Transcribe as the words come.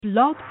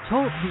Blog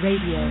Talk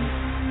Radio.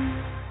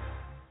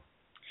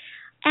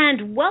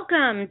 And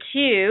welcome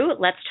to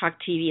Let's Talk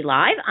TV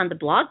Live on the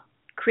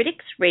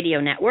Blogcritics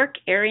Radio Network,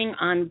 airing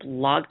on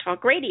Blog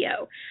Talk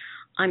Radio.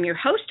 I'm your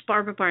host,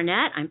 Barbara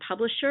Barnett. I'm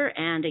publisher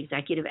and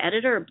executive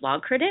editor of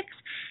Blogcritics,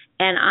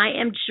 and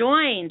I am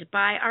joined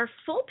by our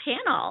full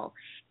panel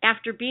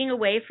after being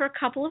away for a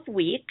couple of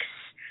weeks,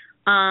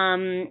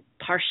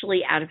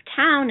 partially out of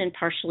town and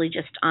partially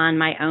just on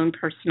my own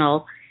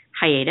personal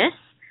hiatus.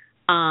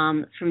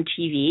 From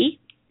TV,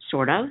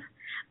 sort of.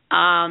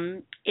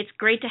 It's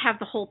great to have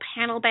the whole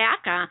panel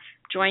back.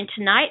 Joined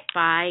tonight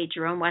by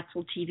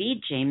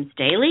JeromeWetzelTV, James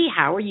Daly.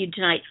 How are you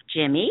tonight,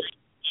 Jimmy?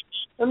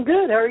 I'm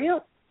good. How are you?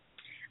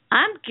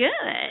 I'm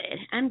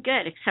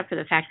good, except for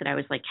the fact that I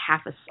was like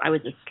I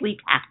was asleep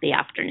half the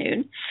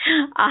afternoon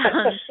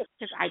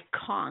because I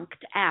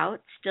conked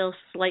out, still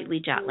slightly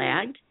jet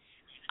lagged.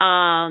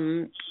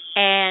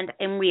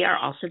 And we are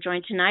also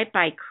joined tonight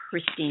by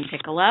Christine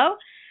Piccolo,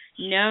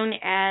 known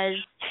as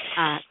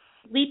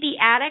Sleepy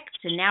Addict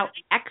and now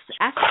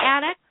XF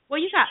Addict. Well,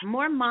 you got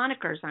more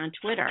monikers on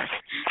Twitter.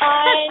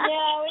 I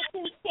know, it's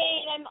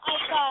insane.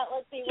 I've got,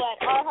 let's see what,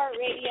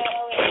 iHeartRadio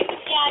and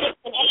Addict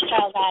and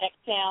S.H.I.E.L.D. Addict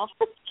now.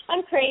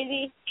 I'm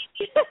crazy.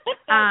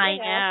 I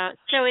know.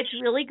 So it's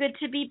really good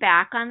to be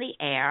back on the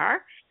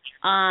air.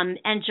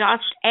 And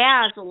just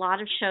as a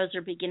lot of shows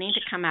are beginning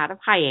to come out of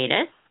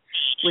hiatus,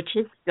 which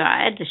is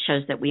good, the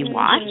shows that we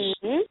watch.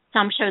 Mm-hmm.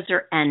 Some shows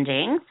are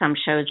ending, some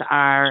shows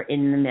are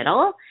in the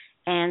middle,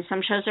 and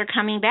some shows are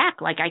coming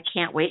back. Like, I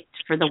can't wait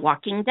for The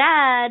Walking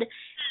Dead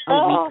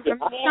a week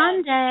from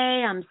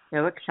Sunday. I'm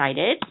so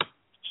excited.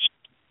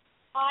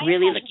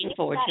 Really looking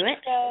forward to it.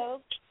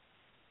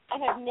 I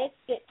have missed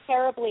it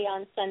terribly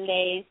on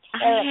Sundays.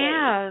 Terribly.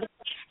 I have.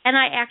 And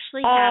I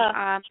actually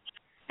have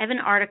I have an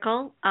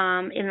article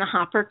in the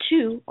hopper,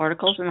 2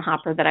 articles in the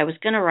hopper that I was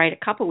going to write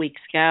a couple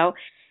weeks ago.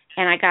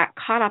 And I got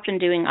caught up in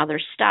doing other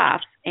stuff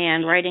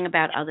and writing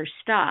about other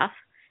stuff,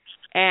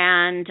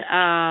 and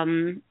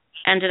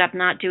ended up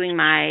not doing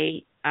my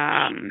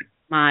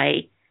my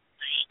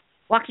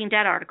Walking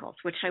Dead articles,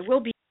 which I will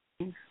be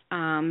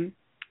doing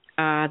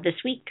this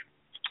week,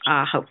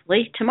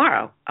 hopefully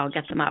tomorrow. I'll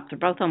get them up. They're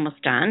both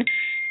almost done,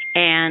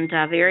 and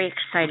very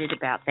excited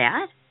about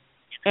that.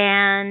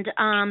 And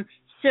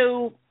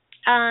so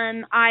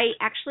I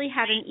actually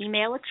had an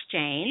email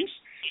exchange.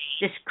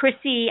 This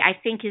Chrissy, I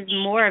think, is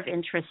more of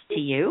interest to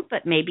you,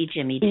 but maybe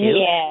Jimmy too.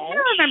 Yes. I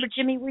don't remember,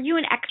 Jimmy, were you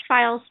an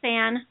X-Files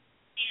fan?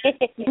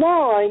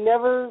 No, I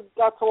never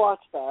got to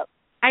watch that.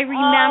 I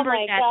remember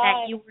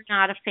that you were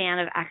not a fan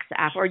of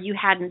XF, or you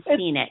hadn't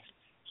seen it.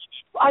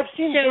 I've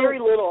seen very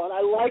little, and I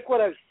like what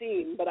I've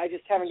seen, but I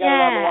just haven't gotten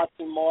around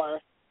to watching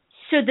more.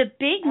 So the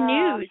big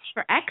news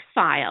for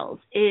X-Files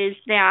is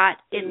that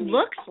it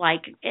looks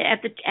like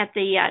at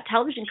the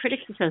Television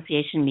Critics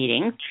Association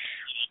meetings,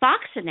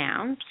 Fox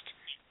announced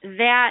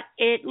that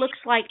it looks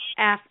like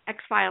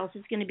X-Files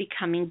is going to be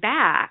coming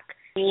back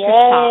to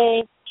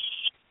Fox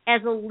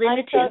as a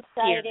limited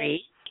series.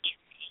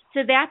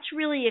 So that's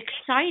really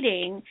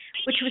exciting,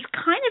 which was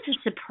kind of a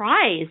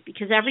surprise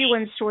because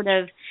everyone sort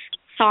of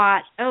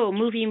thought, oh,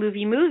 movie,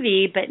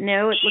 but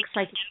no, it looks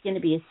like it's going to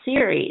be a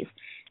series.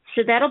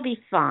 So that'll be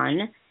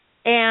fun.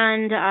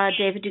 And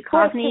David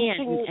Duchovny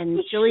and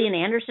Gillian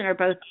Anderson are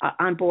both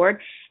on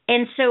board.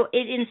 And so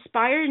it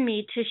inspired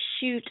me to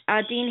shoot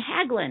Dean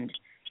Haglund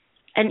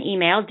an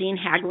email. Dean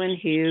Haglund,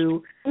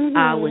 who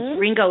was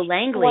Ringo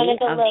Langley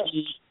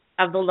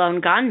of the Lone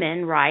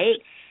Gunmen,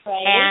 right?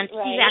 And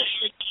he's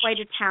actually quite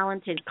a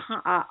talented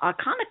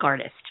comic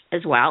artist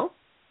as well.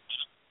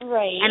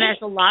 Right. And has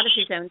a lot of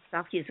his own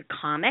stuff. He's a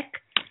comic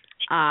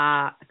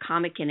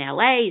in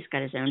LA. He's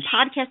got his own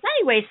podcast.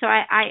 Anyway, so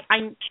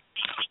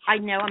I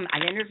know him.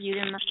 I've interviewed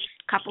him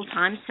a couple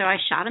times, so I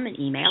shot him an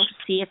email to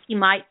see if he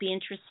might be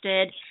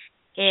interested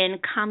in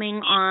coming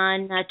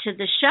on to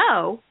the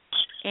show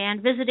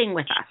and visiting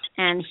with us.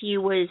 And he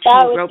wrote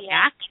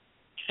back,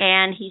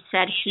 and he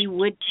said he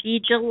would be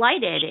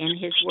delighted. In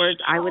his words,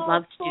 I would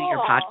love to do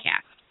your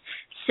podcast.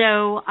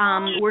 So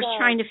we're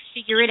trying to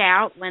figure it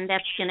out when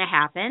that's going to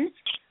happen,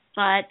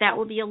 but that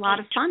will be a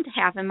lot of fun to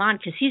have him on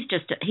because he's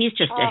just a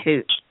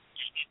hoot.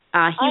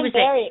 I'm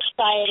very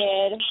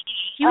excited.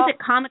 He was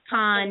at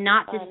Comic-Con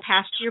not this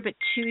past year, but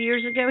 2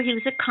 years ago. He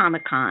was at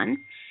Comic-Con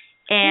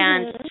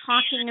and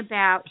talking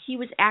about, he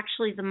was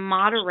actually the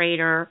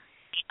moderator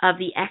of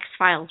the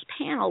X-Files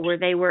panel where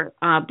they were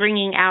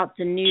bringing out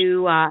the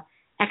new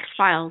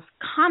X-Files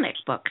comic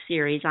book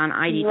series on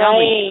IDW.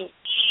 Right.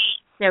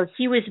 So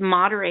he was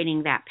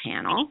moderating that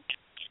panel.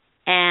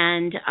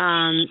 And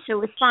so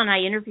it was fun. I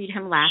interviewed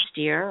him last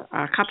year,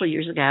 a couple of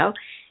years ago,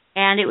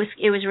 and it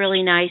was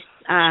really nice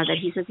that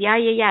he says,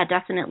 yeah,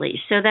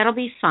 definitely. So that'll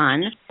be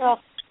fun. Oh,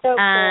 so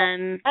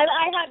cool.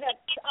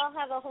 I'll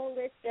have a whole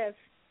list of.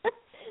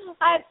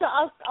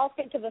 I'll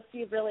think of a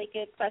few really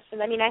good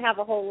questions. I mean, I have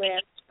a whole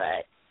list,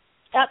 but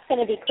that's going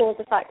to be cool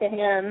to talk to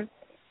him.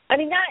 I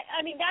mean, that.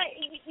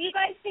 You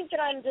guys think that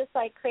I'm just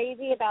like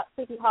crazy about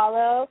Sleepy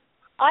Hollow?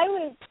 I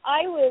was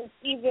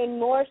even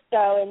more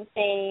so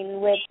insane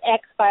with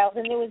X-Files,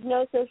 and there was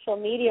no social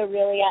media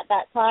really at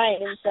that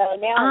time, and so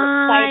now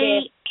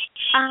I'm excited.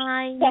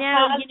 I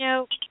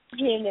know,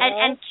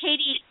 and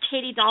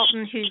Katie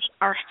Dalton, who's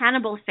our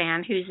Hannibal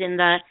fan, who's in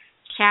the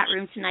chat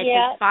room tonight,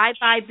 says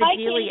bye-bye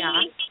Bedelia.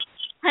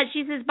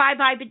 She says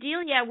bye-bye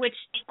Bedelia, which,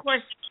 of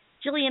course,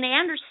 Gillian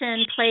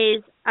Anderson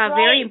plays a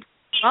very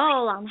important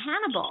role on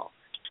Hannibal.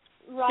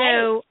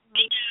 Right.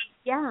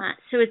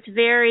 So it's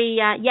very,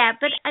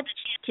 but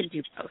she can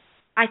do both.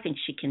 I think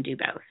she can do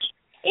both.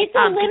 It's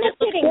a limited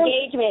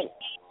engagement.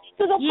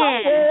 So they'll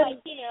probably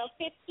do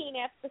 15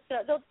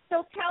 episodes.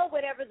 They'll tell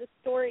whatever the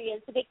story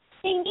is. So they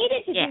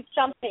needed to do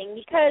something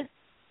because,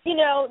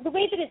 the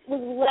way that it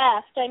was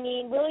left, I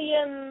mean,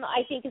 William,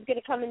 I think, is going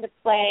to come into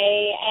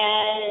play.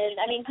 And,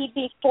 I mean, he'd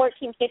be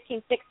 14,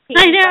 15, 16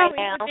 I know, right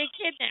now. he's a big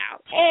kid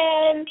now.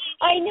 And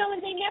I know,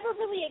 and they never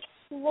really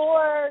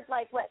explored,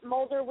 like, what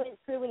Mulder went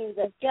through when he was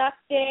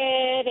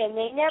abducted. And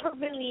they never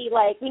really,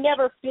 we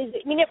never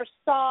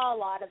saw a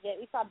lot of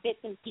it. We saw bits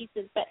and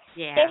pieces. But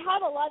they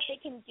have a lot they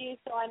can do.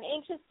 So I'm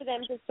anxious for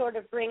them to sort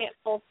of bring it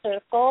full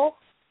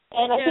circle.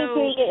 And I think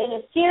doing it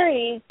in a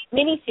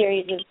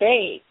mini-series is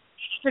great.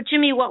 So,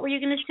 Jimmy, what were you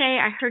going to say?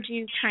 I heard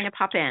you trying to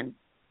pop in.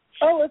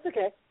 Oh, it's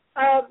okay.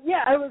 I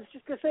was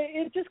just going to say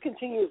it just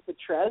continues the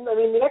trend. I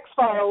mean, the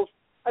X-Files,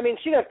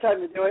 she'd have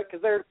time to do it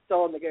because they're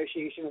still in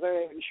negotiations. They're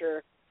not even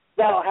sure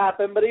that'll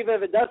happen. But even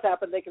if it does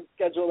happen, they can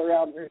schedule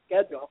around her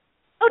schedule.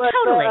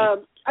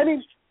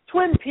 Totally.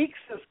 Twin Peaks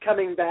is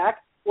coming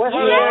back. Wet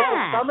Hot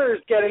American Summer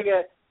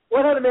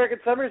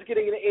is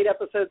getting an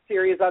 8-episode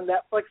series on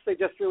Netflix. They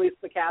just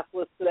released the cast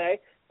list today.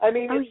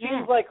 It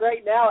seems like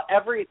right now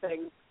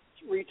everything's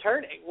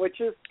returning, which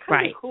is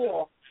kind of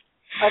cool.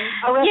 I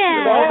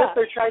reckon that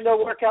they're trying to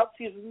work out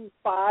season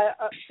 5,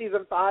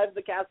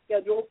 the cast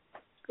schedule.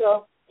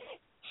 So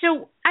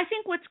I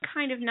think what's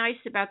kind of nice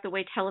about the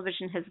way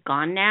television has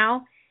gone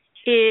now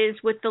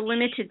is with the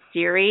limited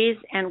series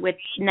and with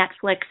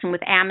Netflix and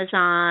with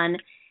Amazon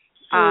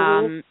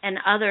and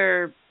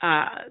other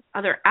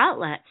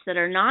outlets that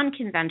are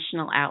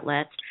non-conventional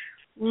outlets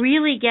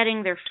really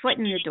getting their foot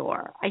in the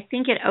door. I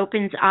think it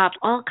opens up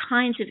all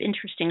kinds of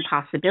interesting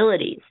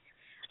possibilities.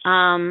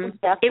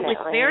 It was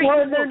very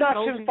cool. They're not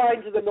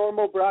confined to the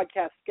normal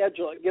broadcast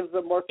schedule. It gives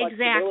them more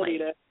flexibility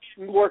to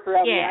work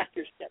around the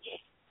actor's schedule.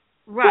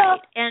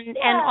 Right. And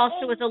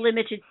also with a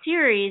limited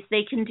series,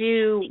 they can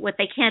do what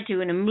they can't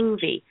do in a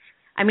movie.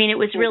 It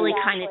was really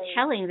kind of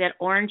telling that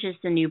Orange is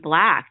the New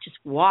Black just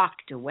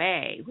walked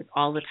away with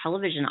all the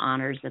television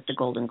honors at the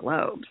Golden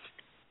Globes.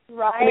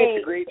 Right.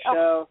 It's a great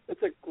show.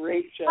 It's a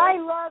great show. I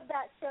love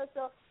that show.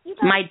 So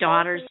my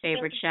daughter's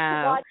favorite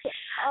show.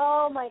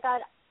 Oh my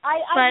God. I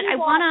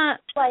want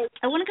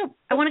to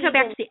go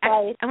back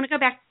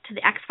to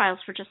the X-Files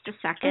for just a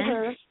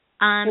second.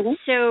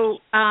 So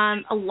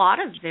a lot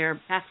of their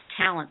best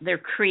talent, their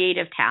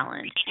creative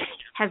talent,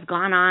 has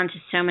gone on to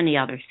so many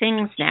other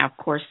things now. Of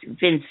course,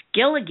 Vince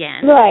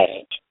Gilligan,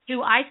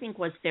 who I think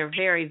was their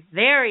very,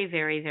 very,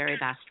 very, very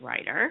best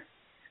writer,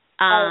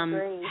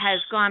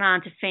 has gone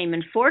on to fame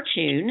and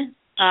fortune.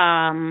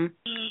 Of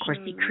course,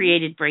 he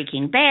created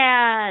Breaking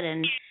Bad,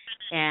 and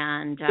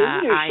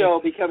his new show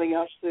will be coming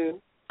out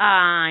soon.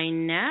 I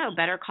know,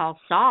 Better Call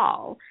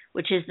Saul,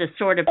 which is the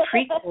sort of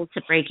prequel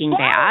to Breaking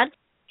Bad.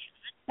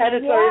 And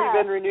it's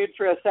already been renewed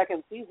for a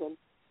second season.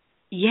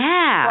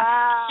 Yeah.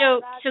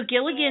 Wow, so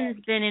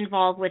Gilligan's been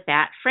involved with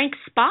that. Frank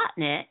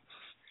Spotnitz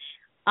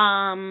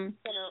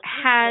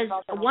has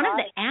one of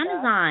the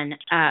Amazon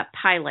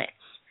pilots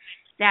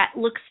that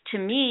looks to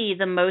me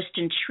the most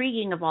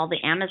intriguing of all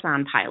the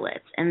Amazon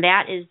pilots, and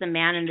that is The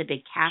Man in the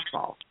Big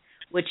Castle,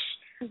 which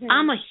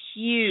I'm a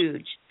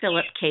huge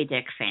Philip K.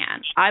 Dick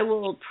fan. I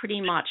will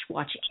pretty much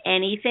watch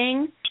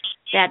anything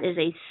that is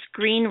a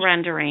screen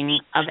rendering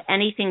of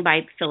anything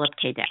by Philip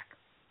K. Dick,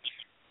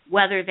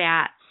 whether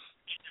that's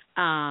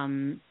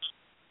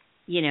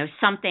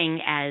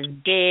something as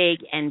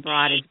big and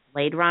broad as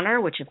Blade Runner,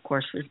 which of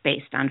course was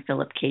based on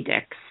Philip K.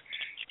 Dick's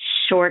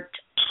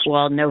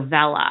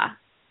novella.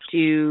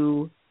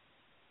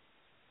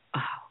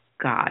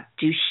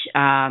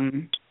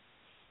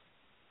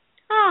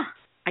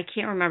 I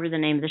can't remember the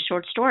name of the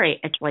short story.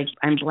 It's like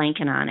I'm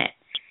blanking on it.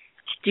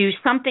 Do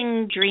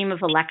Something Dream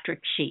of Electric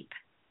Sheep.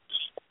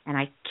 And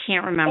I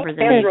can't remember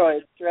the name.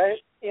 Androids,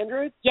 right?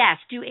 Androids? Yes,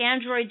 Do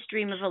Androids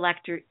Dream of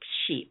Electric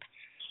Sheep.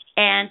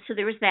 And so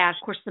there was that.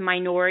 Of course, The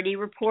Minority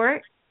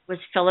Report was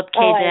Philip K.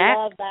 Dick. I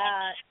love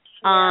that.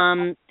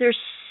 There's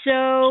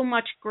so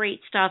much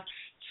great stuff.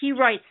 He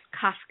writes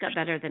Kafka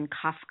better than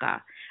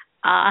Kafka.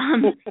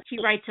 He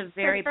writes a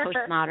very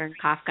postmodern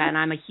Kafka, and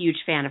I'm a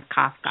huge fan of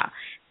Kafka.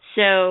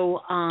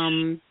 So,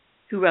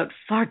 who wrote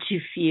Far Too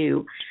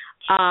Few.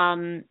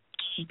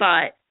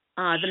 But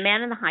The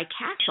Man in the High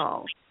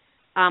Castle,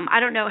 I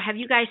don't know, have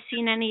you guys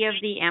seen any of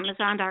the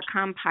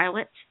Amazon.com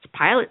pilots? It's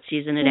pilot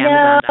season at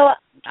Amazon.com,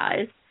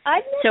 guys.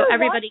 So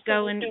everybody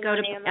go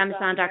to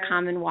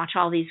Amazon.com and watch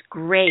all these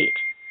great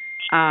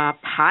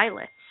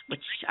pilots,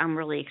 which I'm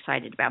really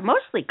excited about.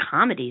 Mostly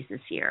comedies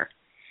this year.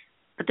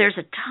 but there's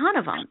a ton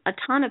of them, a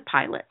ton of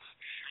pilots.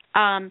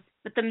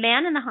 But The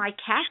Man in the High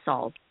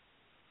Castle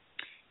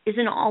is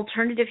an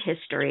alternate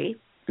history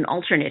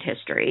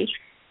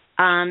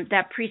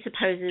that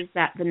presupposes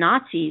that the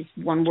Nazis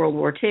won World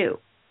War II.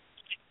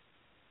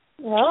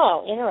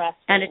 Oh,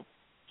 interesting. And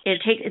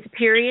it's a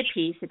period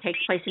piece. It takes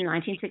place in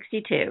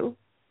 1962.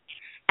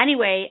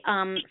 Anyway,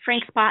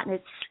 Frank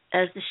Spotnitz,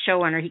 as the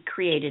showrunner, he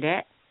created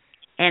it.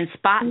 And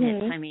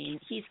Spotnitz, I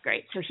mean, he's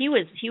great. So he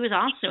was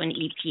also an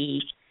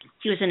EP.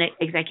 He was an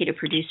executive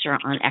producer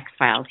on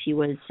X-Files. He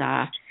was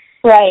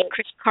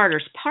Chris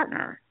Carter's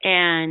partner.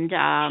 And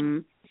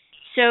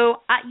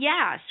so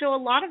a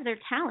lot of their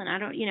talent,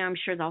 I'm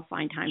sure they'll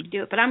find time to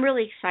do it. But I'm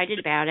really excited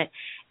about it.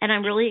 And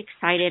I'm really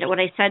excited. What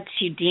I said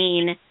to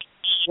Dean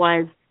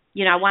was,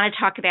 I want to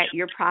talk about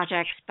your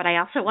projects, but I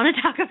also want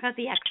to talk about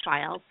the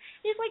X-Files.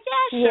 He's like,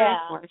 yeah, sure,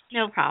 of course,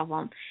 no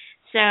problem.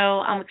 So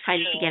I'm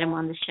excited to get him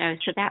on the show.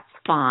 So that's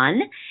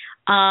fun.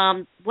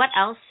 What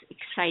else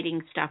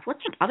exciting stuff?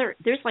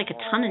 There's like a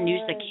ton of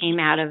news that came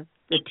out of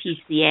the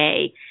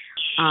TCA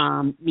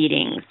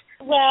meetings.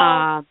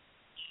 Well,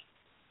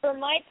 for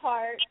my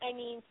part,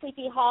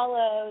 Sleepy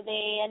Hollow,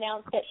 they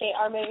announced that they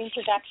are moving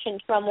production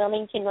from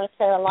Wilmington, North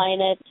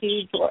Carolina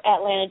to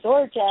Atlanta,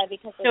 Georgia.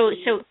 Because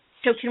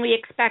So can we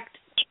expect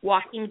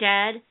Walking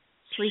Dead,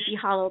 Sleepy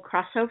Hollow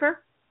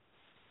crossover?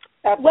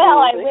 Absolutely. Well,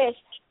 I wish.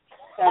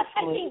 Absolutely.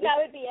 I think that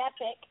would be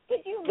epic.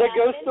 Could you imagine? The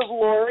Ghost of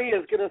Lori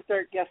is going to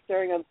start guest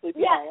starring on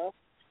Sleepy Hollow.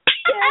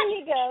 There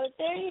you go.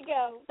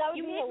 That would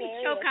be hilarious. You made me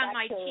choke on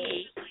my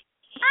tea.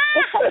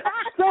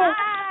 So,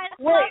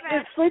 wait,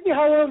 is Sleepy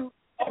Hollow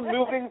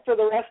moving for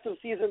the rest of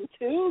season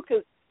 2?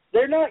 Because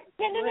they're not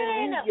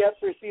renewed yet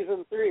for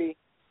season 3.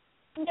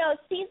 No,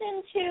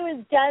 season 2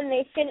 is done.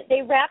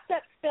 They wrapped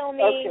up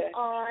filming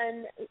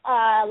on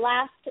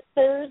last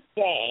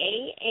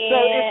Thursday, and so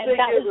if they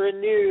get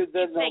renewed,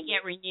 then they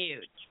get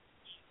renewed.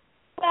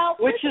 Well,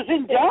 which is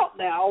in doubt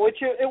now. Which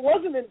it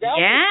wasn't in doubt.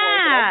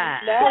 Yeah.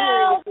 Before,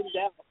 now it's in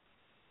doubt.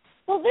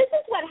 Well, this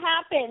is what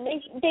happened.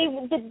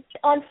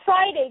 On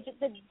Friday,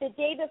 the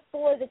day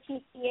before the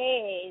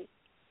TCAs,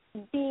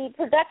 the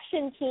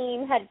production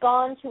team had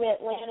gone to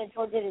Atlanta,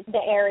 Georgia,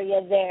 the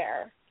area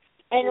there.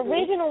 And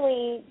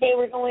originally they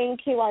were going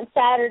to, on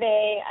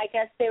Saturday, I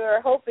guess they were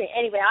hoping,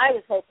 I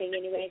was hoping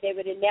they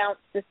would announce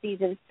the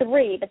season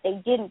 3, but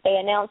they didn't. They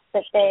announced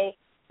that they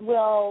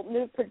will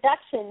move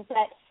production,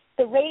 but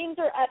the ratings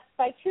are up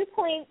by 2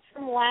 points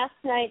from last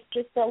night's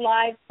Just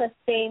Alive plus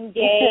Same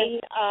Day.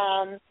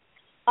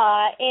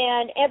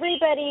 And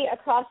everybody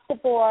across the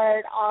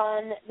board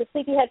on the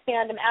Sleepyhead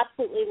fandom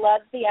absolutely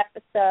loved the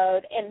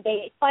episode, and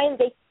they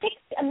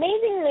fixed,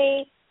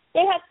 amazingly,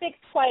 they have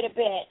fixed quite a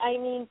bit.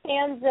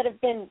 Fans that have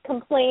been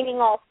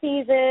complaining all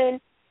season,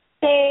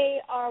 they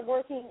are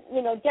working,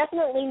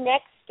 definitely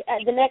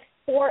the next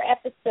 4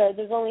 episodes.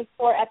 There's only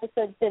 4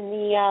 episodes in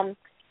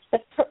the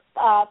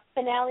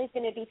finale is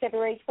going to be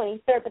February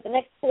 23rd, but the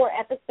next 4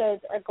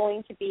 episodes are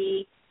going to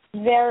be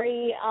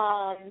very,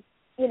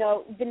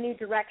 the new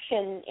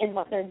direction in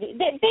what they're doing.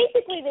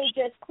 Basically, they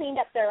just cleaned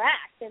up their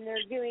act, and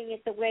they're doing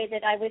it the way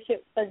that I wish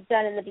it was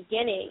done in the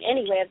beginning,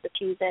 anyway, of the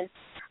season.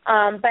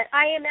 But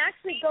I am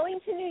actually going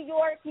to New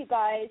York, you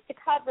guys, to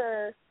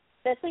cover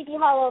the Sleepy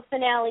Hollow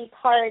finale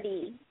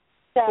party.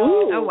 So,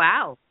 oh,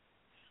 wow.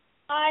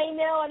 I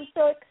know. I'm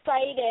so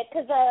excited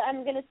because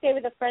I'm going to stay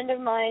with a friend of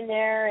mine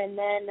there, and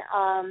then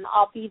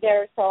I'll be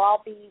there. So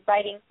I'll be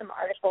writing some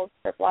articles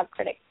for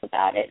Blogcritics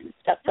about it and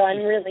stuff. So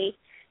I'm really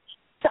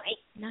excited.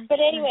 Nice, but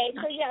anyway,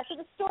 so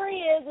the story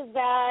is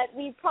that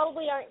we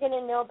probably aren't going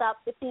to know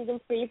about the season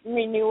 3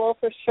 renewal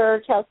for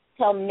sure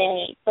till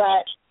May.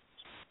 But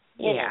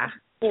you know,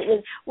 it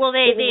was. Well,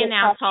 they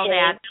announced all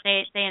that.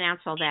 They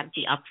announced all that at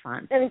the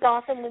upfront. And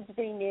Gotham was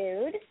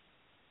renewed.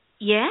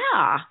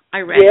 Yeah, I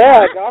read.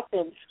 Yeah, that.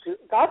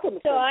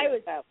 Gotham's so I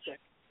was fantastic.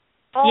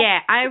 Yeah,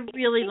 I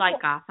really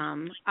like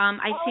Gotham.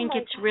 I think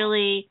it's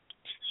really,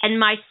 and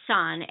my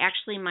son,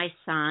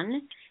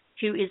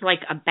 who is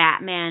like a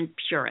Batman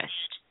purist.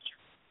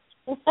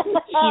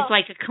 He's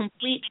like a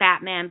complete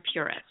Batman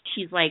purist.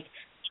 He's like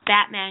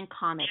Batman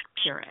comic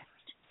purist.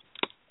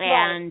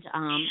 And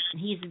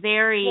he's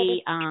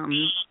very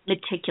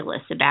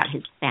meticulous about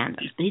his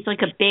fandoms. But he's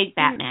like a big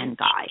Batman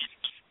guy.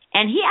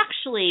 And he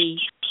actually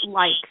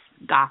likes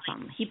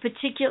Gotham.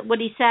 What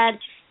he said,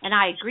 and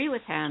I agree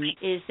with him,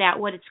 is that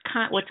what's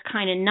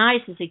kind of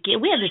nice is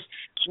we had this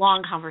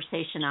long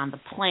conversation on the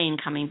plane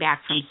coming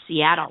back from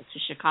Seattle to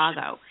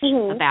Chicago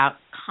about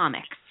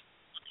comics,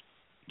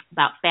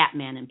 about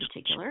Batman in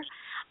particular.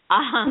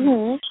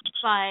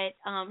 But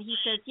he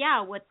says,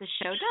 what the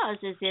show does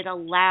is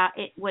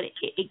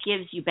it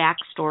gives you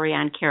backstory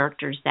on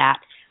characters that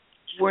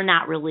were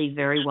not really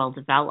very well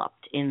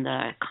developed in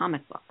the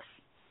comic books.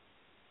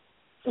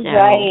 So,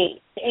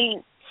 right.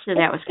 So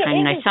that was kind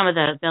of nice. Some of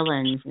the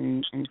villains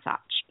and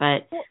such,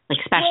 but like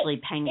especially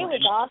Penguin.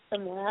 It was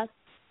awesome last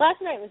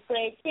night was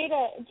great.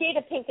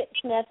 Jada Pinkett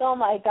Smith. Oh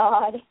my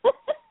God,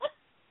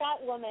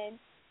 that woman.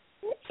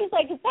 She's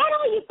like, is that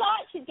all you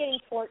got? She's getting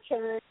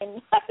tortured,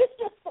 and I was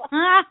just like,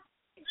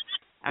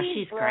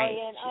 she's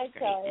brilliant. Great. I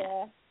tell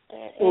you.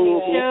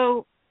 Anyway.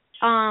 So,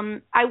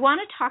 I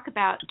want to talk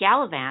about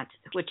Gallivant,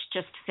 which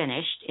just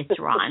finished its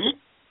run.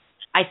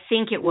 I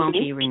think it won't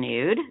be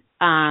renewed.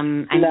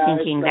 I'm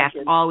thinking that's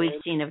all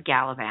we've seen of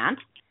Gallivant.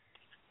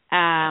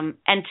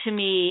 And to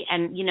me,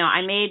 and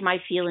I made my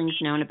feelings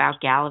known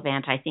about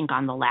Gallivant, I think,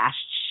 on the last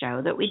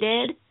show that we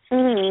did.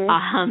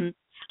 Mm-hmm.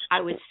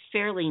 I was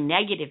fairly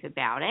negative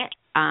about it.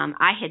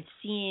 I had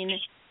seen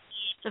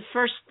the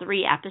first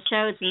 3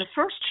 episodes, and the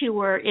first 2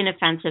 were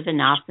inoffensive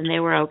enough, and they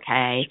were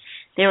okay.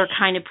 They were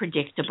kind of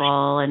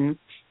predictable, and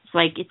it's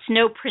like, it's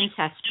no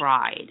Princess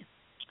Bride.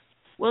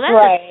 Well, then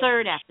the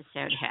 3rd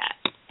episode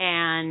hit,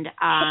 and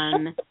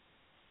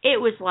it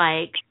was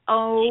like,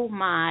 oh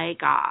my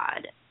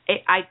God.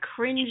 I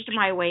cringed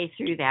my way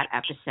through that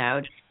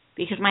episode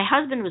because my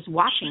husband was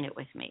watching it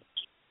with me.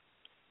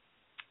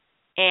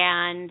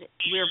 And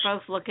we were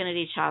both looking at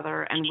each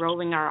other and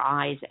rolling our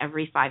eyes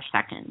every 5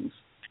 seconds.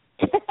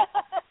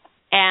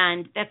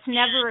 And that's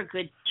never a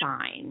good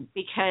sign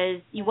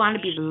because you want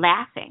to be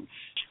laughing.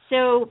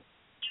 So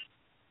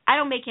I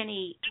don't make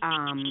any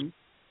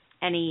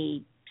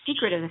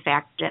secret of the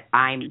fact that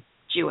I'm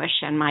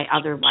Jewish, and my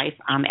other life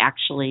I'm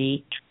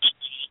actually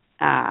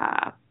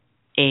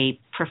a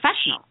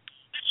professional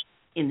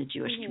in the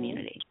Jewish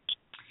community.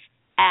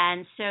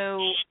 And so,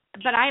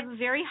 but I have a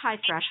very high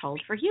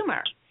threshold for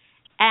humor.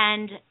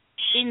 And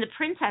in The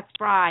Princess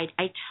Bride,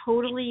 I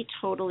totally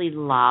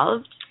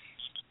loved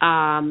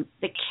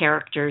the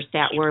characters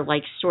that were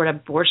like sort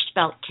of Borscht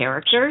Belt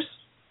characters.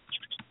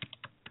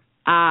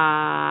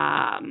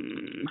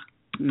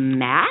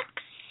 Max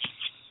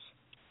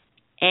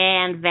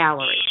and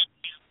Valerie.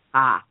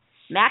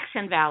 Max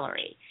and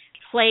Valerie,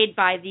 played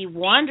by the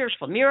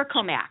wonderful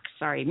Miracle Max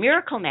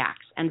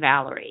and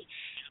Valerie.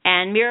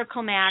 And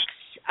Miracle Max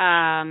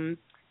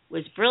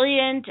was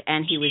brilliant,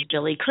 and he was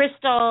Billy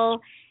Crystal,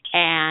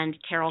 and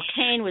Carol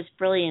Kane was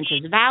brilliant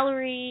as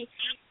Valerie,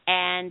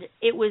 and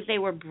they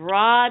were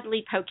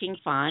broadly poking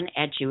fun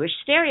at Jewish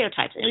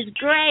stereotypes. It was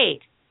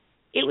great.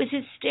 It was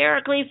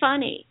hysterically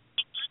funny.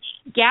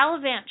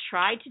 Gallivant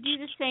tried to do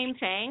the same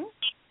thing,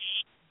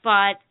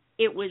 but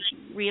it was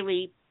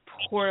really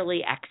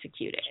poorly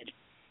executed.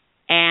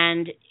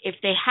 And if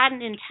they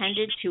hadn't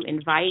intended to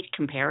invite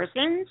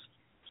comparisons,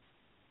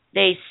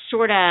 they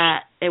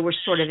were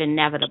sort of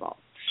inevitable.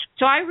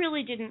 So I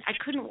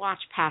couldn't watch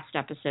past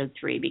episode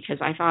 3 because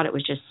I thought it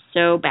was just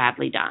so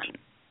badly done.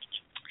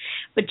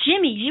 But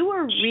Jimmy, you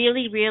were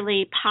really,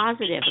 really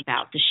positive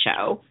about the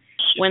show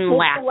when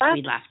last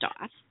we left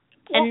off.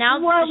 And now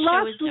the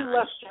show is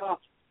done.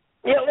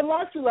 When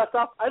last we left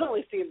off, I'd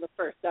only seen the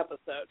first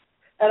episode.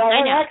 And I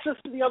had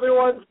access to the other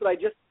ones, but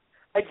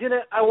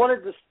I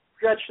wanted to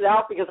stretch it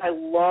out because I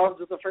loved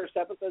the first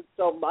episode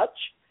so much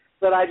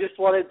that I just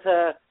wanted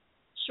to,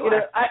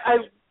 I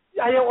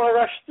didn't want to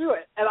rush through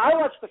it. And I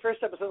watched the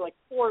first episode like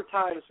 4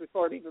 times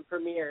before it even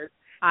premiered.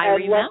 I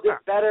loved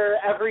it better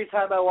every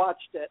time I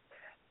watched it.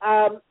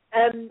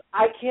 And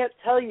I can't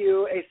tell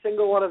you a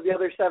single one of the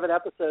other 7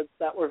 episodes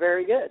that were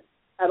very good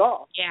at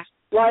all. Yeah.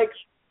 Like,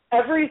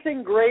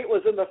 everything great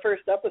was in the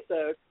first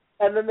episode,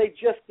 and then they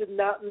just did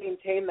not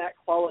maintain that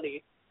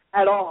quality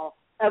at all.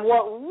 And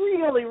what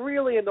really,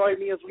 really annoyed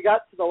me is we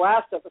got to the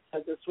last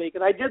episode this week,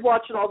 and I did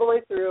watch it all the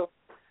way through.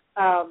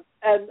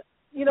 And,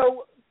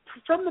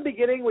 from the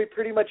beginning, we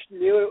pretty much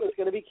knew it was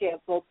going to be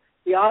canceled.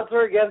 The odds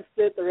were against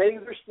it. The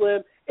ratings were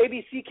slim.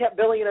 ABC kept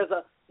billing it as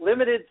a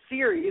limited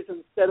series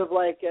instead of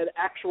like an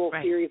actual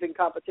series in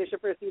competition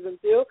for season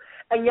 2.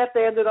 And yet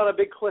they ended on a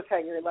big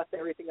cliffhanger and left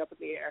everything up in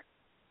the air.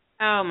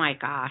 Oh my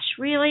gosh,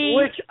 really?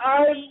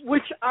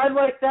 Which I'm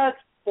like, that's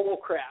bull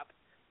crap.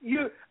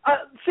 You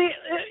see,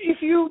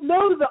 if you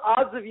know the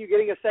odds of you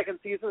getting a second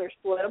season are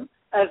slim,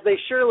 as they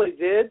surely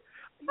did,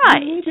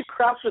 you need to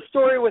craft the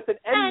story with an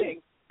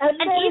ending. And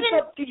then it's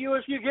up to you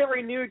if you get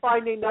renewed,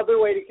 find another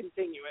way to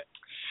continue it.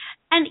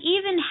 And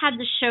even had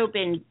the show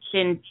been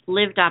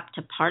lived up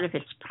to part of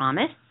its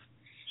promise,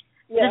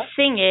 the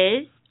thing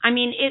is, I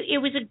mean, it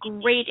was a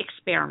great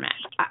experiment.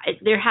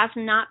 There has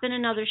not been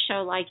another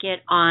show like it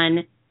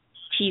on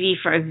TV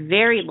for a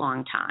very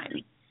long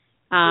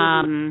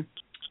time.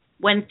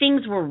 When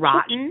things were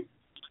rotten,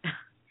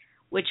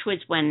 which was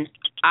when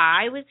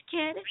I was a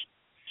kid,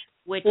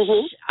 which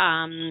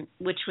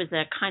was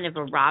a kind of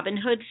a Robin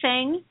Hood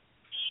thing,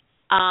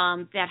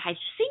 that I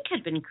think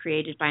had been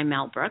created by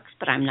Mel Brooks,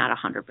 but I'm not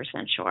 100%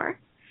 sure.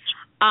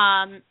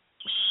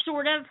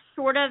 Sort of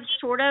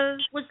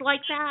was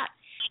like that.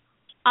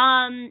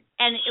 And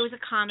it was a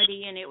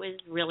comedy, and it was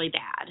really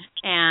bad,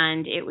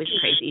 and it was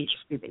crazy,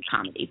 stupid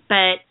comedy,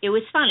 but it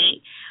was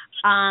funny,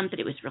 but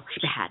it was really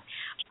bad.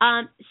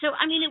 So,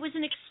 I mean, it was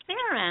an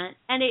experiment,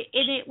 and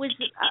it was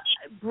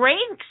a brave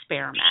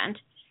experiment,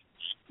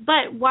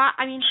 but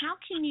how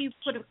can you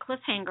put a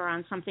cliffhanger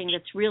on something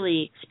that's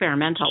really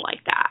experimental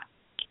like that?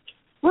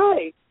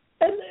 Right.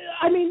 And,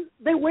 I mean,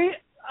 the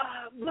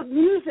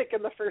music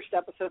in the first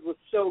episode was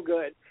so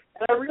good,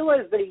 and I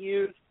realized they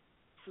used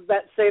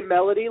that same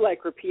melody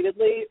like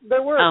repeatedly.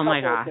 There were a couple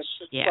of different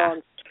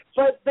songs,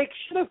 but they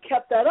should have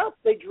kept that up.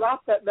 They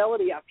dropped that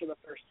melody after the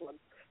first one,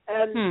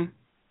 And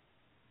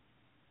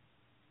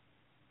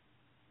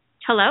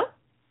Hello?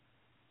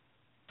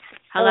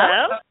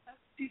 Hello? As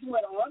the season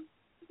went on,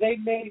 they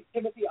made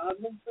Timothy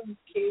Osmondson's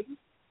King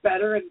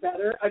better and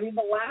better. I mean,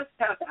 the last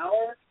half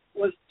hour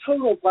was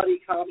total buddy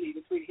comedy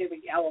between him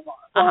and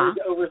Gallimond, wanting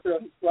to overthrow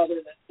his brother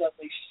that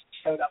suddenly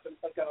showed up and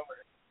took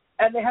over.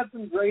 And they had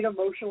some great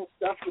emotional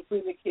stuff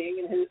between the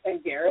King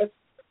and Gareth,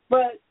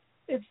 but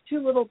it's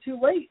too little too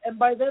late. And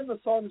by then the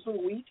songs were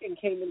weak and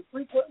came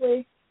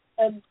infrequently.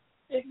 And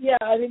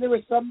I mean, there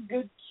was some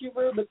good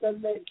humor, but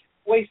then they'd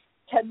waste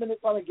 10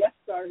 minutes on a guest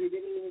star who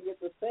didn't even get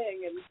to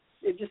sing, and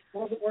it just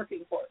wasn't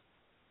working for it.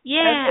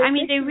 Yeah, I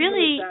mean, they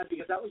really sad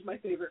because that was my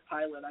favorite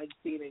pilot I'd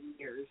seen in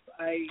years.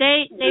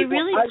 They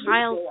really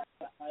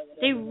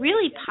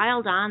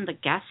piled on the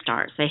guest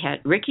stars. They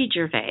had Ricky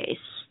Gervais,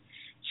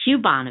 Hugh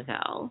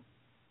Bonneville,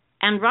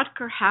 and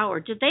Rutger Hauer.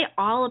 Did they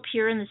all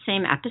appear in the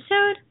same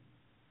episode?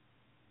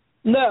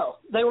 No,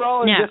 they were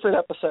all in different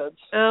episodes.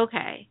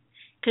 Okay,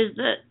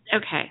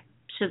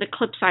 so the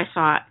clips I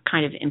saw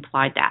kind of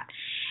implied that.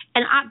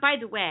 And by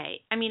the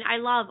way, I mean, I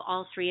love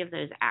all three of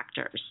those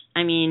actors.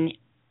 I mean,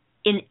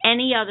 in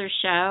any other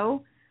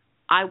show,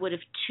 I would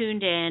have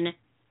tuned in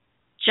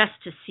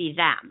just to see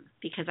them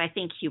because I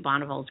think Hugh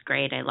Bonneville's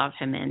great. I love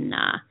him in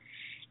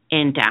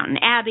Downton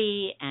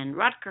Abbey, and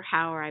Rutger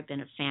Hauer I've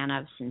been a fan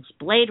of since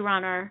Blade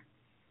Runner.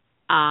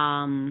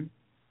 I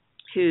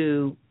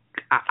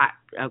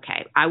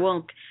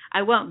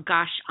won't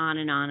gush on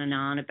and on and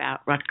on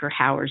about Rutger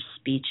Hauer's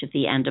speech at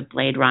the end of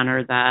Blade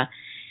Runner, the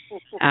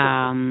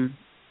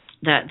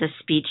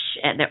speech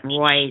that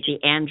Roy,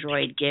 the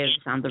android,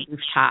 gives on the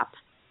rooftop,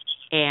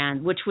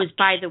 and which was,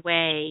 by the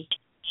way,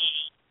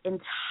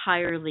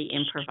 entirely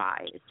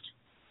improvised.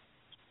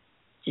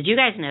 Did you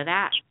guys know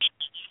that?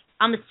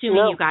 I'm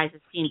assuming you guys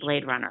have seen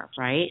Blade Runner,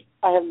 right?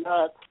 I have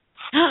not.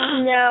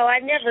 No,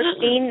 I've never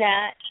seen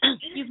that.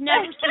 You've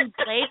never seen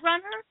Blade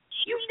Runner?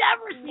 You've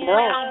never seen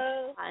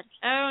that?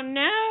 Oh,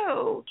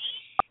 no.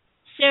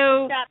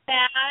 So... Is that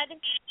bad?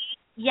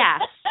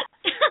 Yes.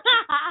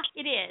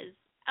 It is.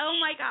 Oh,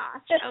 my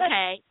gosh.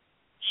 Okay.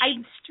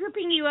 I'm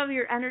stripping you of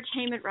your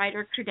entertainment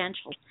writer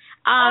credentials.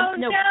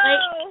 No. Okay.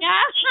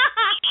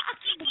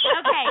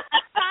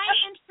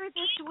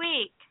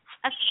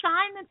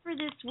 Assignment for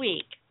this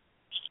week.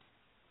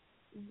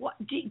 What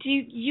do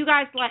you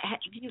guys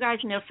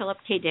know Philip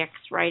K.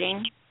 Dick's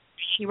writing?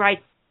 He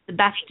writes the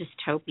best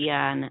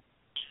dystopian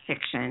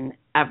fiction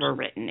ever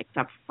written,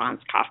 except for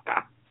Franz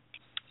Kafka.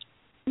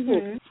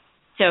 Mm-hmm.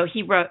 So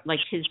he wrote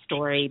his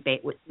story.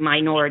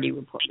 Minority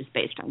Report was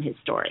based on his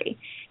story.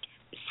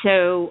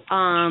 So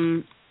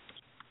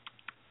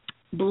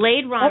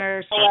Blade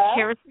Runner,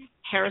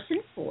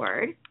 Harrison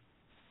Ford,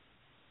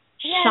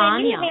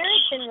 Sean Young.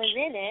 Harrison was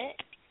in it.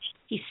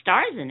 He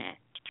stars in it.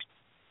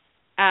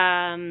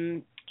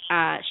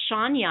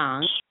 Sean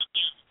Young,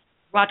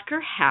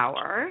 Rutger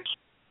Hauer.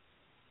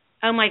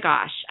 Oh my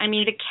gosh! I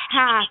mean, the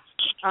cast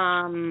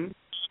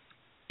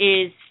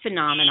is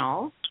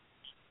phenomenal.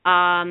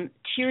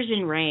 Tears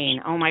in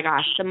Rain. Oh my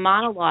gosh, the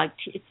monologue.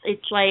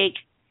 It's like,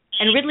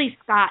 and Ridley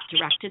Scott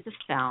directed the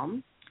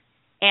film,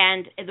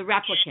 and the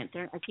replicant.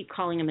 I keep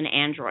calling him an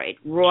android.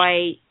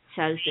 Roy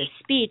says this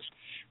speech,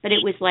 but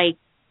it was like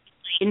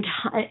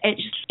it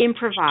just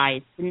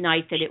improvised the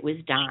night that it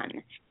was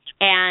done.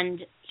 And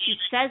he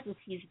says as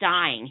he's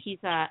dying,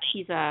 he's a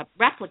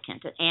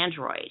replicant, an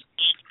android,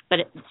 but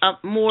a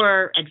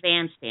more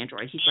advanced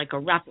android. He's like a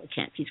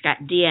replicant. He's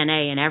got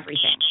DNA and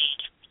everything.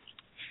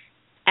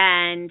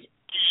 And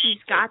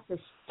he's got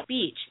this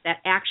speech that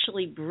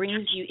actually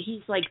brings you,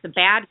 he's like the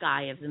bad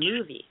guy of the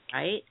movie,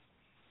 right?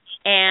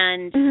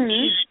 And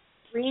he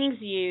brings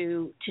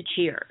you to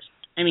tears.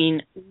 I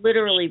mean,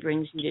 literally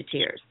brings you to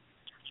tears.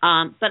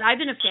 But I've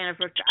been a fan of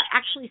Rutger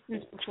actually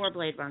since before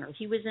Blade Runner.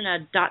 He was in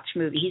a Dutch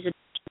movie. He's a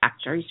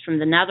actor. He's from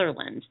the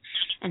Netherlands.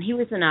 And he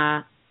was in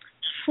a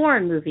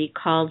foreign movie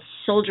called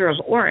Soldier of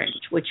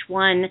Orange, which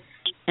won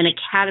an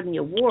Academy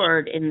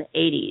Award in the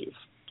 80s.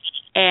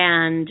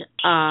 And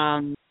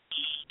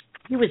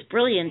he was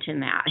brilliant in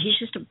that. He's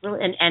just a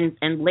brilliant...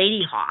 And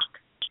Lady Hawk.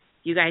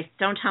 You guys,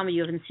 don't tell me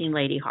you haven't seen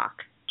Lady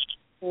Hawk.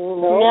 No,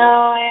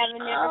 I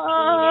haven't never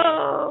seen it.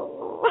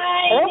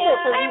 I don't know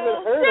if I've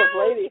even heard of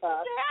Lady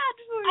Hawk.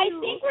 I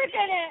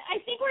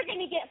think we're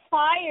gonna get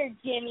fired,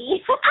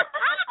 Jimmy.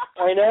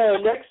 I know.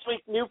 Next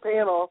week, new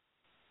panel.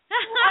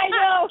 I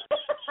know.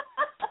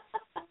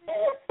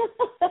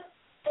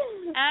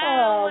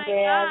 Oh my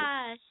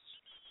gosh.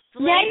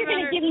 Now you're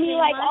gonna give me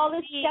all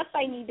this stuff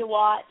I need to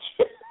watch.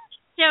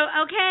 So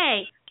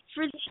okay,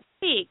 for this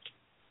week,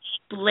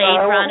 Blade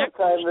Runner. I won't have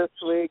time this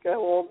week. I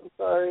won't. I'm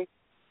sorry.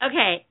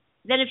 Okay.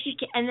 Then if you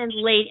can, and then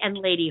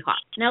Lady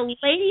Hawk. Now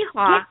Lady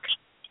Hawk,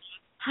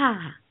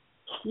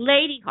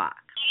 Lady Hawk.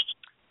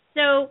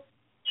 So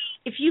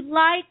if you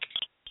liked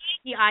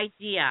the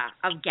idea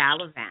of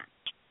Gallivant,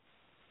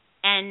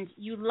 and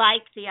you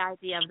liked the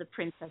idea of the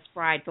Princess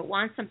Bride, but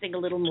want something a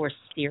little more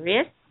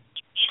serious.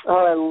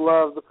 Oh, I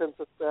love the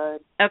Princess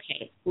Bride.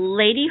 Okay,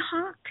 Lady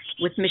Hawk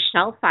with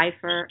Michelle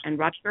Pfeiffer and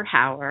Rutger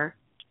Hauer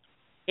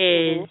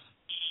is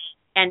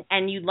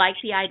and you like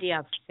the idea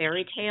of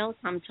fairy tale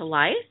come to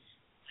life,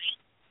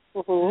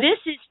 this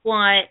is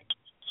what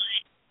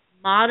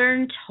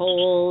modern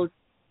told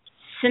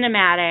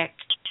cinematic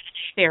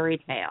fairy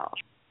tale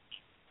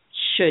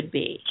should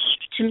be.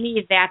 To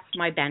me, that's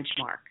my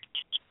benchmark.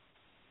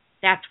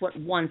 That's what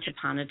Once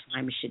Upon a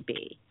Time should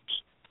be,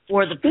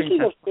 or the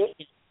Princess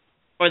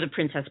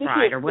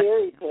Bride, or what.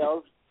 Fairy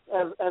tales.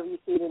 Have you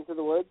seen Into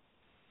the Woods?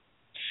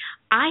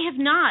 I have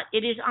not.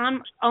 It is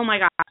on. Oh my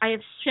God! I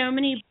have so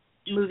many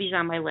movies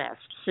on my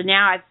list. So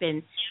now I've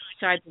been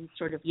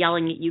sort of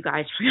yelling at you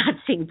guys for not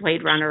seeing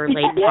Blade Runner or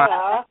Late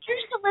Yeah.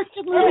 Here's the list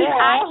of movies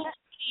I have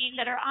seen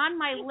that are on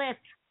my list.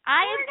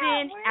 I have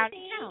been out of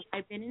town.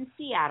 I've been in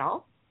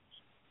Seattle.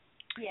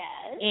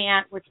 Yes.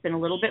 And it's been a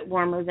little bit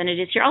warmer than it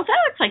is here. Although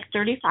it's like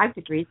 35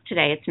 degrees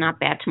today. It's not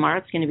bad. Tomorrow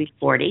it's going to be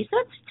 40, so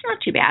it's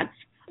not too bad.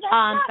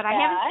 But I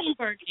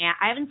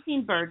haven't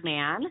seen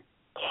Birdman.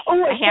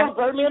 Oh, I saw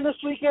Birdman this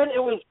weekend. It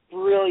was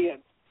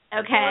brilliant.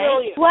 Okay.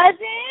 Brilliant. Was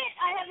it?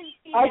 I haven't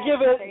seen it. I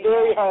give it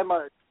very high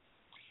marks.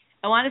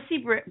 I want to see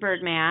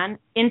Birdman.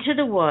 Into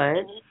the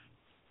Woods.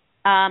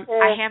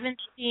 I haven't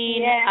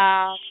seen.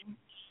 I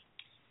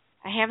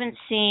haven't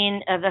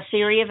seen The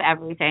Theory of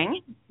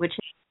Everything, which is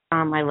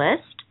on my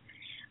list.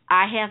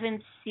 I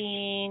haven't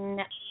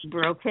seen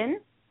Broken.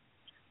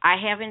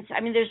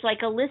 There's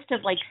like a list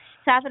of like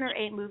 7 or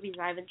 8 movies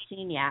I haven't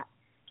seen yet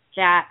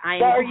that I'm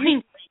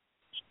going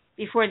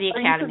before the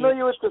Academy. Are you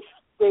familiar with the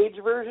stage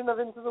version of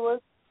Into the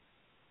Woods?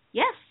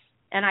 Yes,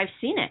 and I've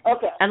seen it.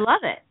 Okay. I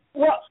love it.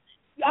 Well,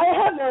 I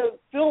have a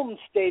film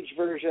stage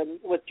version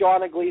with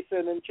Joanna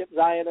Gleason and Chip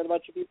Zien and a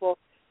bunch of people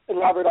and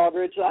Robert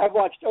Aldridge that I've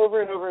watched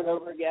over and over and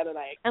over again, and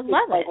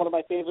it's like one of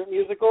my favorite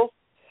musicals.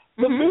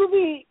 The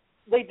movie,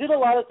 they did a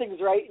lot of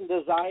things right in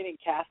design and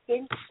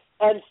casting,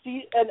 and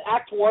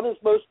Act 1 is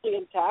mostly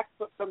intact,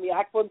 but from the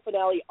Act 1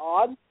 finale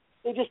on,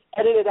 they just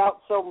edited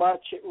out so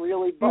much, it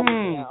really bummed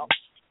me out.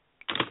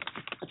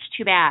 It's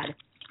too bad.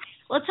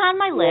 Well, it's on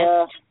my list.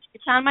 Yeah.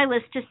 It's on my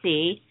list to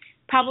see.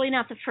 Probably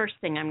not the first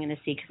thing I'm going to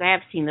see because I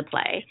have seen the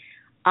play.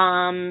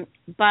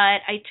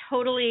 But I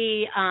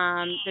totally,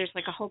 there's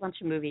like a whole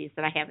bunch of movies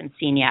that I haven't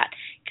seen yet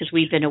because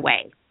we've been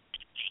away.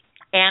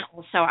 And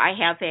also I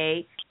have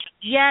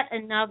yet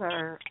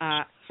another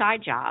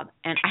side job,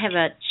 and I have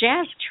a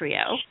jazz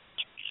trio,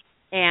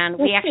 and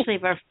we actually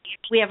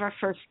have our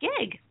first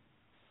gig.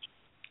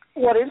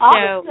 What is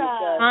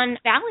on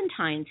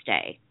Valentine's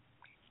Day.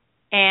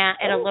 And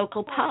at a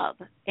local pub,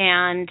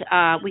 and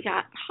we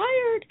got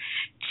hired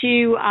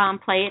to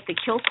play at the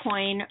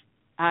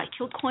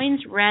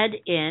Kilcoyne's Red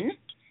Inn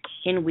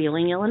in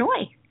Wheeling,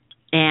 Illinois,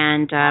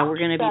 and we're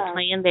going to be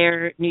playing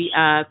there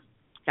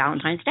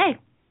Valentine's Day.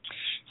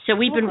 So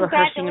we've been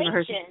rehearsing and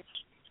rehearsing.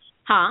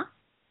 Huh?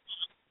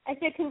 I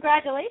said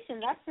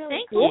congratulations. That's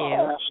really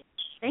cool.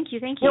 Thank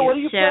you. Yeah, what do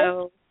you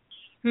play?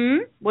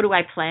 What do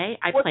I play?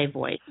 I play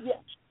voice.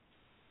 Yeah.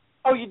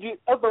 Oh, you do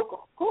a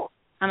vocal. Cool.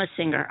 I'm a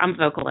singer. I'm a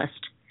vocalist.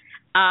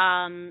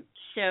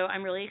 So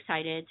I'm really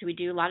excited. So we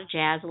do a lot of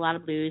jazz, a lot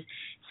of blues,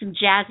 some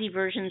jazzy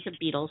versions of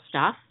Beatles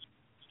stuff,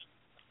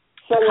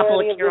 so a couple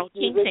of Carole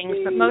King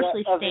things, but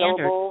mostly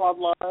standard.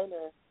 Online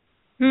or?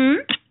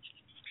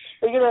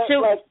 Are you going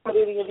to put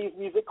any of these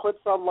music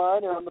clips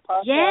online or on the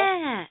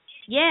podcast?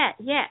 Yeah.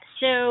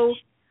 So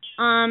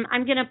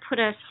I'm going to put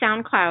a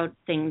SoundCloud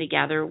thing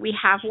together. We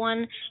have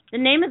one. The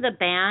name of the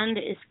band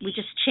we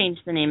just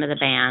changed the name of the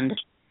band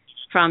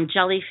from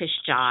Jellyfish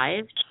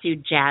Jive to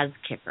Jazz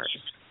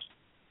Kickers,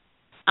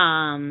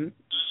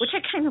 which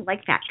I kind of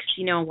like that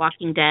because,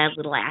 Walking Dead,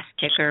 Little Ass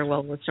Kicker,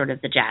 well, we're sort of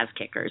the Jazz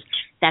Kickers.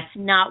 That's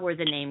not where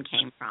the name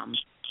came from.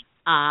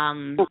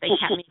 They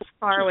kept me as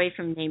far away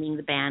from naming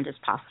the band as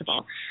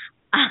possible.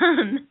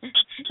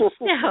 So,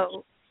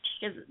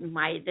 because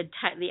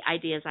the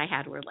ideas I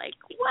had were like,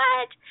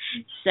 what?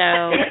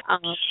 So,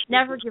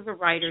 never give a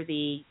writer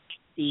the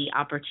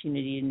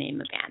opportunity to name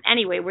a band.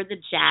 Anyway, we're the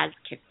Jazz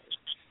Kickers.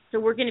 So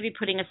we're going to be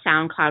putting a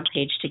SoundCloud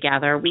page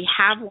together. We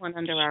have one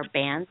under our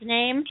band's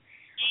name.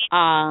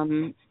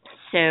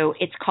 So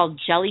it's called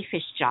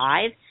Jellyfish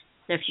Jive.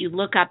 So if you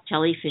look up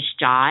Jellyfish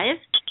Jive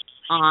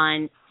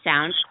on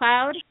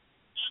SoundCloud,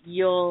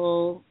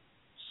 you'll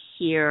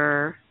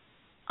hear,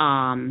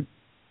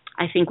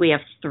 I think we have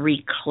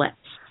 3 clips.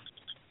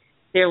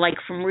 They're like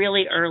from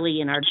really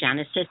early in our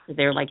genesis. So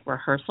they're like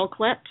rehearsal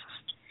clips.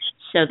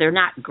 So they're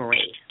not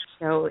great.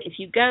 So if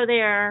you go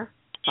there,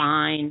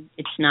 fine.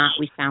 It's not,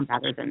 we sound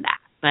better than that.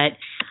 But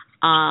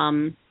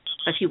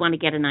if you want to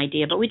get an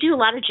idea. But we do a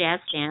lot of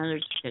jazz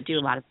standards. We do a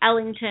lot of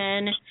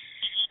Ellington.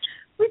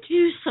 We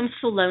do some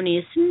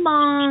Thelonious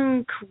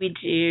Monk. We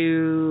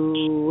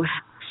do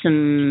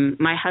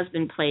my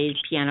husband plays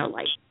piano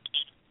like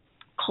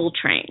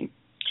Coltrane.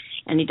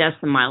 And he does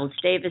some Miles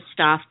Davis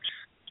stuff.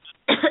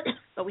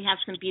 But we have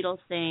some Beatles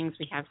things.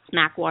 We have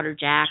Smackwater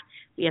Jack.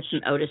 We have some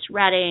Otis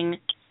Redding.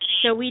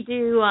 So we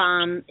do,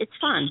 it's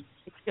fun.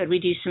 It's good. We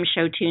do some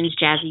show tunes,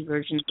 jazzy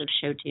versions of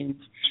show tunes.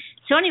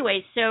 So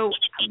anyway,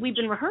 we've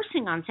been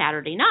rehearsing on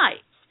Saturday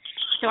nights.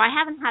 So I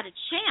haven't had a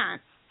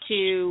chance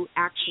to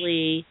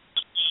actually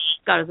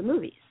go to the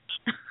movies.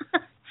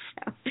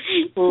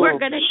 We're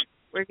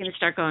gonna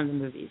start going to the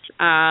movies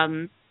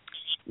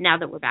now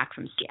that we're back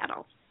from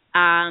Seattle.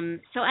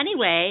 So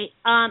anyway,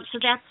 so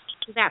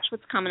that's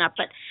what's coming up.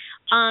 But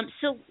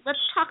so let's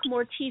talk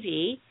more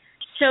TV.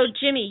 So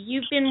Jimmy,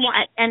 you've been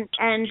and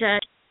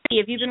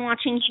have you been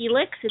watching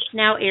Helix? It's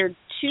now aired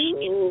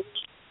two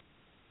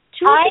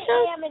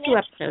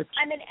episodes.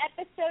 I'm an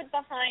episode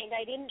behind.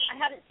 I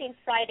haven't seen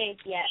Fridays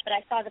yet, but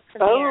I saw the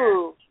premiere.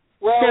 Oh.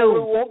 Well, we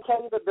won't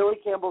tell you that Billy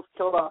Campbell's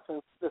killed off in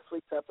this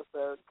week's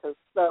episode because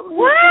that was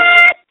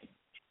what?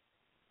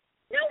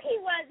 No, he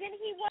wasn't.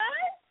 He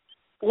was.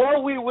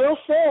 Well, we will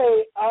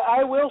say.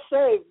 I will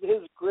say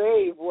his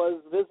grave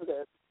was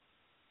visited.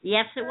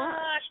 Yes, it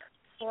was.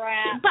 Oh,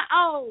 crap. But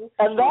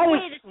and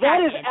that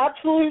is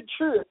absolute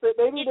truth. It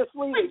may be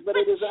misleading, but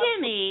it is.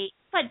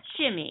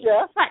 Jimmy.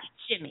 Yeah. But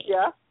Jimmy.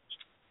 Yeah.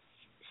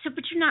 So,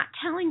 but you're not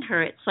telling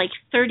her it's like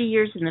 30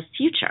 years in the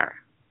future.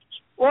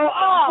 Well,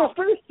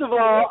 first of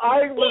all,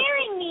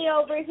 scaring me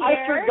over here.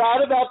 I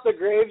forgot about the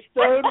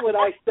gravestone when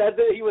I said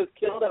that he was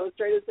killed. I was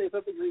trying to say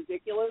something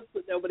ridiculous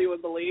that nobody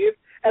would believe,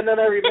 and then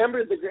I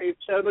remembered the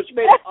gravestone, which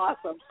made it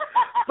awesome.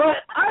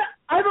 But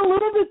I'm a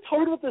little bit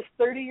torn with this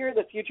 30-year in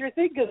the future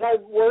thing because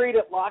I'm worried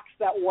it locks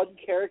that one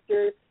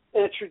character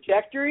in a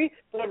trajectory,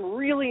 but I'm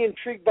really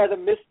intrigued by the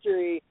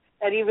mystery.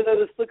 And even though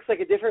this looks like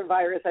a different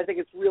virus, I think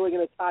it's really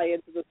going to tie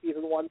into the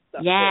season 1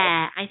 stuff.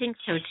 Yeah, I think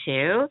so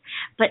too.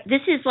 But this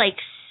is like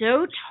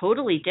so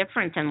totally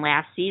different than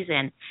last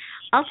season.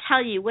 I'll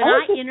tell you, when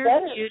I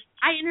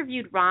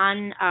interviewed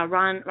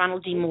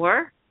Ronald D.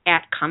 Moore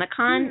at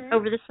Comic-Con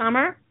over the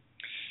summer,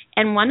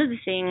 and one of the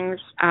things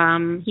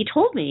he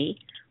told me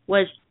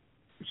was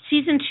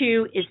season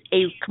 2 is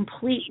a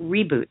complete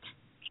reboot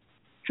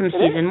from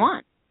season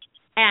 1.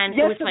 And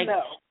yes, it was like,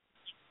 no.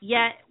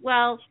 Yeah,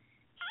 well.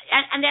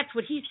 And that's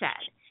what he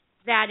said,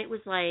 that it was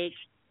like,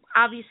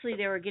 obviously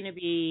there were going to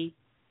be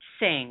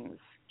things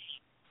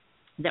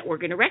that we're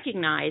going to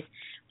recognize,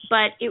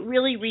 but it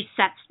really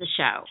resets the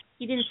show.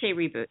 He didn't say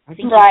reboot. I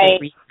think he said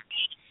reset.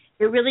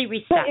 It really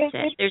resets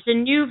it. There's a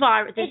new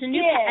virus.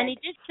 And he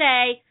did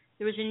say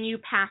there was a new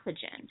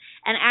pathogen.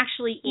 And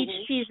actually,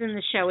 each season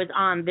the show is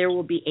on, there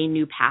will be a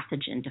new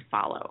pathogen to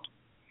follow.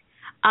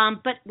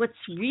 But what's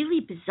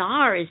really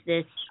bizarre is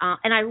this,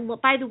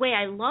 by the way,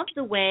 I love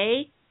the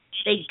way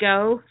they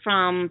go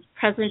from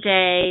present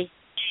day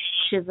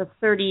to the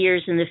 30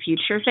 years in the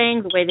future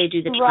thing, the way they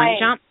do the time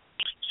jump.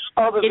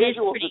 Oh, the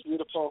visuals are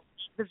beautiful.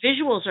 The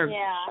visuals are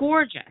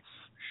gorgeous.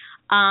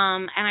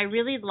 And I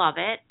really love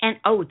it. And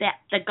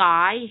the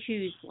guy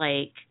who's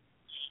like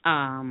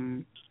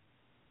the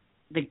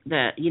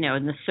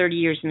in the 30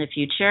 years in the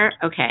future.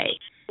 Okay.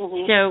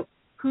 So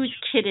whose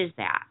kid is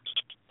that?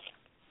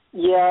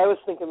 Yeah, I was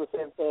thinking the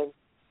same thing.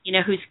 You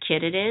know whose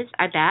kid it is?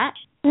 I bet.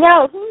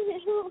 No,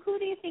 who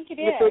do you think it is?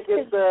 You think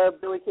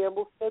it's Billy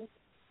Campbell's kid?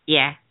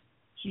 Yeah.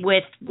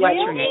 With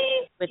really?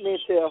 Me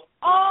too.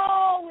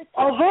 Oh,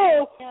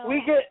 although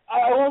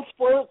I won't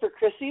spoil it for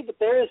Chrissy, but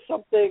there is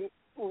something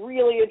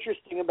really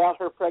interesting about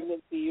her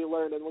pregnancy you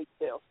learn in week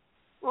 2.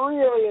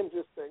 Really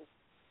interesting.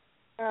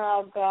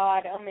 Oh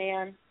God, oh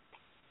man.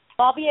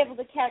 I'll be able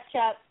to catch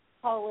up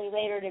probably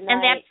later tonight.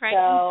 And that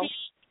pregnancy.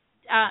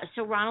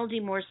 So Ronald D.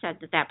 Moore said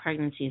that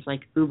pregnancy is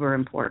like uber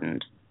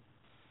important.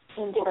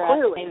 Well,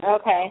 clearly.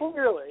 Okay.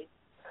 Clearly.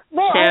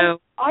 No,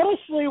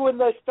 honestly,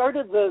 when I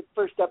started the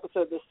first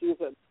episode this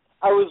season,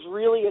 I was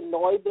really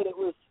annoyed that it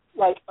was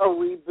like a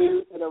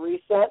reboot and a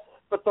reset.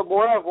 But the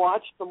more I've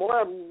watched, the more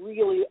I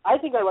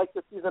think I like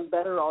the season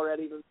better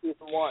already than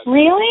season 1.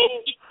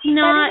 Really? It's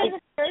not. Better than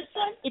the first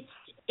one?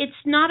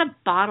 It's not a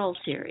bottle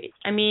series.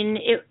 I mean,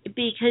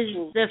 because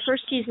the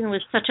first season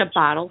was such a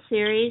bottle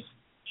series.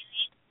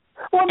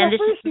 Well, in the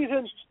first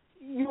season,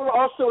 you were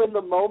also in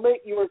the moment.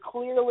 You were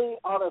clearly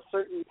on a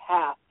certain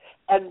path.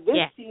 And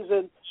this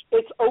season,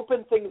 it's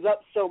opened things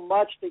up so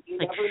much that you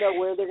never know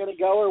where they're going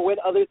to go or when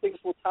other things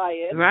will tie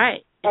in.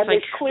 Right. And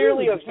it's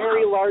clearly a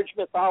very large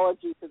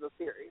mythology to the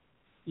series.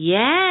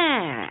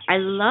 Yeah, I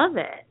love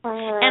it.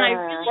 And I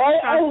really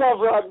I love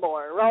Ron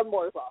Moore. Ron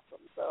Moore's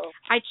awesome. So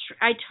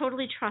I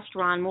totally trust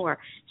Ron Moore.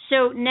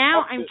 So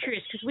now I'm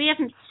curious, because we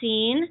haven't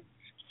seen...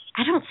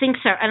 I don't think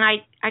so. And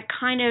I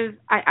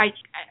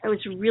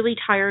was really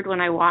tired when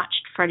I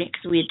watched Friday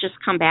because we had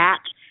just come back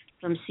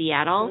from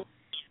Seattle,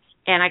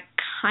 and I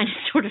kind of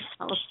sort of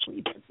fell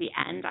asleep at the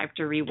end. I have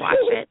to rewatch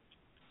it.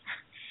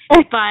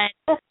 But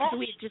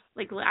we just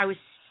I was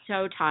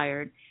so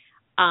tired.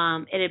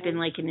 It had been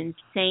like an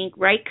insane,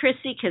 right,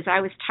 Chrissy? Because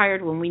I was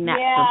tired when we met.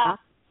 Yeah.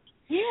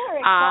 You were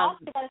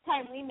exhausted by the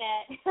time we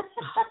met.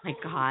 Oh my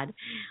God.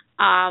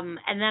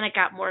 And then it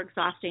got more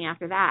exhausting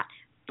after that.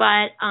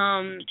 But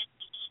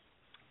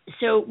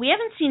so we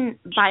haven't seen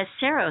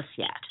Viceros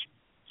yet,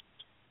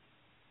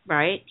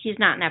 right? He's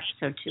not in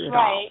episode 2 at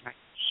all. Right?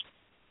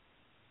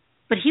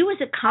 But he was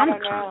at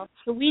Comic-Con,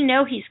 so we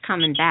know he's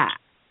coming back.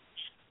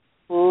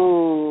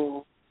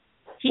 Ooh.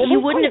 He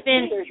wouldn't have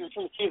been...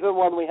 From season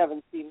 1 we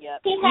haven't seen yet.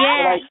 Yeah. But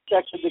I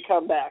expected to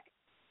come back.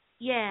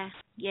 Yeah.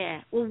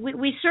 Well,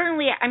 we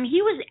certainly... I mean,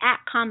 he was at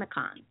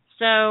Comic-Con,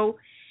 so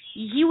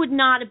he would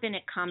not have been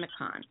at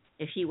Comic-Con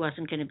if he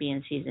wasn't going to be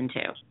in season 2.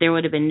 There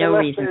would have been no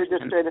reason. Unless they were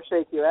just trying to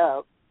fake you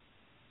out.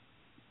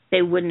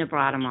 They wouldn't have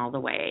brought him all the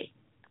way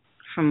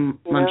from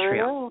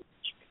Montreal.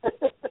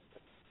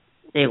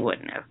 They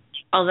wouldn't have.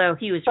 Although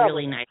he was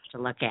really nice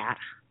to look at.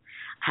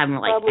 I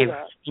think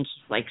he's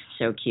like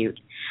so cute.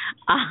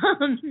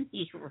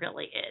 He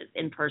really is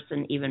in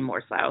person, even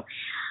more so.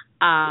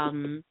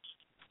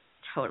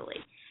 Totally.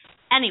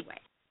 Anyway,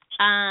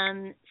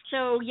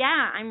 so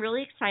yeah, I'm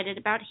really excited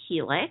about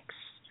Helix.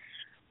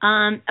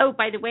 Oh,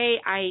 by the way,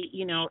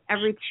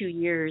 every 2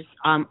 years,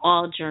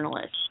 all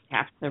journalists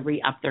have to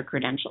re-up their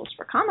credentials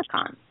for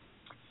Comic-Con.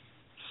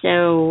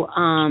 So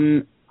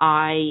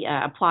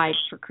I applied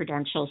for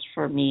credentials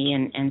for me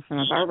and some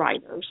of our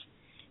writers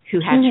who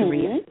had to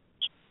re-up.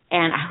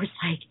 And I was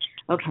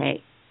like,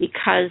 okay,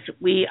 because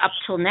up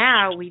till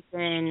now, we've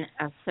been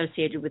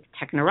associated with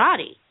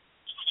Technorati,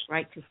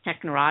 right? Because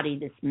Technorati,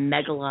 this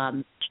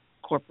megala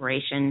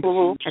corporation,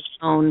 has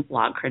owned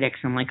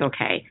Blogcritics. I'm like,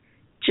 okay,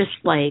 just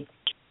like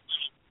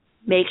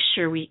make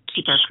sure we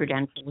keep our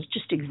credentials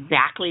just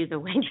exactly the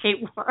way they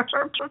were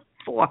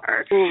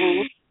before.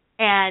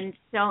 And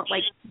don't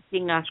like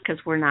ding us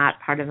because we're not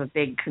part of a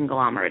big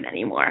conglomerate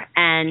anymore.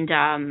 And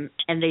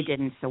they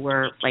didn't, so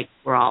we're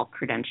all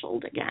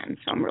credentialed again.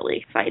 So I'm really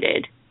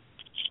excited.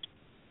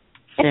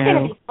 It's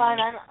gonna be fun.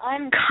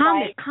 I'm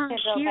excited come to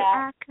go here,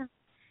 back.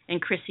 And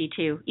Chrissy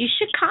too. You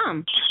should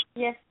come.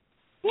 Yes.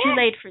 Too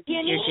late for this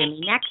year,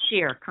 Jimmy. Next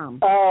year, come.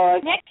 Oh,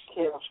 I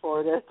can't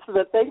afford it.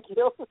 But thank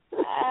you.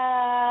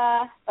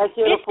 I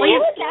can't afford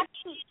it.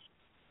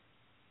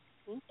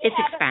 It's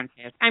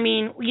expensive. I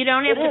mean, you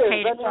don't have to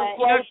pay to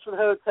flights and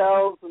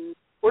hotels, and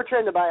we're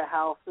trying to buy a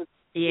house.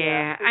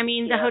 I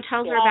mean, the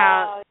hotels are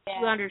about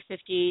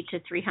 $250 to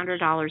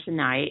 $300 a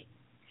night.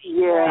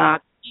 Yeah.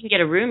 You can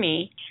get a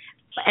roomie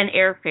and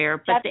airfare,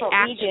 but the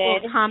actual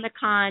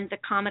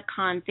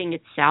Comic-Con thing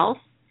itself,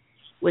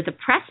 with a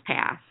press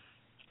pass,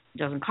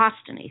 doesn't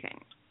cost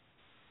anything.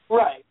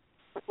 Right.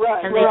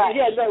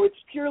 Yeah, no,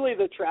 it's purely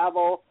the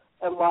travel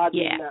and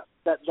lodging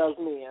that does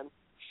me in.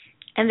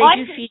 And they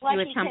do feed you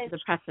at some of the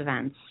press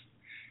events.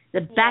 The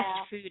best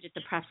food at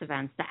the press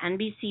events. The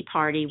NBC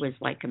party was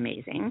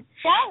amazing.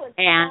 That was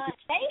fun.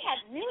 They had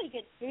really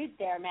good food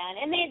there, man.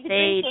 And the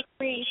drinks were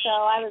free, so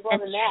I was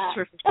loving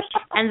that.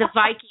 And the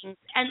Vikings.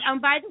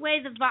 And by the way,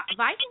 the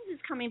Vikings is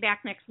coming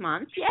back next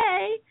month.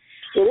 Yay!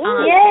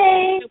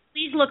 Yay! So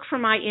please look for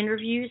my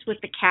interviews with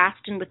the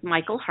cast and with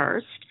Michael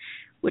Hurst,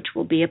 which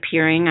will be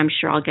appearing. I'm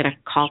sure I'll get a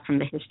call from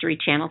the History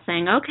Channel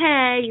saying,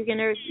 "Okay, you're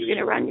gonna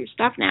run your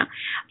stuff now."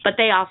 But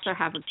they also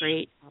have a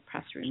great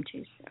press room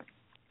too. So,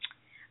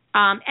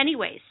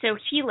 anyway, so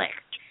Helix.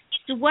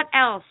 So what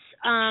else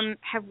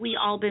have we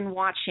all been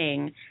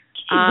watching?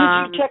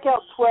 Did you check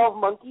out 12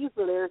 Monkeys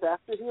that airs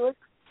after Helix?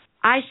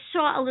 I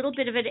saw a little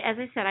bit of it. As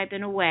I said, I've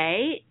been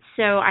away,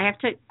 so I have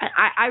to.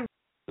 I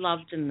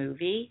loved the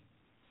movie.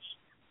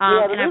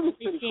 The movie's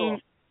pretty cool.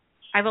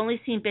 I've only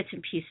seen bits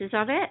and pieces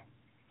of it.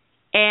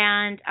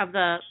 And of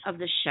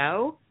the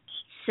show,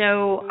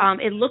 so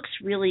it looks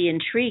really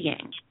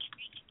intriguing.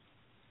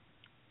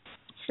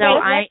 So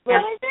what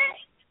is it?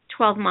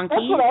 12 Monkeys.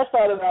 That's what I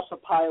thought about the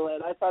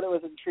pilot. I thought it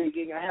was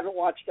intriguing. I haven't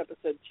watched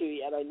episode 2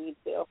 yet. I need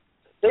to.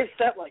 They've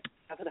sent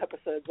 7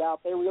 episodes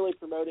out. They're really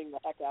promoting the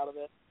heck out of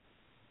it.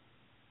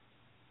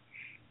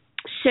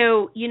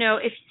 So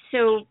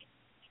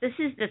this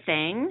is the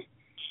thing.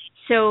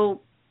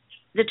 So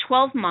the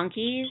 12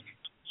 Monkeys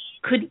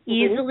could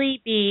easily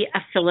be a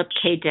Philip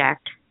K. Dick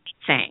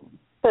thing.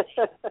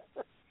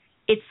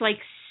 It's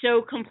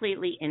so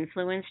completely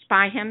influenced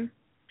by him.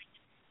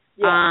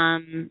 Yeah.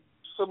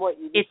 From what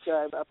you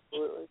described,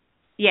 absolutely.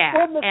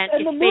 Yeah, well,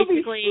 and the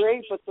movie's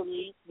great, but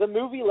the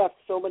movie left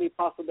so many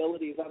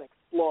possibilities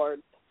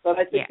unexplored that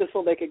I think this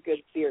will make a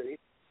good series.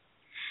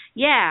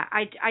 Yeah,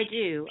 I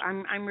do.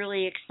 I'm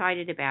really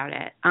excited about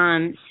it.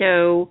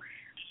 So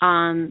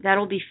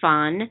that'll be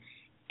fun.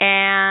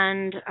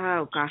 And,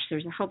 oh, gosh,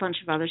 there's a whole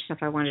bunch of other stuff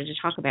I wanted to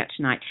talk about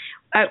tonight.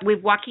 We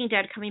have Walking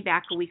Dead coming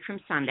back a week from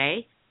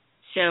Sunday,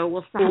 so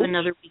we'll still have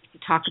another week to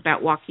talk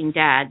about Walking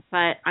Dead,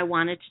 but I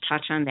wanted to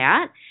touch on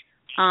that.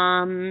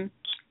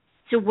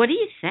 So what do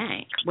you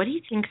think? What do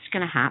you think is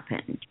going to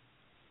happen?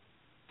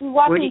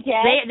 Walking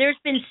Dead? There's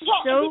been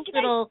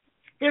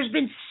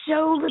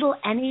so little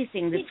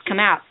anything that's come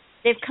out.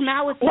 They've come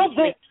out with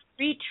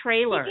 3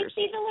 trailers. Did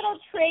you see the little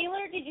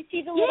trailer? Did you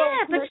see the little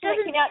commercial that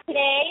came out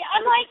today?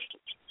 I'm like...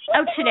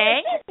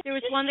 today? There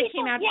was one that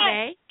came out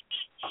today?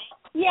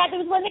 Yeah, there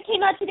was one that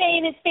came out today,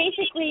 and it's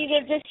basically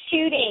they're just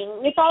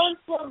shooting. It's all in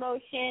slow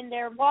motion.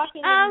 They're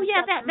walking in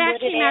that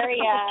came out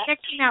area.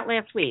 That came out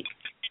last week.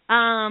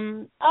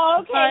 Okay.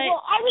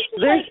 Well, I was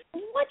just like,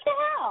 what the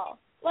hell?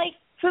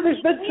 So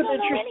there's been some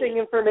interesting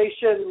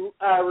information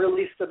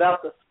released about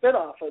the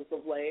spinoff as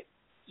of late.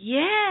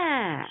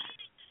 Yeah.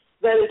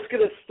 That it's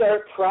going to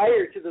start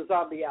prior to the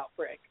zombie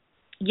outbreak.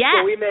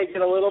 Yes. So we may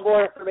get a little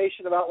more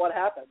information about what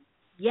happened.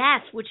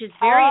 Yes, which is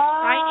very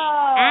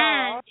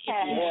exciting,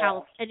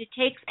 and it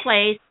takes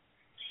place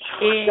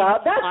in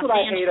God, that's Los what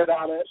Angeles. I hate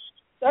about it.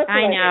 That's what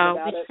I know,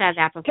 hate about we've said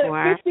that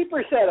before.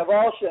 50% of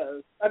all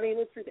shows. I mean,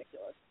 it's ridiculous.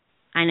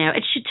 I know.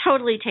 It should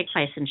totally take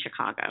place in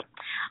Chicago.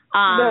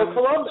 No,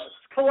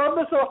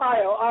 Columbus,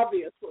 Ohio,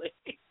 obviously.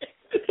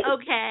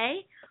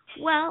 Okay.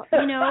 Well,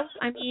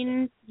 I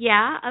mean,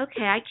 yeah,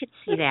 okay, I could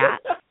see that.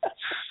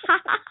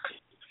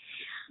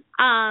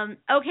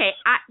 Okay,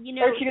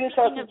 Aren't you going to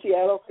talk in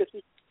Seattle,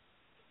 Chrissy?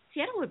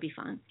 Seattle would be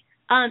fun.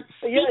 Yeah,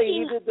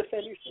 you did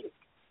defend your city.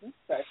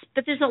 Sorry.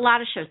 But there's a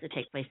lot of shows that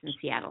take place in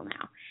Seattle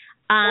now.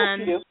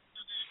 Yes, you do.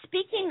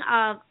 Speaking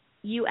of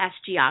U.S.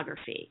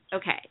 geography,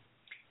 okay,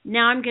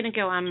 now I'm going to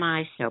go on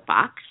my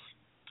soapbox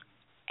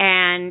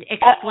and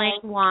explain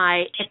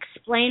why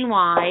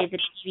the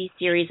TV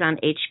series on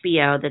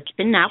HBO that's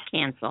been now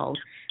canceled,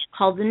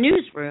 called The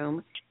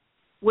Newsroom,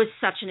 was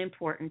such an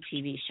important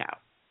TV show.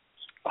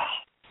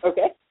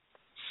 Okay.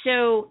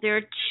 So there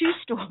are two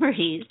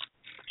stories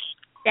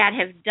that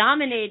have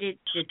dominated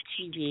the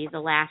TV the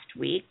last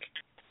week,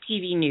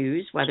 TV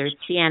news, whether it's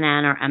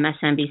CNN or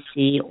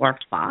MSNBC or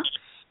Fox.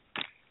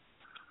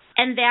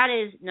 And that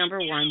is, number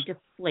one,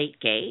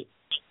 Deflategate.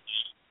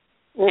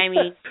 I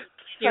mean,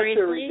 seriously.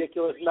 Such a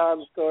ridiculous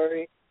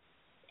non-story.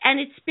 And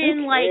it's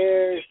been like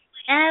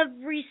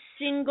every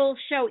single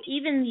show,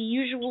 even the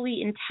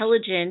usually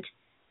intelligent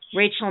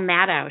Rachel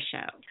Maddow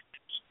show,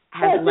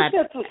 has led. I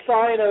think that's a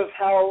sign of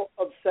how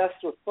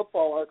obsessed with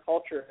football our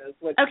culture is.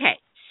 Which okay,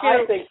 so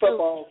I think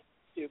football is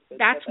stupid.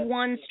 That's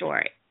one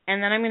story.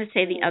 And then I'm going to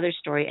say the other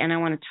story, and I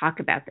want to talk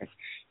about this,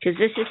 because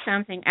this is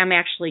something I'm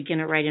actually going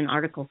to write an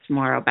article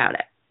tomorrow about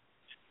it.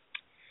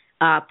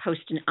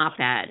 Post an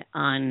op-ed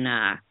on,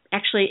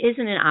 actually it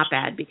isn't an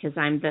op-ed because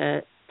I'm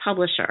the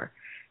publisher.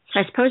 So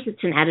I suppose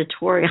it's an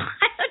editorial.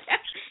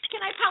 Can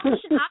I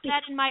publish an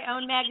op-ed in my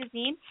own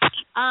magazine?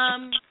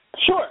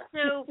 Sure.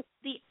 So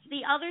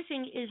the other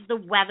thing is the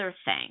weather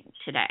thing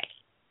today.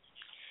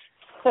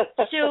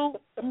 So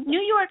New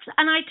York's,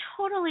 and I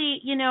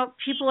totally,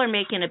 people are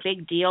making a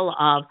big deal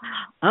of,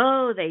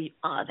 they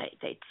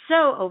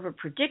so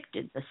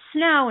overpredicted the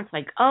snow. It's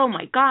like, oh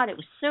my God, it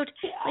was so,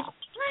 like,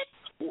 what?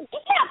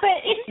 Yeah,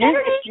 but it's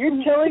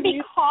better to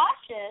be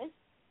cautious.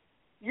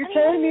 You're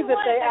telling me that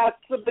they asked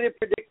somebody to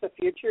predict the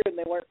future and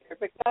they weren't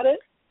perfect at it?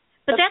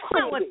 But that's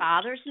not what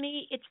bothers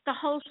me. It's the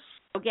whole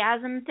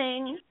orgasm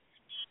thing.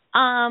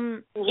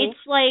 It's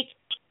like,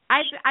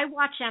 I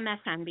watch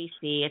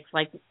MSNBC. It's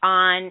like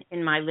on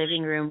in my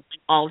living room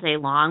all day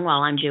long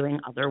while I'm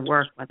doing other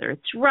work, whether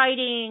it's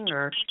writing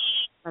or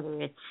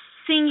whether it's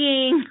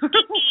singing or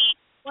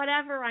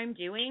whatever I'm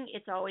doing.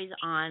 It's always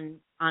on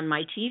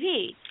my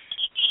TV.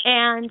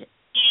 And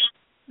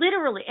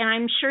literally, and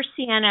I'm sure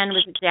CNN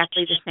was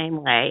exactly the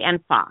same way,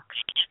 and Fox.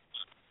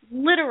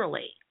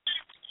 Literally,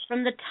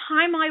 from the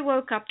time I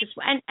woke up this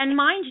way, and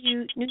mind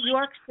you, New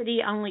York City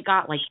only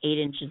got like 8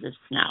 inches of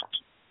snow.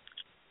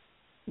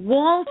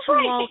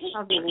 Wall-to-wall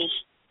coverage.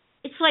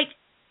 It's like,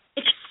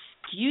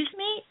 excuse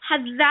me?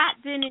 Had that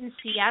been in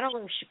Seattle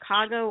or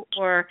Chicago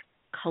or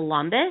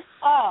Columbus,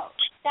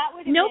 that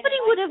would have nobody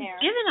would have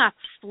given a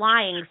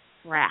flying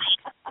crap.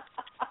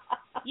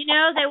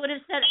 They would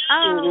have said,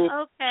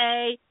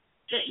 okay,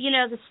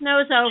 the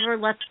snow's over,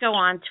 let's go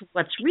on to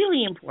what's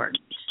really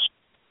important.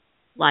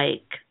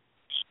 Like,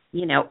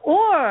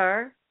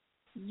 or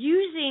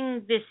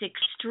using this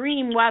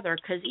extreme weather,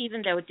 because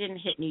even though it didn't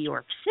hit New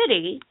York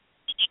City,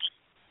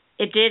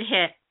 it did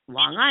hit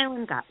Long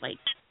Island, got like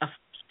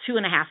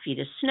 2.5 feet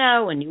of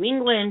snow, and New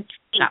England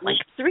got like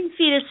 3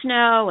 feet of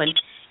snow,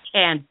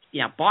 and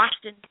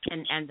Boston,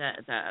 and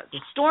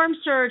the storm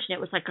surge, and it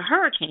was like a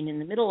hurricane in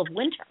the middle of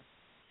winter,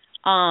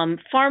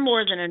 far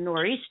more than a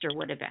nor'easter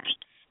would have been.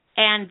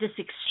 And this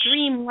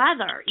extreme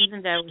weather,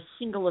 even though a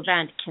single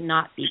event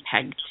cannot be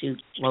pegged to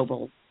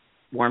global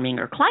warming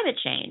or climate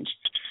change,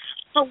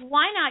 but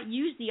why not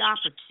use the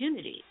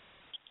opportunity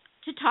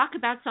to talk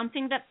about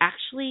something that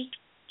actually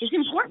is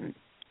important?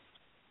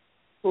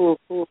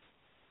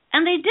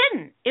 And they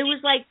didn't. It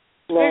was like,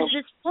 there's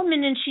this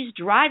woman and she's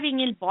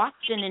driving in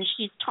Boston and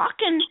she's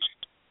talking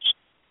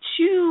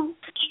to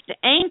the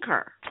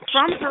anchor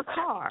from her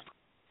car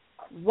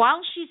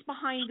while she's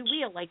behind the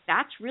wheel. Like,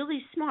 that's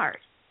really smart.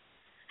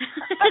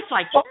 It's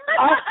like,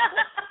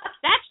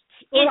 that's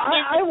the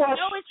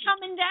snow is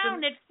coming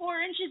down at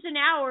 4 inches an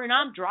hour and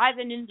I'm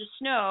driving in the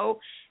snow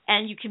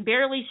and you can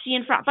barely see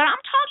in front, but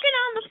I'm talking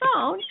on the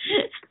phone.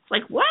 It's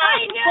like, what?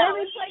 I know.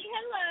 It's like,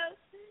 hello.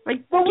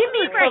 Like, give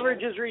me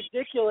coverage is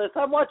ridiculous.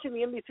 I'm watching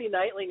the NBC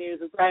Nightly News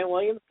with Brian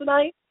Williams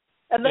tonight,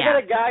 and they got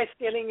a guy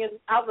standing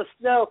out in the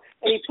snow,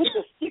 and he puts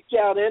a stick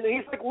down in, and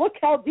he's like, look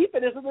how deep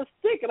it is in the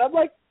stick. And I'm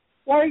like,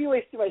 why are you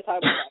wasting my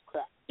time with that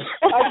crap?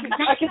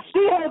 I can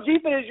see how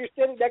deep it is. You're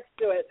standing next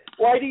to it.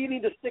 Why do you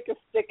need to stick a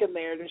stick in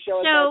there to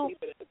show us how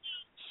deep it is?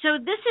 So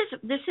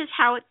this is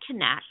how it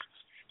connects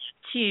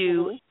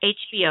to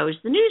HBO's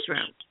The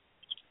Newsroom.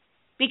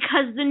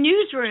 Because The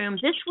Newsroom,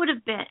 this would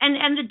have been,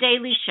 and The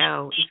Daily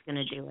Show is going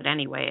to do it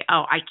anyway.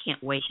 Oh, I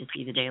can't wait to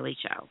see The Daily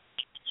Show.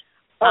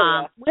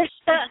 Which,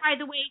 by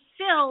the way,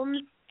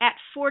 filmed at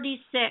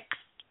 46,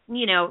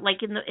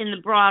 like in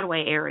the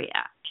Broadway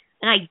area.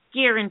 And I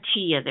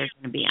guarantee you they're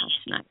going to be on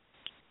tonight.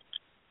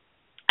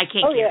 I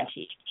can't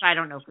guarantee. I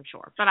don't know for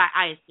sure, but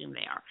I assume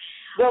they are.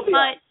 They'll be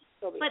on.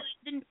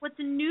 what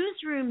the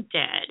newsroom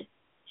did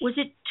was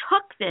it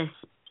took this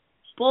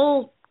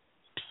bull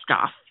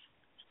stuff.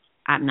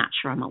 I'm not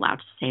sure I'm allowed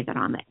to say that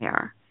on the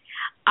air.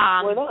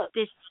 Why not?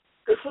 It's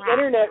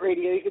internet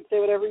radio. You can say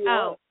whatever you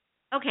want.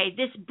 Okay,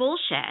 this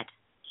bullshit.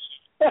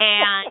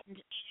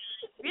 And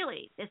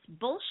really, this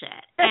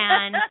bullshit.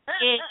 And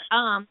it,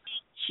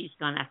 she's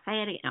going to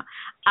say it again.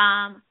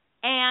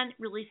 And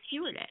really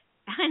skewered it.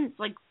 And it's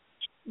like,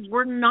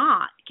 we're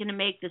not going to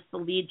make this the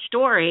lead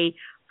story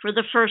for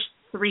the first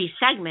 3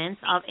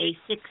 segments of a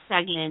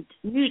 6-segment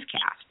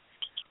newscast.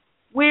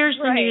 Where's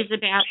the news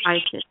about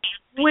ISIS?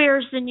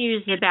 Where's the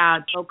news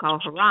about Boko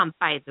Haram,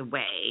 by the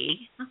way?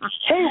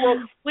 Hey,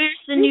 well, where's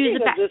the news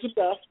about this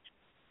stuff?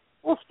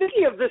 Well,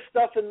 speaking of this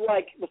stuff and,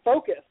 like, the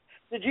focus,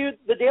 the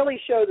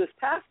Daily Show this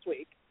past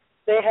week,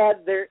 they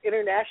had their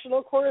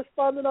international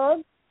correspondent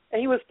on, and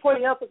he was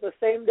pointing out that the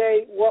same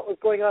day what was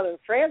going on in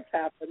France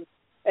happened,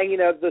 and, you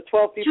know, the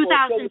 12 people...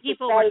 2,000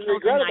 people were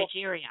killed in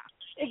Nigeria.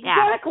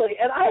 Exactly,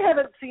 and I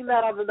haven't seen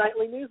that on the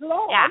nightly news at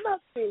all. Yeah. I'm not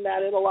seeing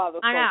that in a lot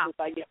of the sources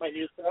I get my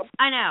news from.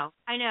 I know,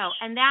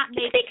 and that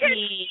makes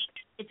me...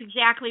 It's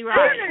exactly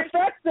right. The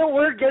fact that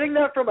we're getting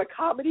that from a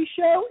comedy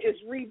show is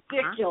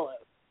ridiculous.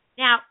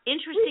 Now,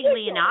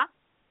 interestingly enough,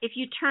 if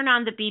you turn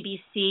on the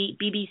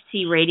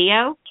BBC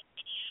radio,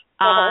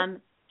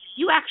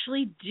 you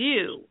actually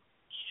do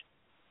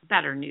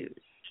better news.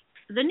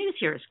 The news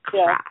here is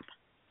crap. Yeah.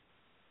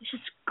 It's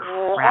just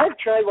crap. I've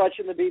tried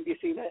watching the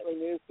BBC nightly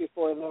news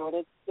before, though, and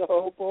it's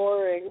so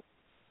boring.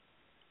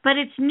 But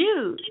it's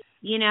news,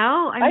 you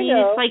know. I mean,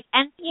 know. It's like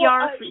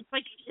NPR.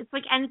 It's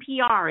like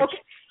NPR.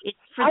 Okay. It's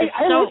for the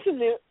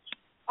soap.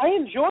 I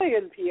enjoy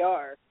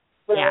NPR,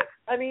 but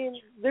I mean,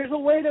 there's a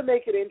way to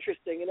make it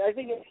interesting, and I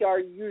think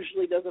NPR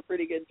usually does a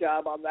pretty good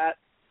job on that.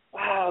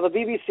 Wow, the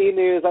BBC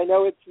News. I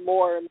know it's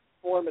more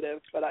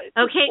informative, but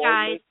okay,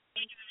 guys.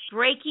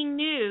 Breaking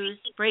news.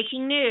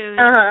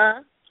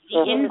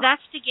 The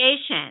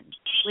investigation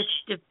with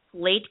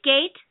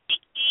Deflategate,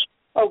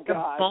 the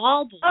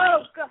ball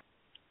boy,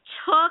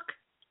 took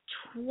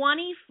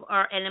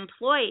an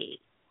employee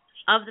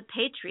of the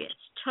Patriots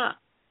took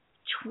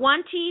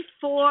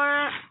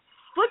 24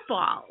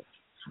 footballs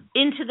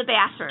into the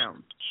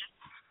bathroom.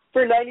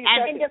 For 90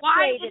 seconds. And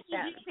why did he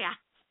do that?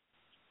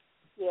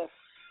 Yes.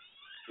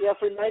 Yeah,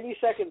 for 90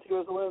 seconds he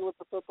was alone with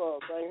the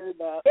footballs. I heard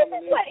that. This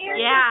is what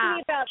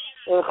irritates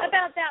me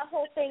about that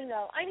whole thing,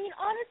 though. I mean,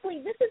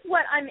 honestly, this is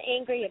what I'm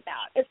angry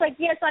about. It's like,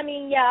 yes, I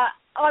mean,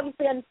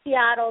 obviously I'm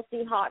Seattle,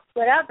 Seahawks,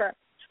 whatever.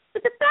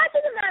 But the fact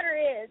of the matter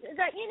is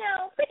that, you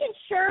know, freaking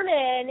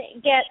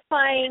Sherman gets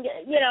fined,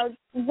 you know,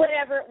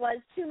 whatever it was,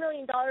 $2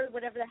 million,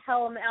 whatever the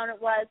hell amount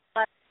it was,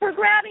 for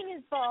grabbing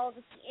his balls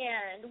at the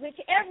end, which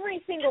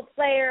every single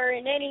player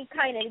in any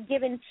kind of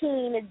given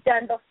team has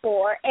done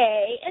before,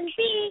 A. And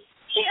B,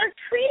 they are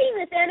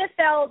treating this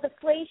NFL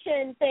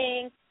deflation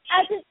thing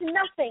as it's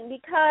nothing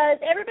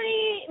because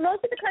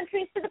most of the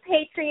country is for the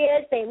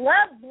Patriots. They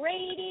love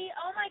Brady.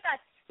 Oh, my God.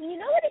 And you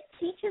know what it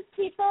teaches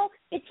people?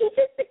 It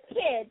teaches the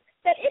kids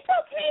that it's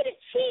okay to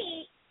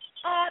cheat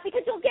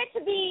because you'll get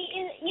to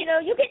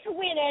you'll get to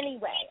win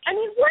anyway. I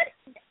mean, what?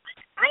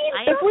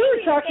 If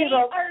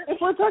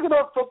we're talking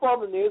about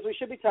football in the news, we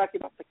should be talking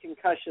about the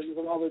concussions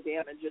and all the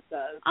damage it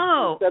does.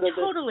 Oh,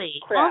 totally.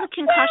 All the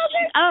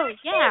concussions.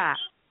 Yeah.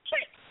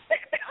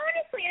 But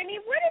honestly, I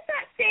mean, what is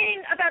that saying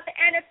about the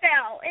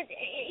NFL?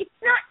 It's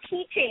not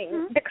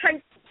teaching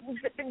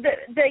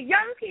the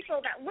young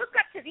people that look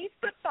up to these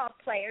football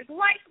players,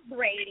 like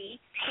Brady,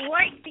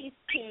 like these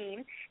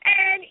teams,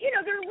 and you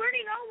know they're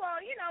learning. Oh well,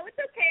 you know it's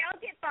okay.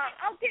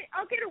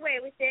 I'll get away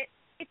with it.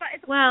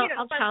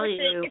 I'll tell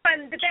you, if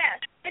I'm the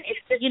best, and it's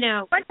just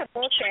a bunch of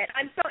bullshit.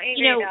 I'm so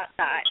angry about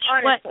that.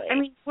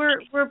 Honestly,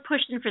 we're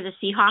pushing for the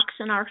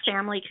Seahawks in our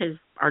family because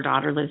our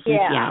daughter lives in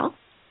Seattle.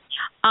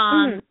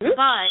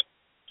 But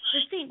the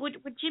thing, what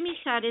Jimmy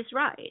said is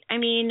right. I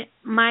mean,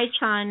 my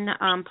son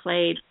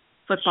played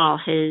football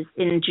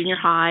in junior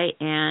high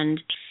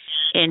and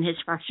in his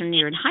freshman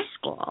year in high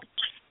school,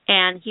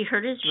 and he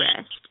hurt his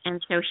wrist,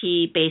 and so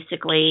he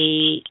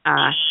basically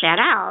sat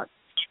out.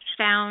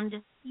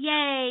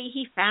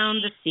 He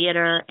found the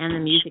theater and the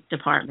music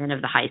department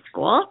of the high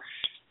school,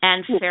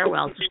 and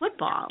farewell to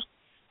football.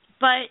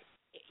 But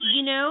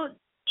you know,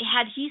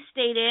 had he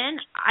stayed in,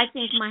 I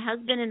think my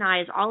husband and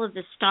I, as all of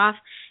this stuff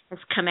has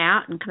come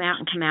out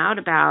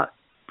about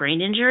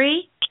brain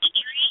injury,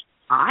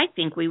 I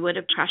think we would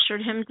have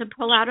pressured him to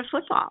pull out of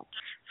football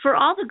for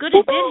all the good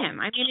it did him.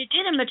 I mean, it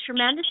did him a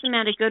tremendous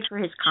amount of good for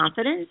his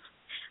confidence,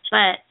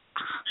 but,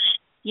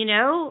 you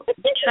know,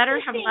 it's better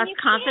have less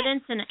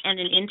confidence and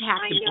an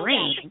intact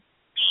brain.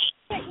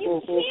 But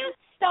you can't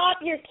stop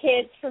your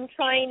kids from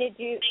trying to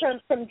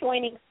from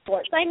joining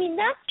sports. I mean,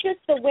 that's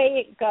just the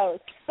way it goes.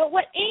 But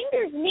what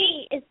angers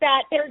me is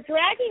that they're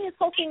dragging this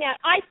whole thing out.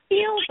 I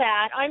feel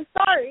that. I'm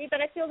sorry,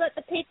 but I feel that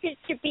the Patriots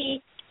should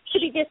be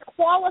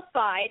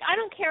disqualified. I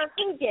don't care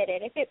who did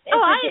it.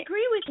 I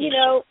agree with you. You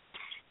know,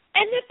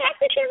 and the fact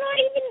that they're not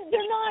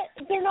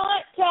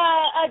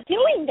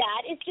doing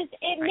that, it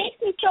makes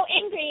me so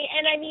angry.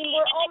 And I mean,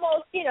 we're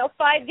almost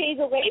 5 days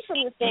away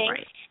from the thing.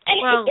 Right.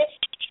 it just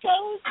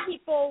shows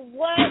people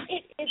what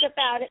it is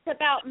about. It's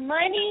about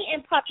money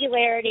and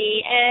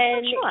popularity,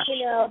 and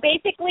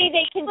basically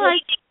they can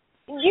just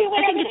do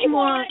whatever they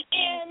want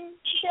and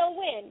they'll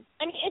win.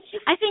 I mean, it's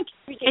just. I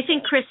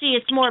think Chrissy,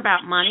 it's more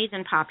about money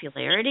than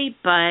popularity,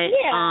 but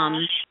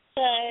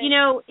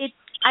it's.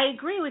 I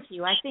agree with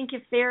you. I think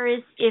if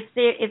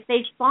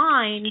they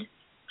find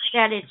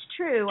that it's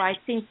true, I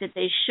think that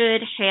they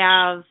should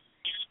have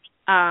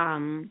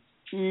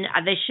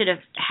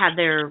had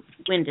their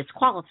win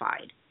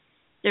disqualified.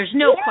 There's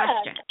no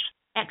question,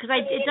 because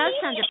it does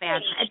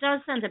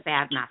send a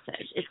bad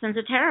message. It sends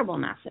a terrible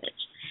message.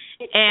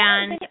 It could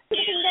have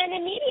been done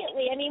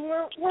immediately. I mean,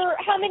 we're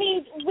how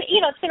many?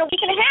 It's been a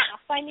week and a half.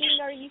 I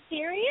mean, are you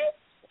serious?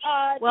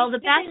 Well, the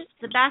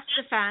best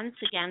defense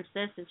against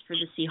this is for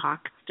the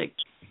Seahawks to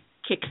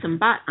kick some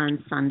butt on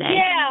Sunday.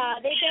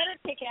 Yeah, they better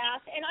kick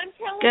ass. And I'm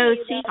telling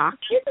you, Seahawks.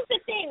 This is the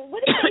thing.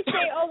 What if they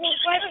say, oh, well,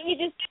 why don't you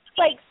just,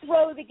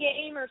 throw the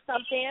game or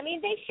something? I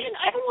mean, they shouldn't.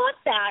 I don't want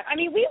that. I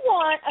mean, we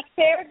want a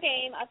fair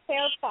game, a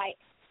fair fight.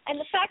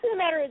 And the fact of the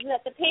matter is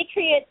that the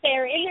Patriots,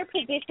 they're in their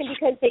position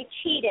because they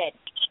cheated.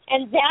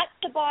 And that's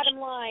the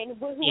bottom line.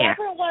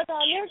 Whoever it was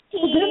on their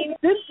team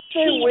didn't they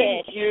cheated.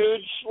 win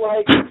huge?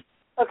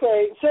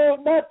 Okay, so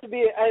not to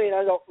be, I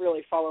don't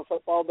really follow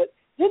football, but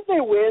didn't they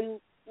win,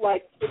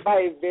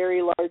 by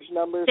very large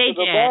numbers? They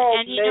did.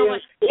 And you know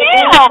what? The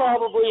ball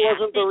probably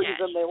wasn't the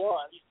reason they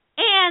won.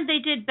 And they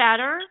did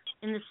better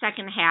in the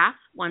second half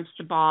once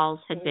the balls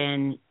had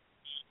been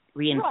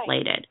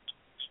reinflated.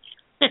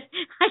 Right.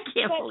 I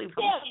can't believe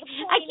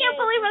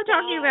I'm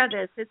talking about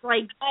this. It's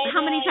like,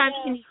 how many times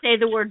can you say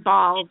the word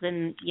balls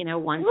in,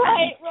 one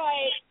sentence?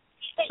 Right.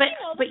 But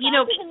the fact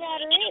of the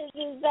matter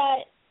is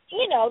that,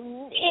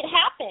 it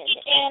happened.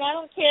 And I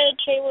don't care if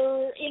they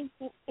were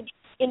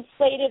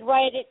inflated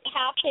right at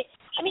half.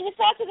 I mean, the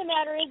fact of the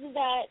matter is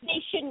that they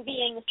shouldn't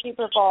be in the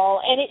Super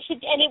Bowl, and it should.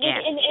 And it would.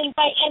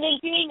 And in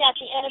doing that,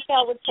 the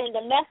NFL would send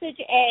a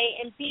message: A,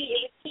 and B,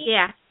 it would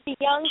teach the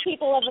young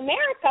people of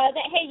America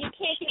that, hey, you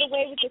can't get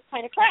away with this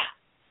kind of crap.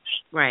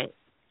 Right.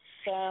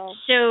 So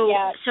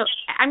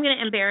I'm going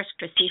to embarrass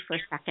Chrissy for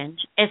a second.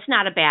 It's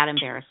not a bad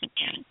embarrassing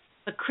thing,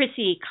 but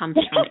Chrissy comes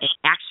from an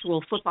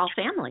actual football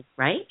family,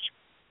 right?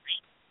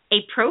 A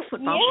pro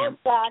football family.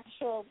 Yes,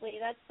 actually.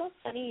 That's so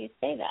funny you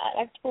say that.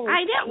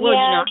 I know. Well,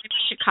 I'm a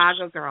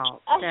Chicago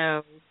girl,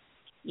 so,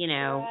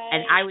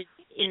 and I was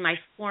in my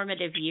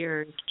formative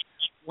years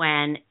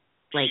when,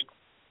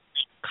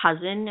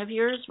 cousin of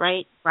yours,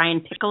 right?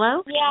 Brian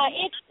Piccolo? Yeah,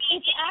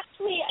 it's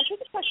actually, I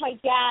think it's my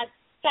dad's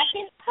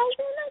second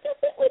cousin, I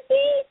guess it would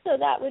be. So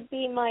that would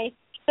be my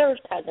third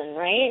cousin,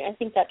 right? I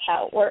think that's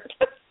how it worked.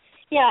 I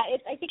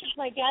think it's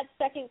my dad's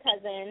second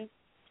cousin,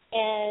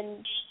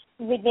 and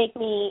would make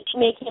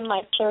him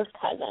my third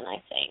cousin, I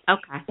think.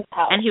 Okay.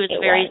 And he was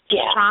a very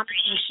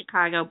promising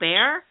Chicago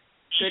Bear,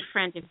 good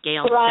friend of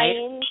Gail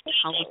Sayre,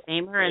 Hall of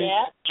Famer,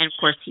 and of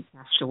course he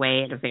passed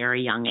away at a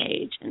very young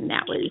age, and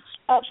that was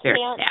very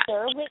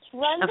cancer, sad. Which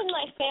runs in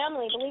my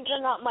family. Believe it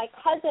or not, my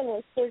cousin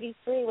was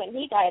 33 when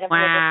he died of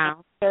liver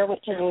cancer,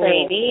 which is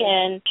crazy.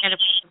 And of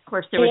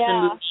course there was the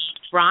movie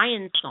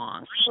Brian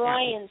song.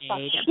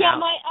 Yeah,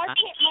 my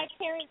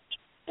parents.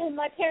 And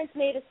my parents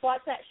made us watch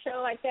that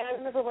show. I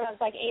remember when I was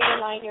 8 or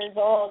 9 years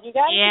old. You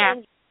guys,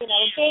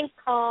 James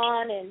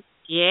Caan and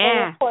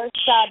of course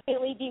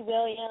Billy D.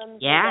 Williams.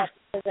 Yeah,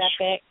 that was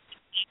epic.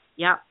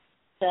 Yep.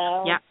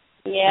 So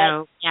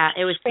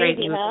it was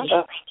crazy, great.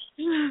 Huh?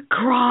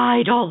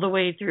 Cried all the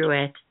way through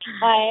it.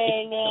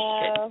 I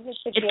know. It's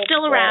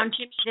still around,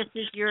 Jimmy. This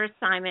is your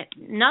assignment.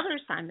 Another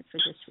assignment for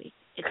this week.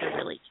 It's a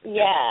really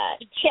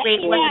check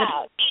it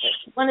out.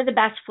 One of the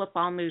best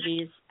football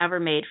movies ever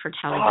made for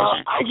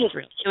television.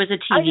 It was a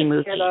TV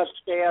movie. I cannot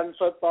stand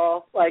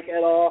football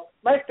at all.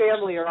 My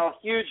family are all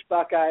huge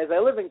Buckeyes. I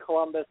live in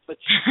Columbus, which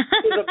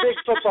is a big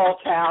football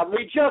town.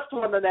 We just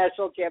won the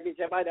national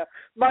championship. I know.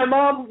 My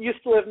mom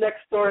used to live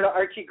next door to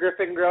Archie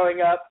Griffin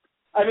growing up.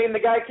 I mean, the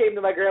guy came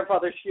to my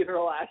grandfather's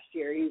funeral last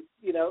year. He's,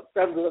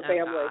 friends with the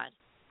family. God.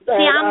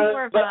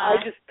 See, but I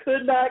just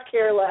could not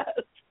care less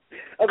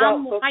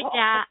about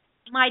football.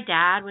 My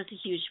dad was a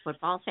huge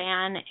football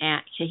fan,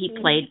 and he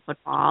played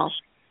football,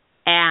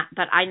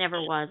 but I never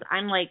was.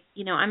 I'm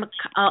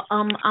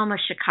I'm a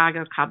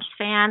Chicago Cubs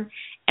fan,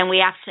 and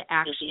we have to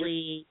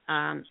actually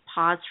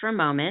pause for a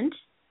moment,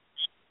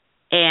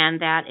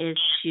 and that is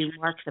to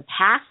mark the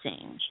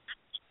passing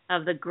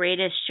of the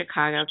greatest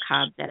Chicago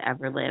Cub that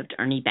ever lived,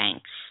 Ernie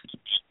Banks,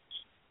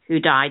 who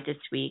died this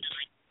week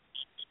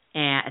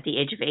at the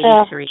age of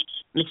 83.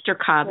 Mr.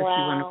 Cub, if you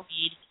want to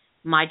read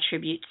my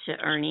tribute to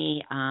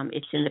Ernie,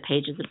 it's in the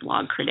pages of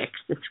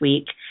Blogcritics this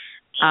week.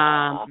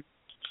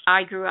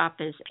 I grew up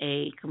as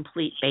a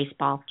complete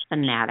baseball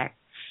fanatic,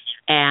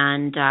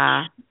 and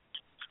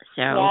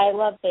so I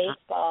love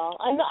baseball.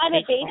 I'm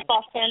a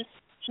baseball fan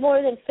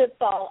more than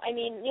football. I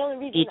mean, the only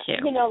reason, me too.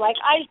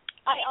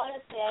 I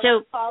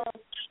honestly follow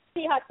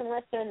Seahawks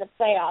unless they're in the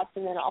playoffs,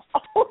 and then I'll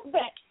follow.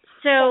 But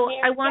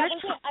I went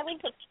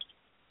to.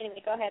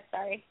 Anyway, go ahead.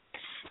 Sorry.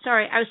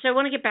 Sorry, so I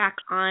want to get back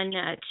on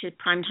to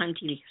primetime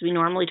TV because we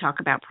normally talk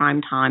about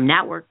primetime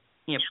network,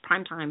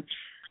 primetime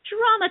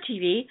drama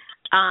TV,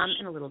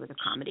 and a little bit of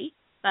comedy.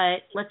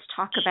 But let's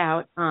talk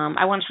about,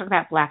 I want to talk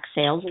about Black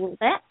Sails a little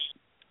bit.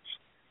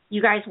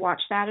 You guys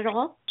watch that at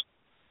all?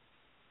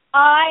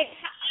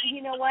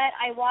 You know what?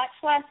 I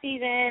watched last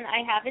season.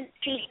 I haven't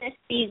seen this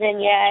season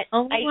yet.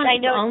 I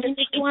know only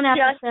it's one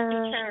just episode.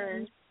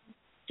 returned.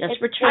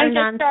 Just returned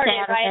on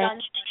Saturday. Right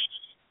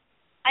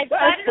I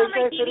started on my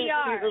I finished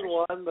DVR. season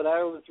 1, but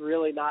I was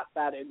really not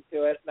that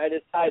into it. And I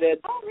decided,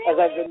 as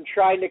I've been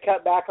trying to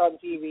cut back on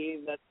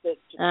TV, that it's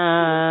just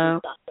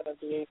not going to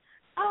be.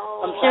 I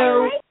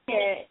liked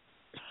it.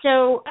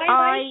 So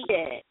I liked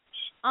it.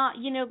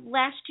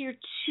 Last year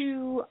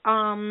two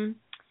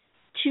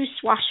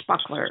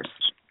swashbucklers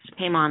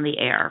came on the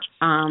air.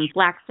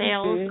 Black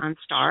Sails on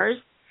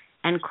Starz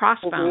and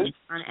Crossbones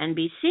on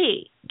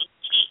NBC.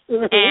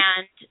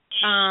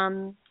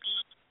 And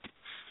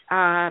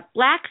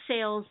Black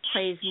Sails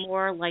plays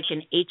more like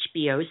an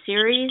HBO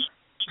series.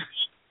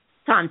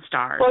 It's on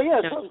Starz, well,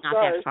 yeah, so it's not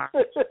that far,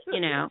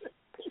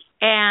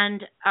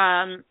 And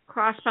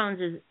Crossbones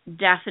is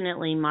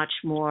definitely much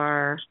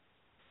more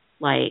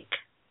like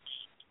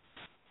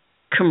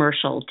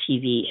commercial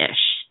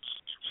TV-ish.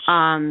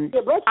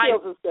 Black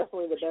Sails is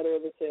definitely the better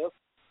of the two.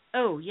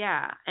 Oh,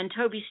 yeah. And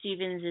Toby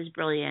Stephens is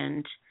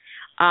brilliant.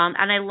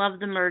 And I love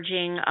the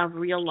merging of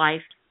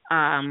real-life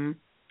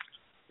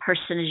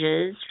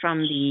personages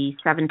from the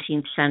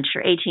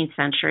 18th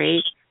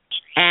century,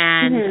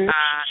 and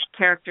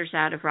characters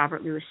out of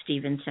Robert Louis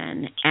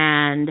Stevenson.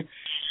 And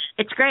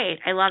it's great.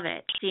 I love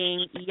it.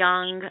 Seeing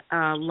young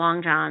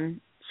Long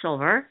John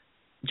Silver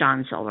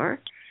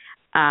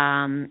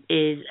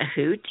is a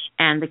hoot,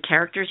 and the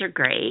characters are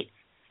great.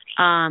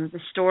 The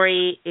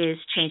story is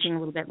changing a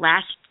little bit.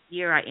 Last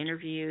year I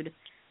interviewed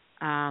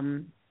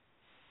Sean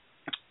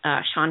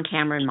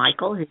Cameron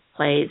Michael, who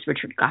plays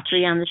Richard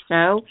Guthrie on the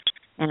show,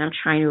 and I'm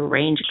trying to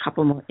arrange a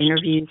couple more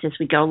interviews as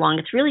we go along.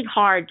 It's really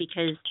hard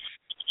because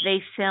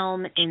they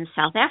film in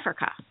South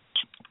Africa,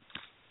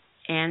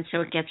 and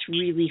so it gets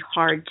really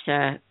hard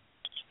to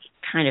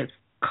kind of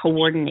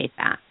coordinate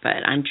that,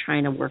 but I'm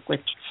trying to work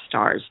with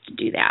Starz to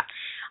do that.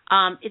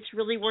 It's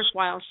really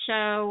worthwhile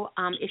show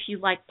if you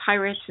like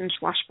pirates and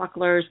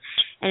swashbucklers,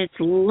 and it's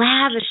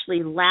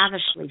lavishly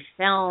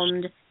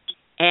filmed,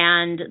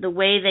 and the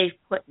way they've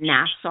put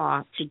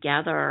Nassau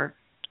together,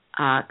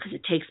 because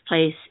it takes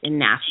place in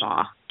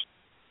Nassau,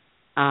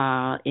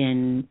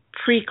 in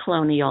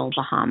pre-colonial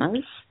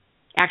Bahamas.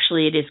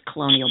 Actually, it is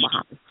colonial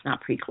Bahamas. It's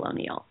not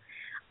pre-colonial,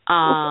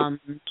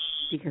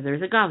 because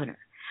there's a governor.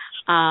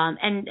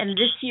 And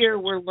this year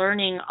we're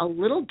learning a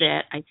little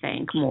bit, I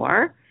think,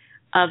 more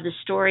of the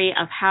story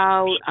of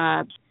how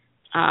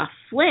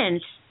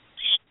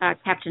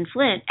Captain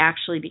Flint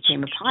actually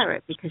became a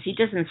pirate, because he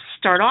doesn't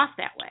start off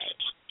that way.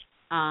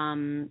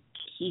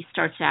 He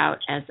starts out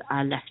as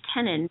a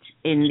lieutenant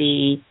in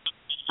the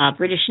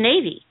British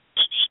Navy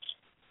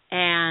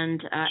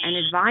and an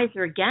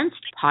advisor against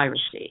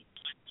piracy.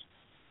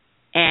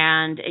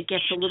 And it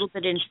gets a little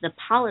bit into the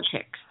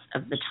politics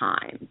of the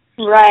time.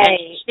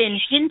 Right. And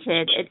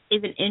it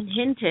even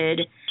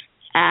hinted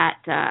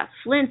at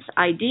Flint's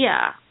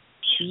idea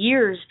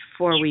years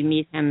before we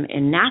meet him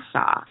in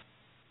Nassau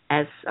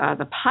as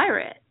the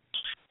pirate,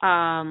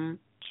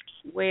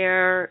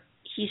 where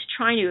he's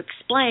trying to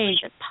explain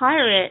that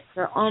pirates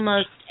are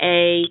almost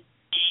a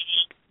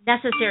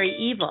necessary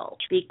evil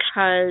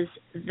because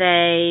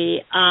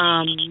they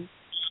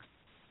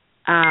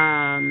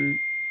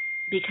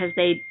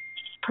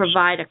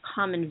provide a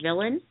common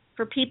villain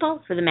for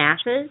people, for the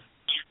masses,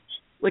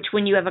 which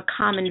when you have a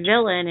common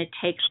villain, it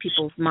takes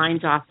people's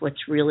minds off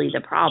what's really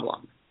the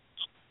problem.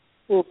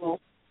 Mm-hmm.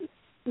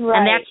 Right.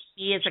 And that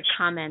to me is a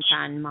comment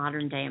on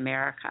modern day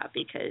America,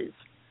 because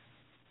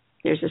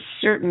there's a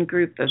certain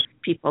group of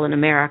people in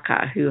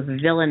America who have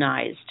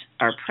villainized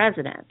our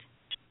president.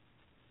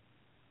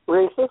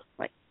 Racist?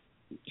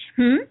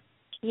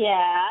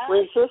 Yeah.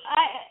 Racist?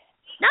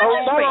 Not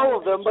all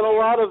of them, but a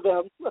lot of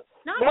them.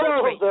 Not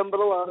all of them, but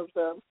a lot of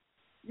them.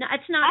 No,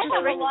 it's not just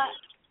racist.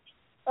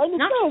 It's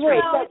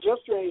not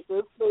just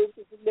racist, but it's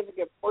a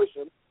significant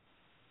portion.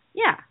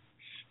 Yeah.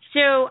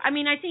 So, I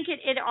mean, I think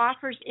it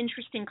offers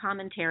interesting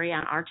commentary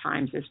on our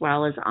times as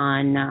well as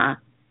on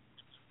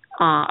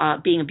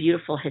being a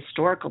beautiful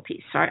historical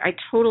piece. So I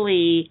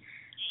totally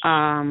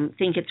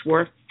think it's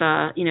worth,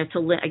 it's a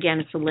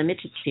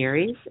limited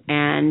series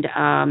and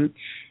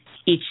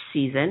each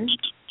season.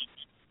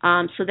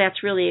 So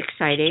that's really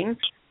exciting.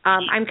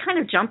 I'm kind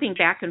of jumping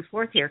back and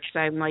forth here because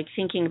I'm like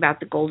thinking about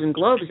the Golden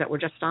Globes that were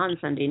just on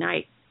Sunday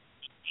night.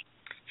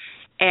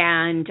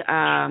 And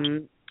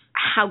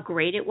how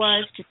great it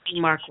was to see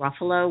Mark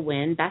Ruffalo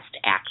win Best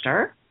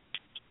Actor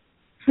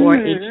for a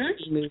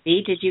TV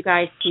movie. Did you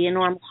guys see A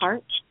Normal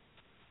Heart?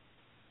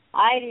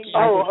 I didn't.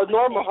 A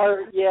Normal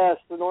Heart, yes.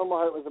 The Normal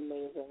Heart was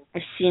amazing.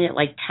 I've seen it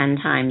like 10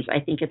 times. I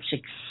think it's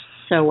just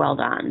so well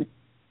done.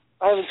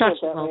 I haven't seen it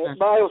that way,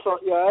 but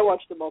I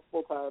watched it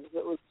multiple times.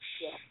 It was,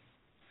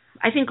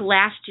 I think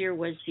last year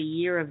was the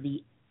year of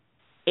the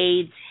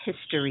AIDS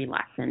history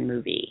lesson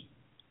movie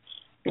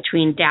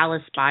between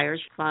Dallas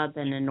Buyers Club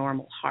and A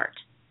Normal Heart.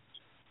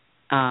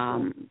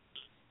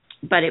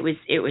 But it was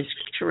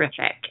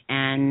terrific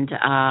and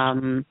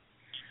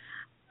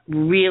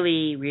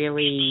really,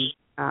 really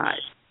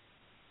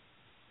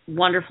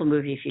wonderful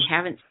movie. If you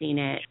haven't seen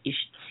it, you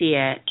should see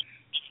it.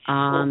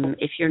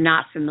 If you're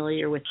not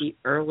familiar with the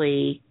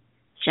early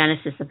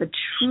genesis of a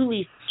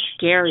truly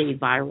scary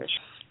virus,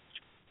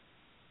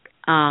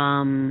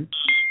 I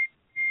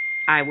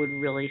would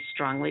really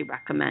strongly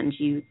recommend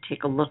you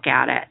take a look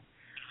at it.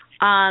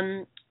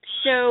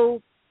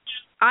 So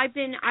I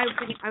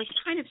was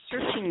kind of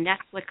searching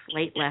Netflix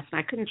late last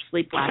night. I couldn't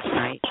sleep last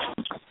night.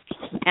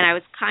 And I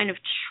was kind of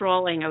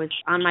trolling. I was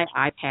on my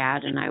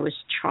iPad and I was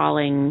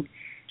trawling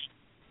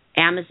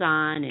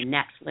Amazon and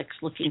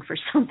Netflix looking for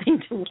something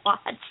to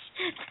watch.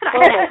 Oh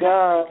my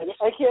God.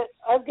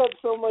 I've got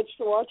so much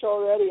to watch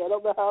already. I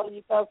don't know how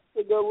you have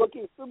to go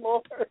looking for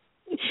more.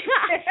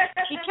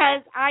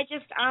 Because I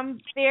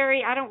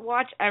don't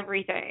watch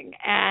everything.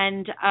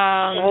 And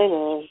I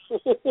know.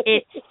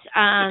 it's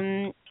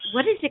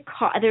what is it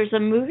called? There's a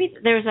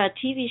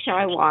TV show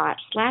I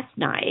watched last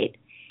night,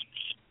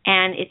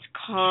 and it's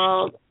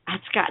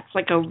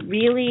like a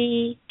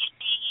really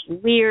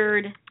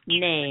weird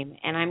name,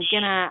 and I'm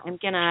gonna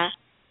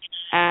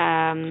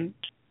I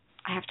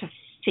have to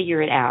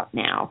figure it out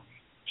now.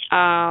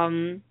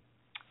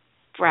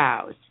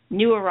 Browse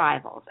new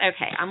arrivals.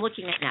 Okay, I'm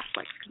looking at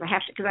Netflix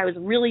because I was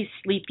really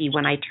sleepy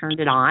when I turned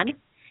it on,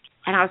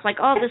 and I was like,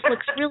 oh, this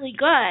looks really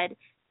good,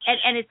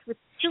 and it's with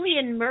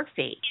Cillian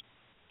Murphy.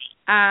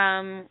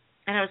 And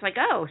I was like,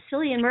 oh,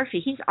 Cillian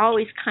Murphy, he's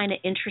always kind of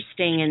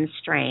interesting and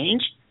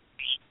strange.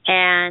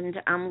 And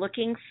I'm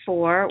looking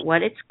for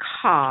what it's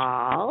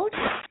called,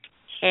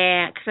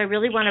 and because I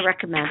really want to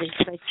recommend it,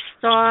 because I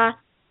saw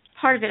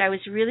part of it. I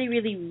was really,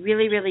 really,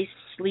 really, really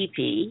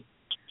sleepy,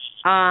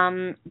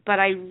 but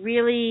I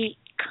really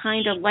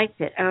kind of liked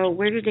it. Oh,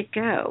 where did it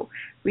go?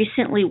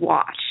 Recently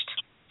watched.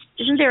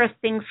 Isn't there a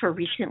thing for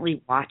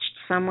recently watched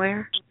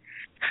somewhere?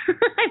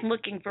 I'm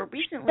looking for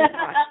recently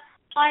watched.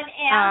 On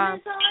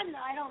Amazon?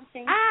 I don't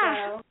think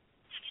so.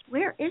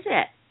 Where is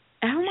it?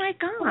 Oh, my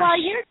gosh. While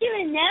you're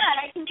doing that,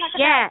 I can talk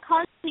about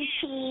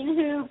Constantine,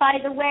 who, by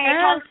the way,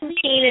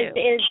 Constantine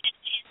is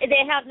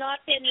they have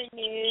not been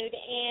renewed.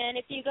 And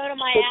if you go to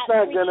my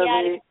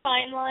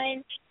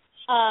timeline,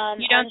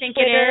 you don't think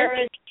Twitter,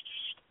 it is?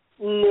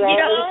 No,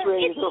 its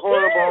ratings are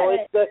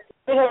horrible. It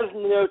has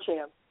no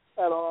chance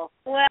at all.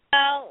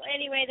 Well,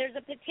 anyway, there's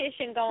a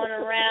petition going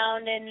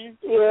around, and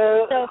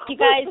so if you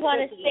guys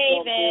want to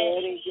save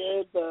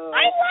it,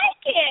 I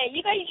like it. You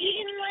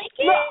didn't like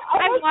it? No,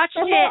 I watched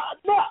it.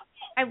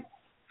 I'm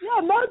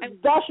not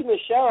bashing the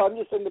show. I'm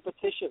just saying the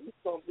petitions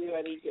don't do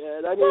any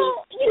good. I mean,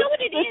 well, you know what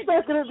it is? It's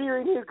not going to be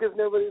renewed because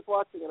nobody's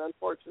watching it,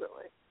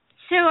 unfortunately.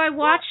 So I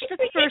watched the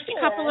first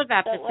couple of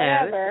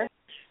episodes.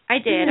 I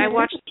did. I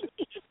watched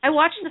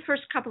the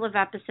first couple of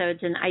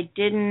episodes, and I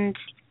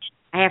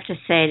have to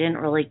say, I didn't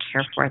really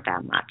care for it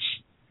that much.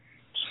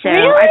 So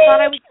really? I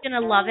thought I was going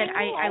to love it.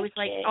 I was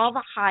like, all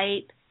the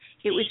hype.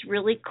 It was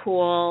really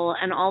cool,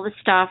 and all the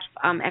stuff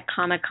at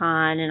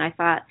Comic-Con, and I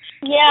thought,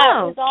 it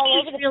was all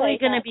over this is really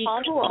going to be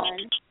cool.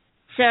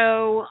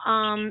 So,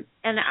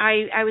 and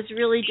I was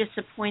really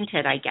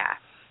disappointed, I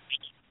guess,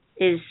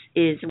 is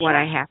what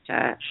I have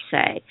to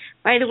say.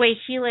 By the way,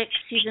 Helix,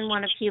 season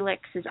 1 of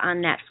Helix is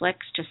on Netflix,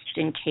 just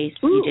in case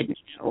you didn't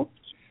know.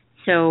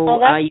 So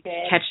you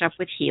can catch up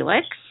with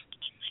Helix.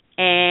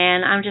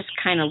 And I'm just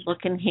kind of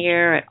looking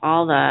here at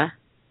all the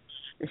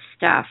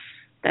stuff.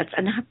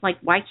 And I'm like,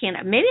 why can't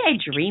I? Maybe I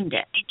dreamed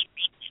it.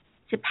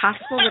 Is it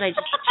possible that I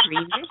just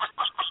dreamed it?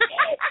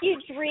 You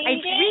dreamed I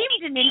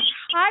dreamed an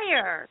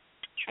entire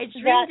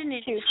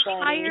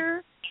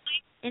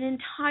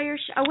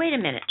show. Oh, wait a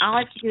minute. All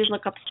I have to do is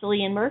look up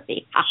Cillian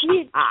Murphy.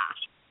 Dreamed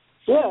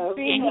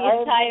the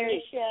entire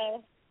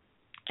show.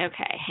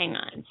 Okay, hang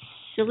on.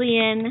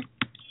 Cillian,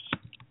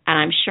 and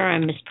I'm sure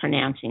I'm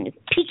mispronouncing it.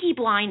 Peaky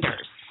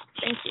Blinders.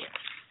 Thank you.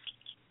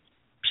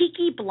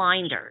 Peaky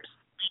Blinders.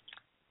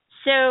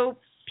 So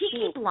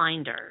Peaky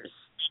Blinders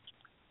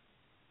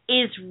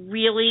is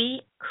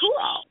really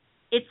cool.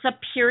 It's a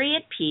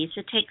period piece.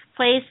 It takes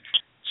place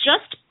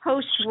just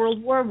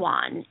post-World War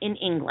I in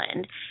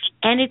England,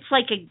 and it's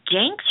like a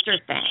gangster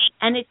thing,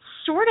 and it's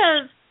sort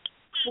of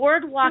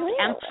Boardwalk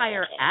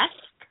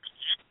Empire-esque,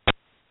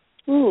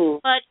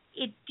 but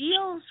it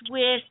deals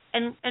with,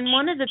 and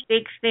one of the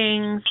big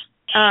things,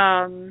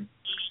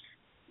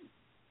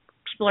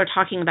 people are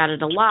talking about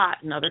it a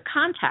lot in other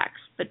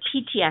contexts, but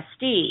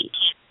PTSD.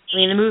 I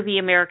mean, the movie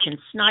American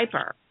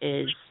Sniper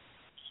is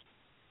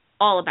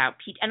all about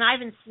and I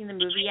haven't seen the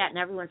movie yet, and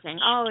everyone's saying,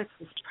 oh, it's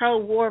this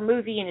pro-war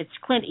movie, and it's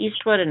Clint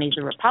Eastwood, and he's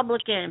a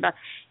Republican. But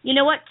you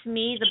know what? To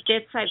me, the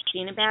bits I've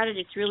seen about it,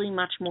 it's really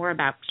much more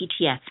about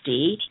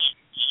PTSD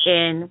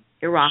in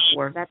Iraq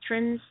war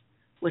veterans,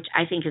 which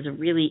I think is a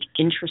really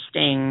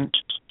interesting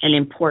and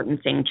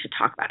important thing to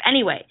talk about.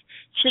 Anyway,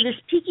 so this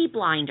Peaky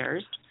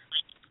Blinders,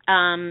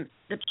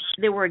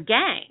 there were a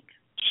gang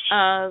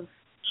of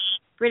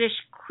British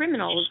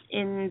criminals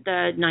in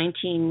the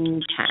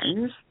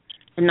 1910s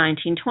and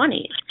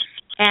 1920s.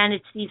 And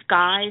it's these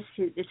guys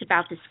it's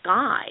about this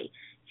guy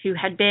who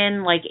had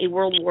been like a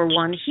World War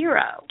I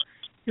hero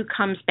who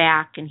comes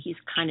back, and he's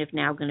kind of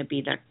now going to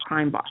be the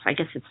crime boss. I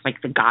guess it's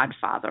like the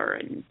Godfather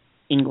in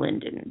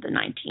England in the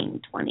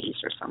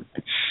 1920s or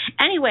something.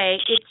 Anyway,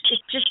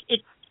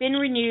 it's been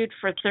renewed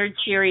for a third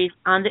series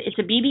it's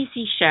a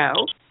BBC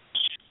show,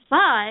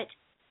 but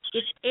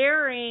it's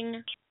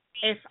airing,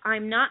 if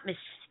I'm not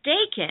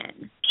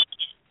mistaken,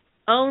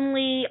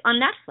 only on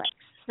Netflix.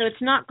 So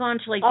it's not gone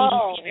to like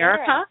BBC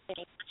America.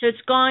 So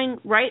it's going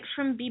right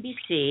from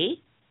BBC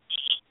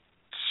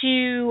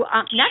to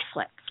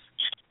Netflix.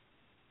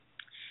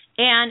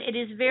 And it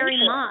is very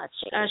much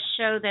a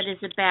show that is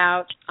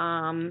about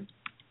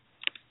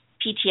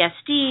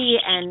PTSD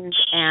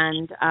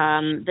and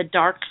the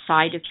dark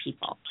side of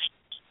people.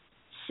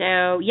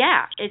 So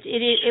yeah,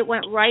 it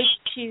went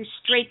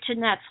straight to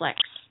Netflix.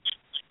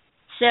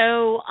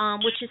 So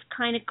which is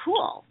kind of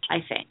cool, I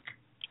think.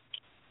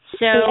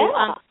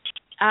 So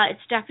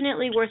it's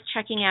definitely worth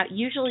checking out.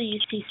 Usually you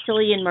see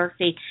Cillian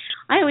Murphy.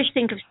 I always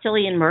think of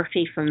Cillian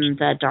Murphy from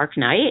The Dark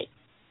Knight.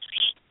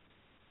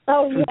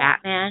 From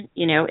Batman,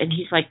 and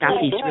he's like got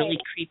these really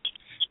creepy,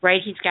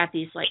 right? He's got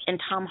these like, and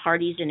Tom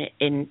Hardy's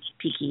in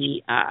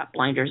Peaky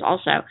Blinders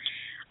also,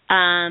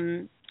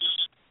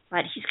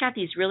 but he's got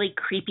these really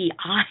creepy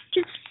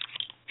eyes,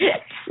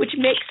 which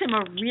makes him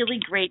a really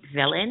great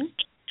villain.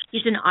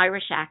 He's an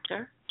Irish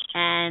actor,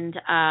 and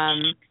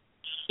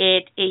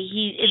it's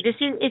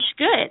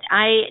good.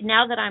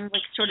 Now that I'm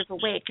like sort of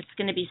awake, it's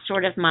going to be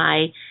sort of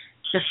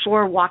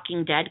before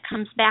Walking Dead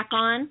comes back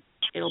on,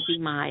 it'll be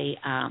my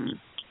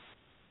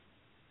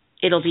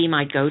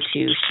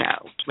go-to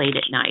show late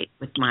at night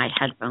with my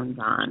headphones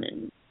on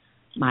and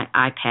my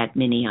iPad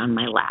mini on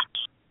my lap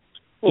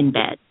in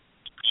bed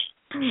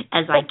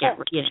as I get,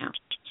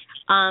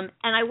 And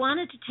I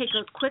wanted to take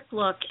a quick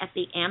look at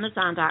the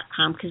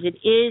Amazon.com because it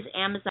is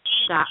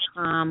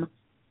Amazon.com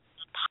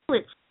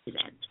pilot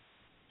season.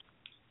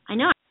 I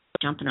know I'm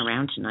jumping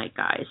around tonight,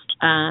 guys,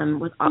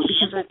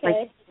 because it's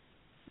like,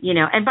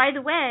 and by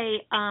the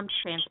way,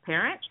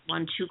 Transparent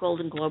won 2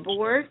 Golden Globe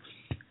Awards.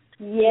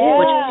 Yeah,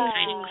 which is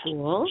kind of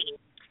cool.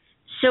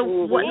 So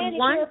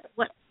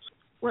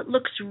what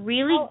looks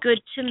really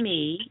good to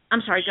me?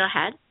 I'm sorry. Go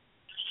ahead.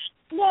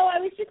 No, I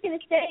was just going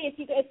to say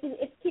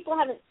if people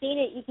haven't seen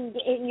it, you can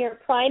in your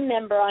Prime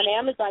member on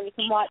Amazon. You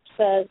can watch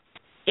the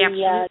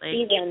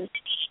season.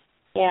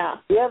 Yeah.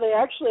 Yeah, they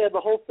actually had the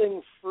whole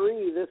thing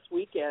free this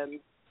weekend.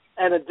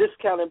 And a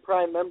discounted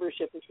Prime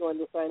membership if you wanted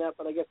to sign up,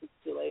 but I guess it's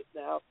too late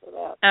now for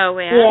that. Oh,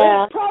 yeah.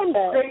 Yeah. Prime's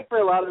great for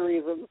a lot of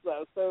reasons,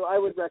 though, so I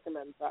would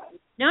recommend Prime.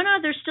 No,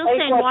 they're still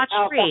saying watch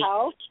free.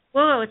 House.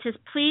 Whoa, it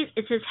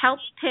says help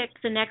pick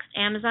the next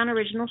Amazon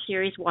original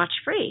series, watch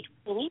free.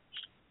 Mm-hmm.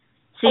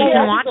 So you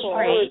can watch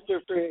free. Pilots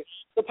are free.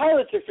 The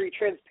pilots are free.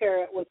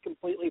 Transparent was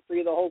completely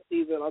free the whole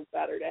season on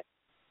Saturday.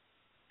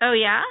 Oh,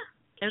 yeah?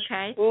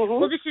 Okay.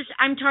 Mm-hmm. Well,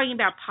 I'm talking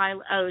about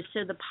pilot. Oh,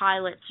 so the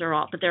pilots are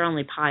all, but they're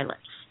only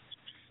pilots.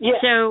 Yeah,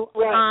 so,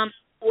 right.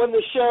 When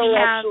the show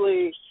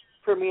actually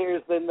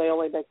premieres, then they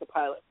only make the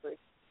pilot free.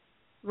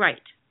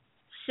 Right.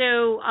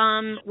 So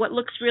what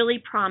looks really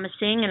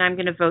promising, and I'm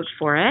going to vote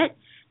for it,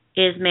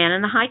 is Man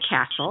in the High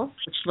Castle,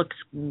 which looks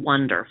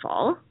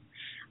wonderful.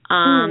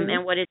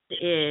 And what it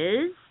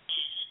is,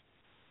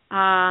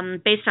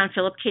 based on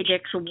Philip K.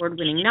 Dick's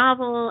award-winning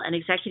novel and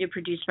executive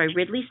produced by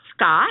Ridley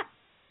Scott,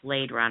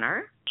 Blade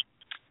Runner.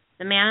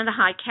 The Man in the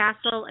High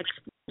Castle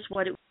explores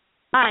what it was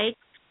like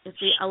if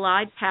the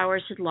Allied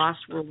powers had lost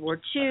World War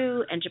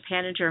II and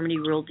Japan and Germany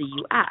ruled the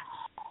U.S.,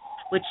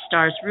 which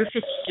stars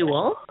Rufus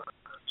Sewell,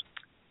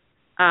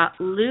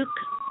 Luke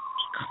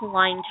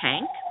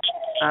Kleintank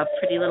of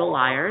Pretty Little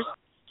Liars,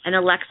 and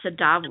Alexa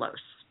Davlos.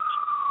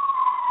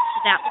 So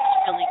that looks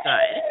really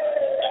good.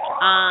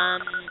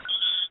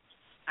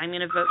 I'm going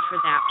to vote for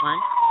that one.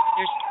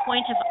 There's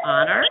Point of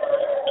Honor,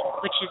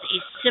 which is a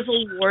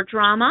Civil War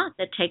drama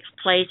that takes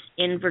place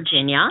in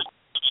Virginia,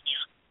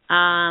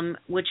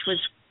 which was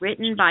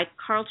written by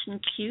Carlton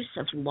Cuse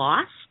of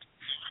Lost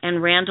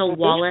and Randall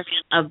Wallace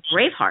of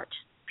Braveheart.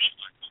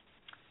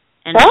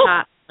 And the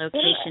top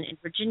location in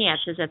Virginia. It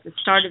says at the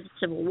start of the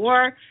Civil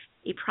War,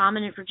 a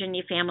prominent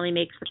Virginia family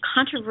makes the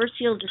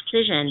controversial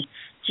decision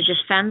to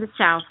defend the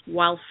South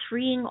while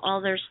freeing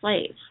all their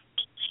slaves.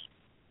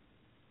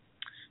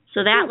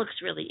 So that looks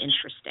really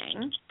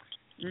interesting.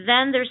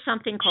 Then there's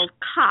something called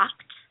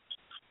Cocked.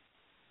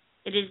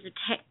 It is the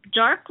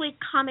darkly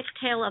comic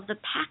tale of the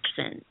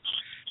Paxons,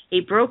 a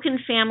broken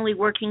family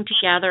working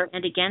together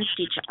and against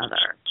each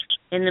other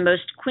in the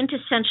most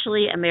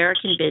quintessentially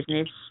American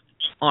business,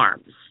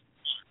 arms.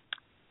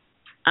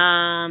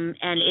 And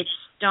it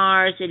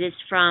is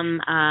from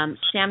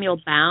Samuel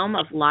Baum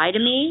of Lie to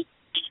Me,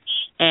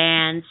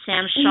 and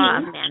Sam Shaw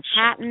of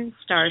Manhattan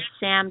stars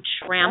Sam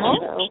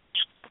Trammell.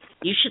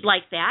 You should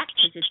like that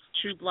because it's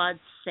True Blood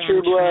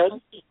Sam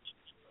Trammell.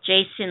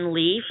 Jason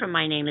Lee from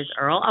My Name is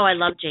Earl. Oh, I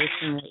love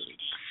Jason Lee.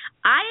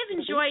 I have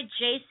enjoyed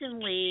Jason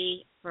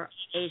Lee for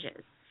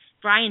ages.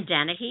 Brian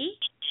Dennehy.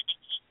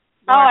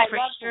 Laura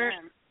Fraser,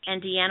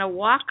 and Deanna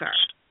Walker.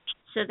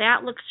 So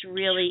that looks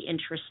really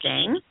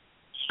interesting.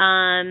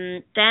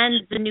 Then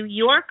The New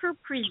Yorker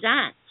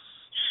Presents,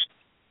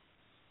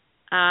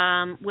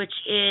 which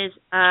is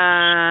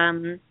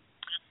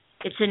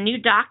it's a new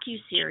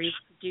docuseries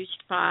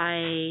produced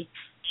by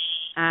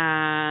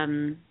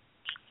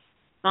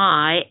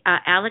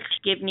Alex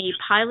Gibney.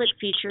 Pilot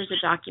features a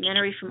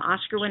documentary from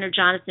Oscar winner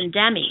Jonathan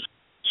Demme,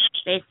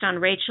 based on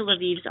Rachel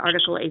Leviv's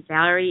article, A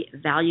Very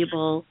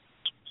Valuable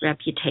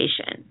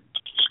Reputation.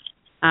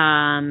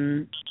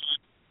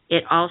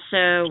 It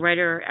also,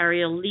 writer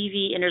Ariel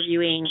Levy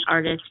interviewing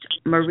artist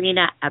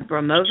Marina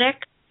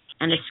Abramovic,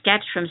 and a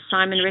sketch from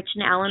Simon Rich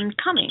and Alan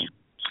Cumming.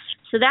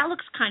 So that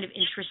looks kind of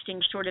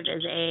interesting, sort of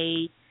as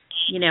a,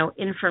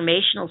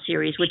 informational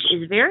series, which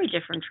is very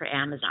different for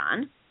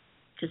Amazon,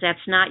 because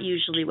that's not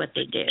usually what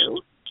they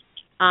do.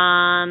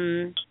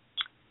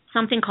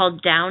 Something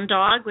called Down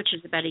Dog, which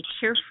is about a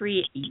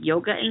carefree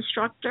yoga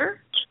instructor.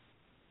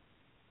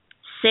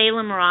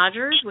 Salem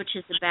Rogers, which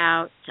is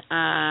about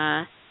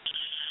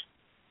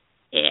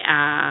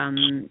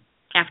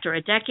after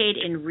a decade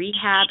in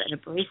rehab, an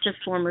abrasive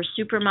former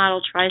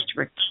supermodel tries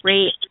to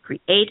create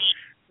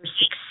her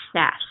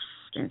success.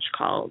 And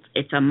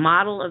it's a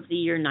model of the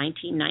year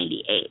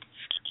 1998.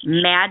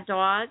 Mad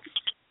Dogs.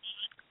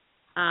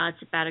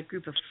 It's about a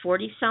group of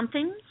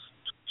 40-somethings,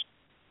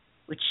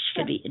 which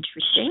could be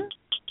interesting.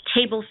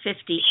 Table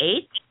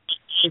 58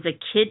 is a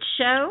kids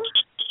show.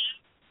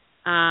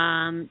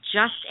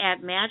 Just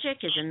Add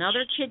Magic is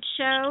another kids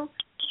show.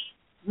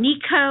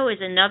 Nico is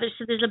another.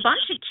 So there's a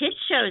bunch of kids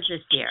shows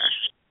this year.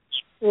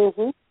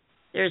 Mm-hmm.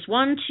 There's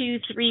 1, 2,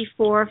 3,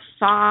 4,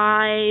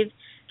 5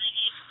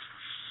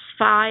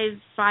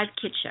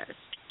 kids shows.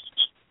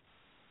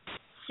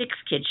 6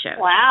 kids shows.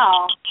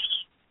 Wow.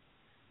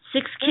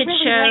 6 kids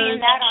really shows. Laying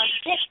that on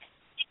 6.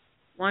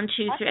 1,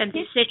 2, 3, and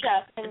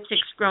and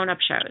 6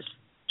 grown-up shows.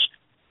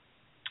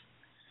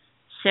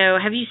 So,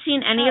 have you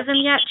seen any of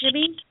them yet,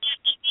 Jibby?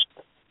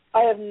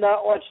 I have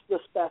not watched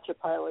this batch of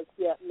pilots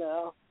yet.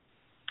 No.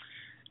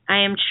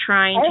 I am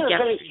trying to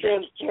get. I haven't finished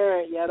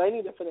Transparent yet. I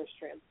need to finish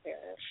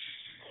Transparent.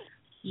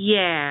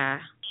 Yeah.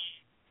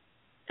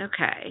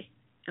 Okay.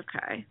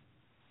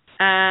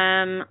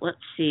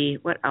 Let's see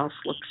what else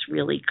looks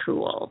really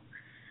cool.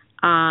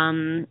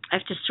 I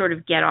have to sort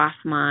of get off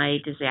my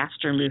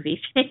disaster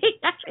movie thing.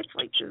 It's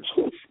like this.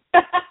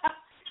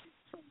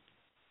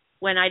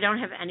 When I don't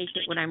have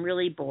anything, when I'm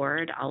really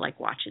bored, I'll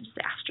watch a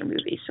disaster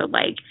movie. So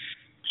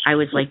I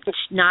was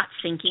not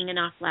thinking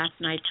enough last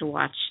night to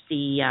watch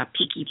the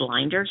Peaky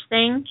Blinders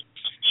thing.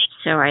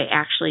 So I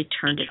actually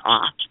turned it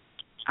off,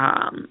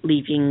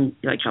 leaving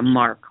a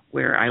mark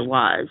where I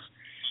was,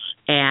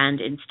 and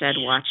instead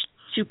watched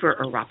Super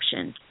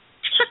Eruption,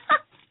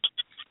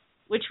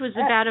 which was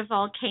about a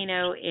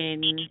volcano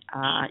in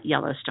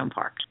Yellowstone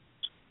Park.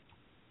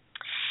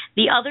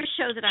 The other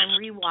show that I'm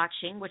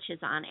rewatching, which is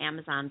on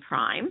Amazon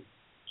Prime,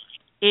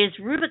 is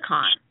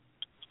Rubicon.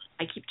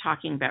 I keep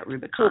talking about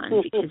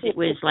Rubicon because it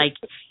was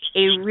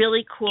a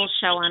really cool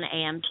show on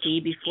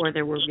AMC before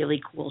there were really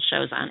cool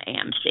shows on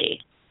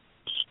AMC.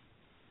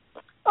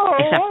 Oh,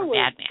 except for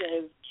Mad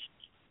Men.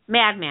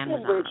 Mad Men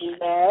was on.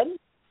 Mad.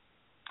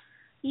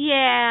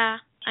 Yeah,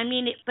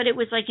 but it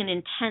was an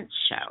intense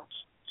show.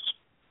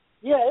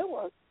 Yeah, it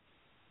was.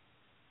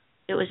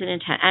 It was an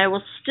intense. I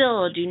will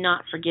still do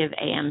not forgive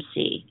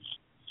AMC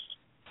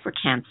for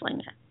canceling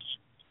it.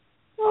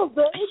 Well,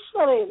 it's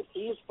not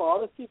AMC's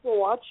fault. If people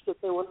watched it,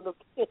 they wouldn't have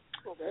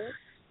canceled it.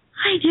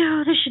 I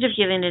know. They should have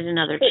given it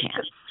another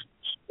chance.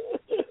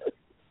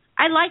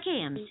 I like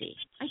AMC.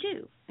 I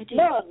do.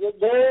 No,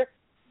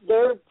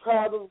 they're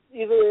probably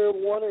either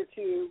one or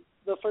two,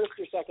 the first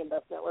or second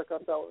best network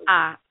on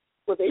television.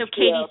 So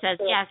Katie says,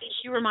 yes,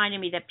 she reminded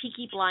me that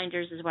Peaky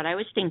Blinders is what I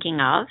was thinking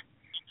of,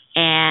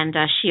 and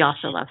she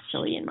also loves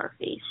Cillian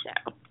Murphy, so.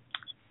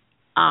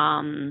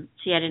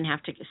 See, I didn't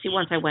have to see.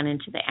 Once I went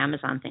into the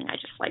Amazon thing, I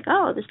just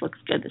this looks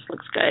good.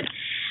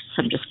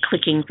 So I'm just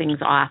clicking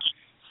things off.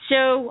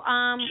 So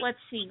let's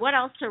see, what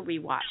else are we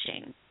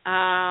watching?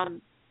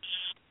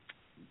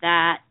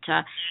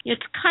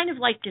 It's kind of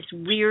like this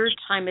weird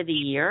time of the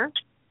year,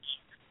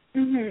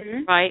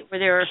 right? Where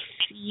there are a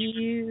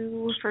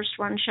few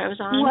first-run shows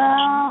on.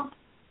 Well,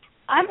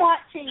 I'm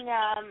watching,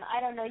 I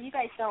don't know, you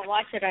guys don't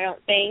watch it, I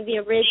don't think, the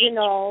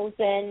originals,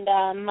 and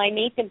my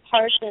Nathan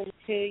Parsons,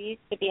 who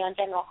used to be on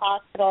General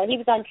Hospital, he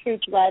was on True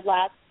Blood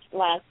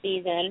last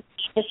season.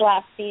 He's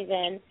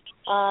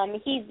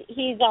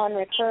on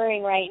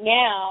recurring right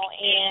now,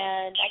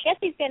 and I guess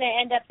he's going to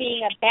end up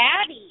being a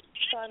baddie,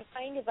 so I'm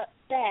kind of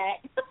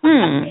upset.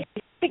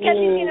 Because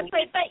he's going to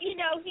play, but,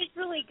 he's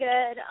really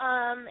good.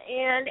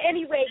 And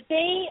anyway,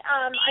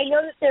 I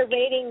know that their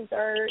ratings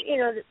are,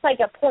 it's like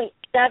a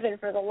 0.7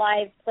 for the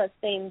live plus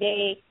same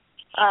day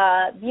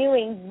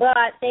viewing,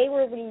 but they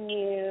were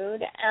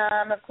renewed.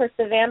 Of course,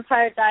 the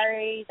Vampire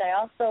Diaries I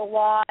also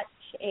watch,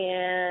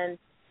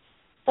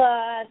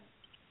 but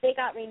they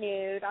got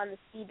renewed on the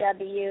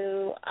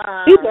CW.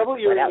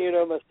 CW renewed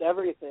almost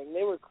everything.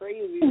 They were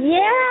crazy.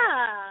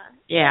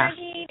 Yeah. I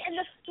mean, and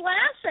the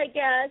Flash, I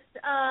guess.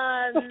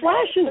 The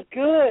Flash is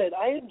good.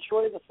 I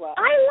enjoy the Flash.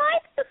 I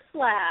like the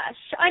Flash.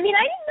 I mean,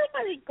 I didn't know if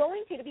I was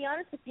going to be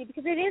honest with you,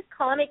 because it is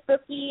comic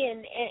booky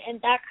and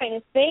that kind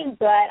of thing.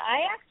 But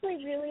I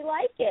actually really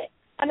like it.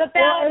 And it's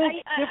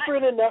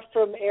different enough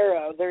from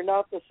Arrow. They're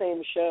not the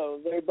same show.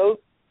 They both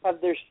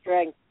have their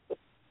strengths.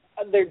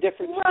 They're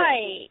different.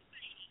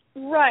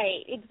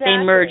 Right, exactly.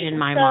 They merge in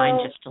my mind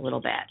just a little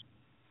bit.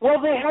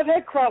 Well, they have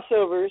had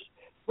crossovers,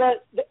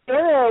 but the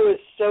Arrow is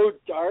so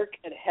dark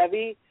and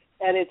heavy,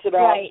 and it's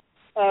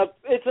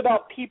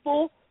about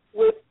people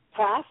with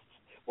pasts,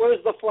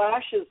 whereas the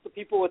Flash is the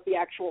people with the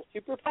actual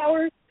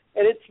superpowers,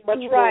 and it's much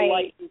more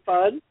light and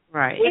fun.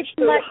 Right. Which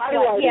they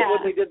highlighted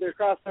when they did their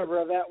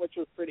crossover event, which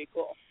was pretty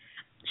cool.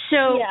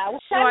 So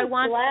I'm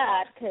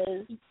glad,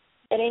 because,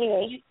 but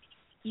anyway.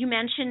 You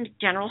mentioned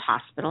General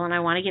Hospital, and I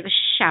want to give a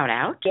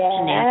shout-out to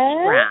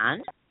Nancy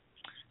Braun.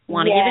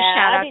 Want to give a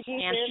shout-out to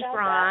Nancy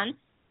Braun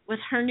with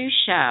her new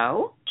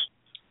show,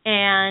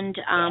 and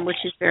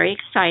which is very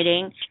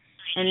exciting.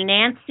 And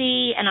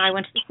Nancy and I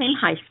went to the same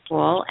high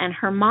school, and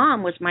her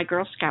mom was my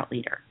Girl Scout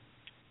leader.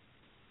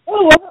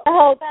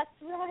 Oh, that's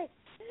right.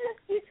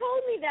 You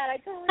told me that. I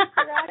totally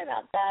forgot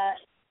about that.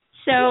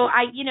 So,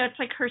 it's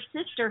like her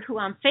sister, who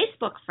I'm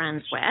Facebook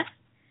friends with,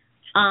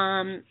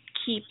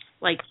 keeps,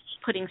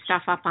 putting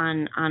stuff up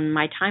on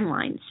my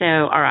timeline,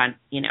 or on,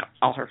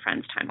 all her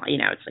friends' timeline.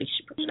 It's like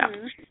she puts stuff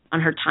on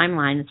her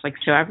timeline. It's like,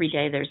 so every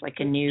day there's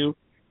a new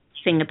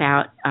thing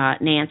about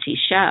Nancy's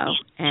show,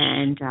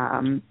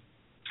 and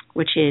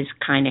which is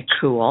kind of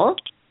cool,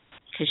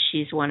 because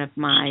she's one of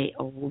my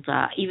old,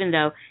 even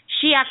though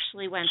she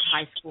actually went to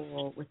high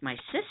school with my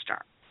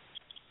sister,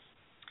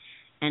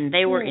 and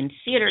they were in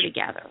theater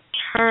together.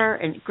 Her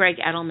and Greg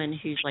Edelman,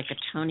 who's a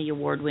Tony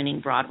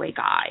Award-winning Broadway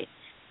guy,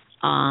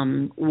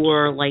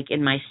 were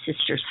in my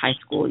sister's high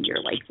school year.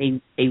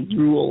 They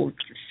ruled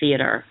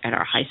theater at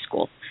our high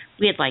school.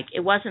 We had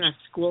it wasn't a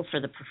school for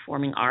the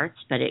performing arts,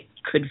 but it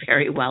could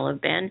very well have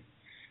been,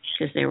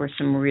 because there were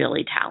some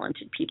really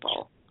talented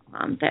people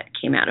that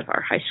came out of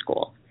our high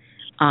school.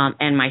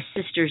 And my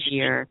sister's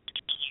year,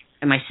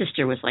 and my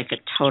sister was a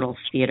total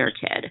theater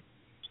kid,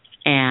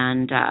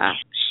 and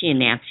she and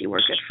Nancy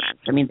were good friends.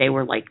 I mean, they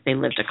were they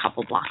lived a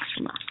couple blocks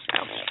from us.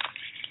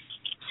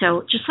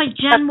 So just like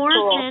Jen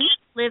Morrison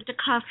lived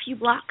a few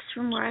blocks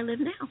from where I live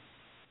now.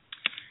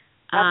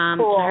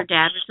 Her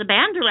dad was the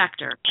band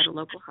director at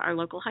our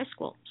local high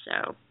school.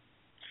 So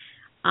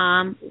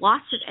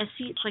lots of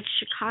SC. It's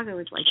Chicago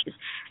is this.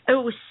 It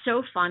was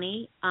so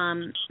funny.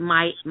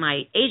 My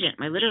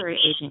literary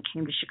agent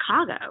came to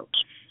Chicago,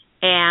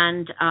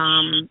 and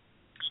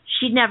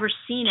she'd never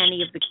seen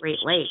any of the Great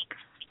Lakes.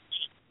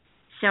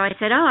 So I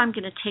said, I'm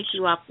going to take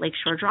you up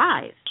Lakeshore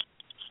Drive.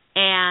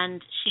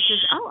 And she says,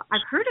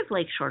 I've heard of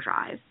Lakeshore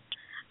Drive.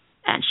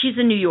 And she's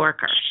a New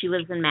Yorker. She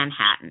lives in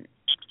Manhattan.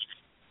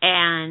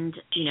 And,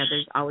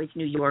 there's always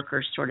New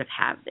Yorkers sort of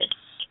have this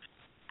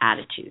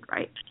attitude,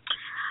 right?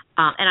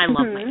 And I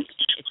love my agent.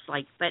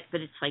 It's but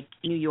it's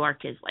New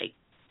York is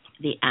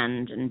the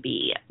end and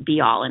be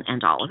all and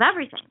end all of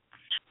everything.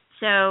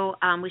 So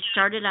we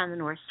started on the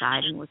north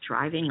side, and we're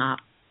driving up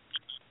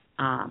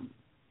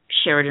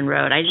Sheridan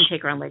Road. I didn't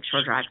take her on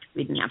Lakeshore Drive because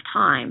we didn't have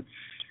time.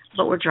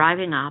 But we're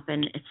driving up,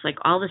 and it's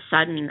all of a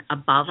sudden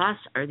above us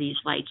are these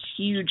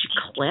huge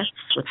cliffs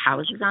with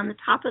houses on the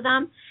top of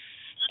them.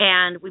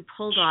 And we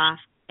pulled off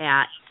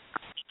at,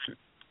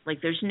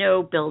 there's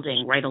no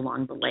building right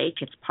along the lake.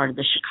 It's part of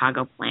the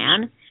Chicago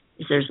plan.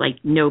 There's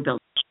no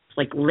building.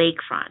 It's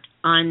lakefront,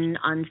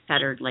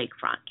 unfettered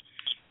lakefront.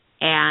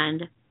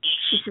 And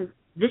she says,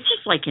 this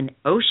is an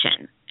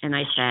ocean. And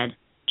I said,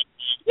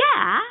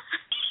 yeah.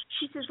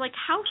 She says,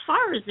 how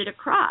far is it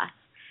across?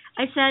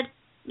 I said,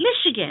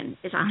 Michigan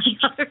is on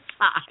the other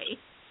side.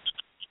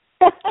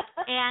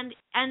 and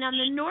on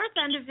the north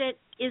end of it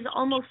is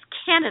almost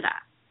Canada.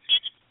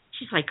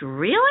 She's like,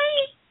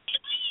 really?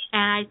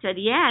 And I said,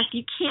 yes,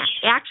 you can't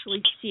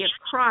actually see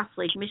across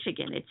Lake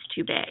Michigan. It's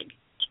too big.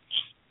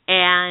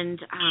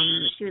 And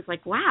she was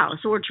like, wow.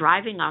 So we're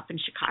driving up in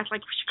Chicago.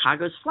 It's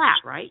Chicago's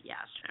flat, right?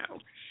 Yes.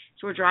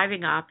 So we're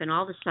driving up, and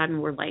all of a sudden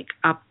we're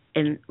up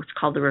in what's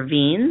called the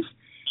ravines.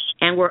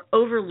 And we're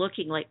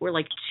overlooking,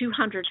 we're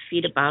 200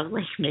 feet above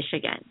Lake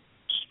Michigan.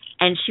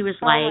 And she was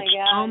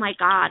oh my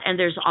God. And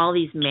there's all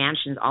these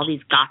mansions, all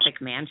these Gothic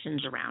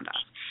mansions around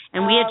us.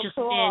 And we had just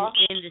been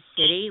in the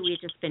city. We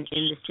had just been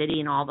in the city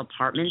in all the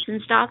apartments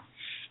and stuff.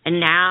 And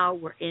now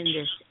we're in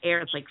this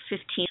area. It's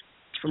 15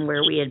 from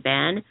where we had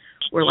been.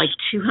 We're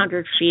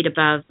 200 feet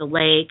above the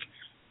lake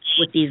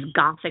with these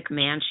Gothic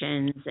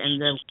mansions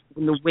and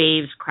the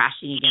waves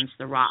crashing against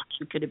the rocks.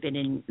 We could have been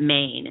in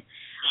Maine.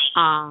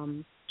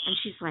 And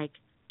she's like,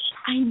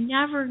 I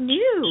never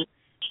knew.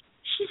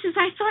 She says,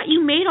 I thought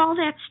you made all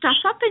that stuff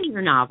up in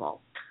your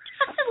novel.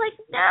 I'm like,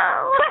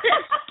 no.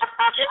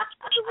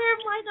 This is where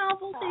my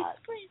novel takes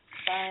place.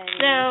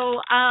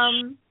 So,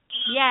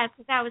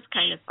 so that was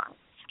kind of fun.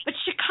 But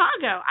Chicago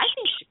Chicago. I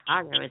think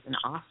Chicago is an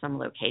awesome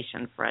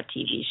location for a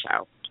TV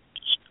show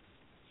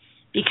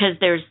because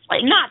there's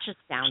not just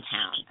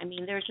downtown. I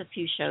mean, there's a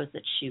few shows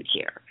that shoot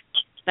here,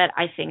 but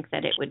I think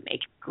that it would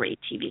make a great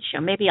TV show.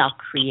 Maybe I'll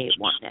create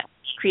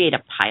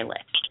a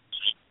pilot,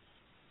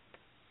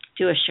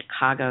 do a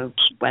Chicago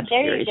web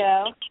series. There you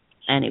go.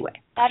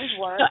 Anyway, that'd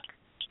work.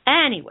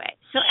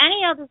 So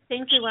any other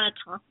things we want to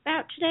talk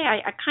about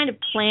today? I kind of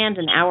planned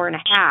an hour and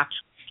a half,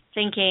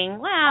 thinking,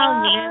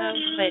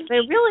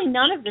 but really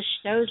none of the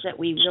shows that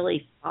we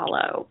really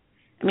follow.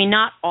 I mean,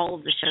 not all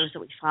of the shows that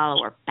we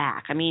follow are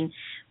back. I mean,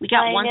 we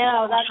got Once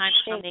Upon a Time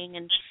coming,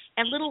 and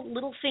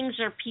little things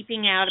are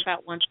peeping out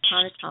about Once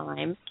Upon a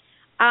Time.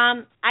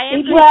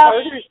 Agent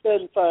Carter's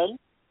been fun.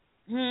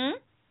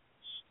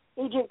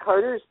 Agent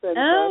Carter's been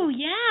fun. Oh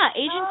yeah,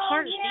 Agent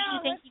Carter. Yeah.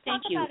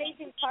 Thank you. About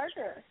Agent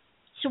Carter.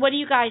 So what do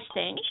you guys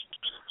think?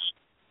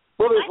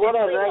 Well, there's one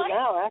on right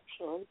now,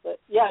 actually. But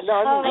yeah, no,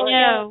 I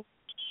know.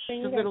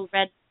 The little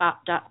red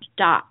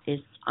dot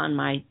is on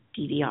my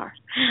DVR.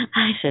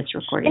 I said it's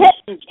recording. It's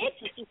good.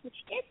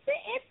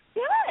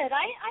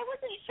 I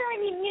wasn't sure.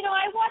 I mean,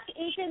 I watch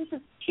Agents of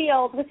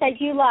S.H.I.E.L.D, which I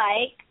do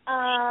like,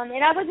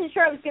 and I wasn't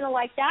sure I was going to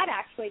like that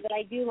actually, but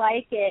I do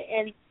like it.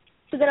 And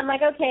so then I'm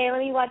like, okay, let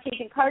me watch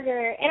Agent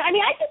Carter. And I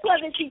mean, I just love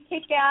that she's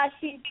kick-ass.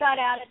 She's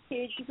got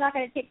attitude. She's not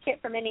going to take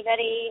shit from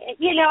anybody.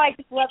 I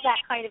just love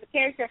that kind of a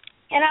character.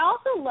 And I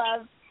also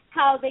love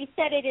how they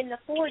set it in the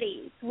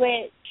 40s,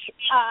 which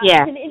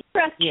is an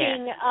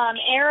interesting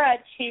era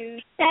to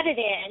set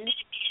it in.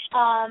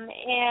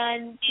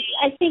 And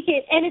I think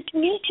it's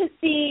neat to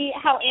see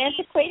how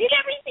antiquated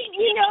everything,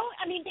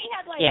 I mean, they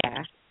had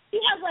she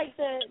had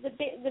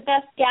the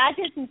best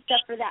gadgets and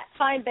stuff for that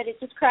time, but it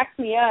just cracks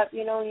me up,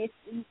 when you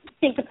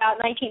think about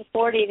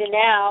 1940 to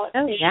now.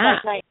 It's like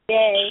night and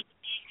day.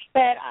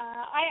 But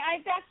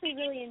I've actually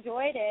really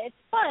enjoyed it. It's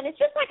fun. It's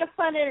just like a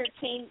fun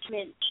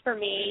entertainment for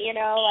me,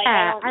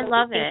 I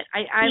love it.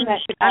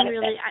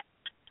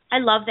 I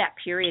love that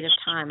period of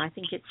time. I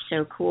think it's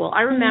so cool.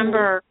 I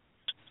remember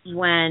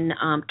when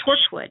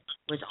Torchwood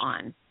was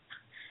on.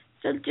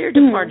 So dear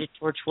departed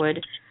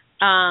Torchwood.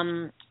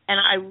 And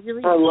I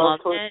really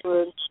loved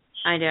Torchwood. It.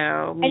 I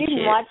know. Me I didn't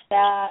too. watch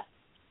that.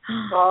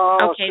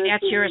 Okay,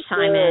 that's your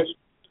assignment.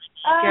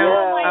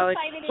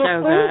 It's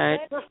so good.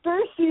 The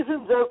first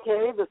season's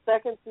okay. The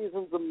second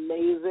season's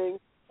amazing,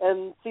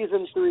 and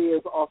season 3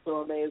 is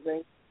also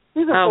amazing.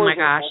 Oh my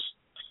gosh,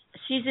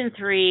 season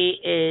 3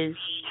 is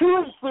 2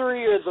 and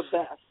 3 are the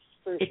best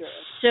for it's sure.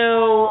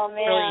 So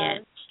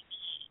brilliant.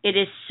 It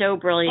is so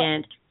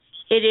brilliant.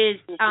 It is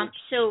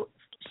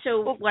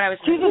So what I was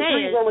going to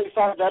say is only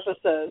 5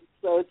 episodes,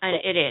 so it's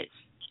it is.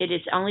 It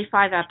is only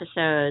 5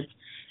 episodes,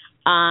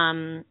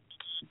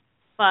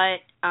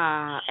 but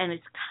and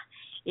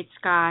it's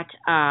got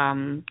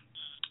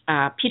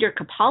Peter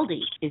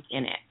Capaldi is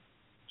in it.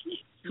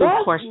 Who that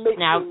of course makes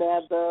now me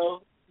mad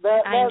though.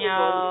 That I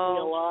know. Me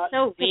a lot.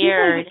 So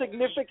weird. He plays a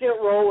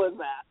significant role in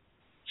that.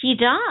 He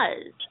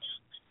does.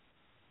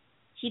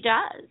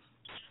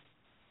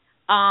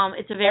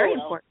 It's a very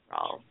important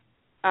role.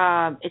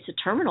 It's a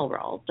terminal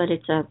role, but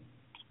it's a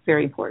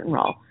very important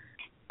role.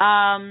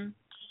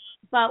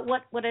 But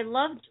what I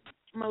loved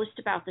most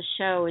about the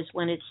show is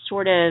when it's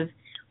sort of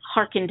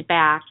harkened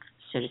back,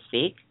 so to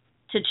speak,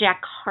 to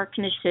Jack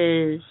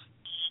Harkness's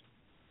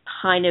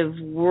kind of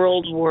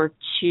World War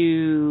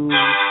II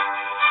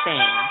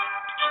thing.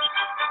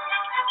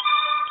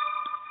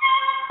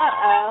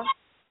 Uh-oh.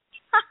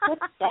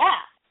 What's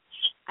that?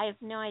 I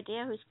have no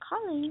idea who's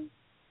calling.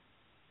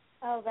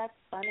 Oh, that's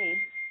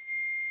funny.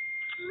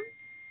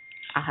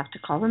 I'll have to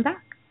call them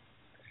back.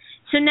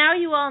 So now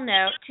you all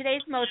know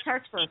today's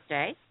Mozart's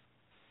birthday.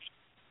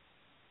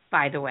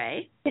 By the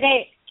way.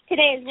 Today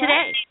is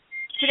what?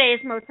 Today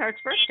is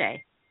Mozart's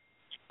birthday.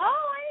 Oh,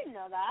 I didn't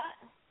know that.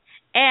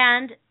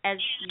 And as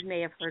you may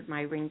have heard,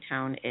 my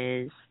ringtone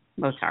is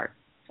Mozart.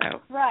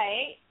 So.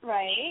 Right.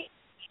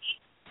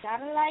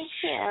 Gotta like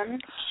him.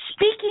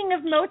 Speaking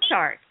of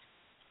Mozart,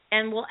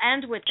 and we'll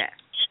end with this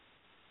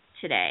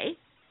today,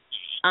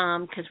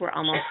 because we're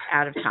almost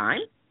out of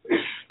time.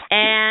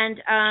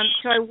 And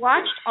so I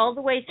watched all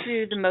the way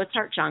through the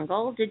Mozart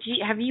Jungle.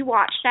 Have you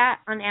watched that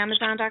on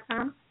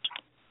Amazon.com?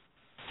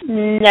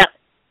 No.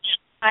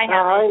 I haven't.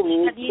 I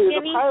need Have you, to.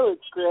 The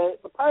pilot's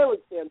great. The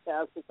pilot's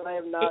fantastic, but I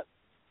have not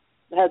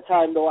had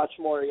time to watch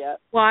more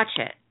yet. Watch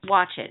it.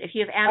 If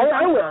you have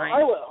Amazon Prime.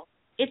 I will.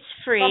 It's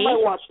free. On my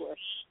watch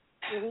list.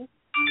 Mm-hmm.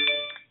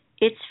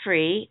 It's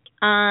free.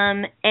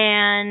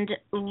 And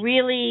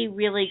really,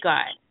 really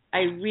good.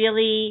 I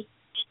really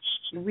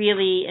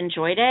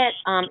enjoyed it.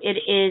 It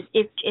is,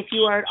 if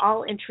you are at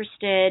all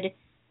interested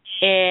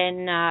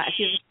in, if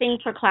you have a thing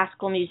for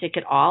classical music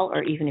at all,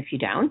 or even if you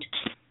don't,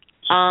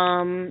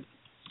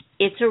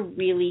 it's a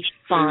really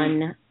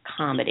fun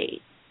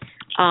comedy.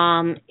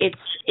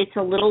 It's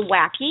a little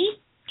wacky,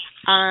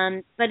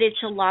 but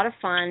it's a lot of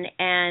fun,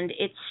 and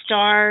it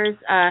stars,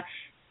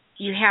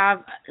 you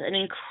have an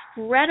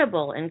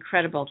incredible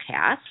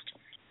cast.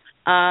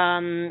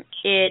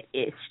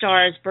 It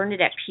stars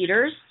Bernadette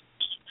Peters.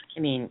 I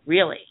mean,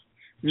 really.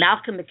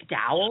 Malcolm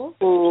McDowell,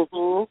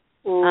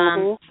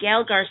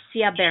 Gael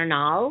Garcia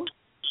Bernal,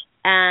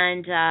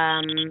 and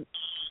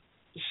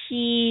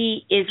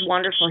he is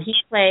wonderful. He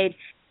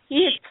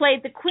has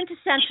played the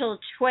quintessential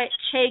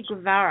Che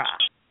Guevara,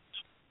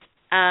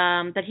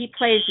 but he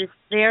plays this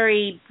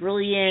very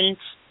brilliant,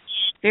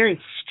 very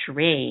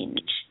strange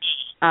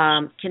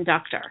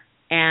conductor,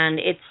 and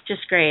it's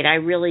just great. I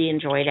really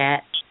enjoyed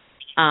it.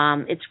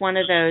 It's one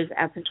of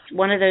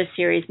those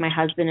series my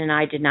husband and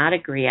I did not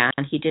agree on.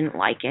 He didn't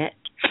like it.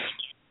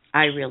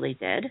 I really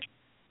did.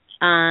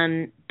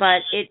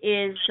 But it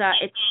is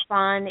it's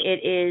fun. It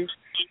is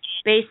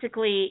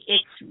basically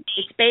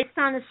it's based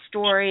on a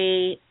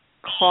story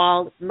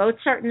called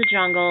Mozart in the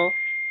Jungle: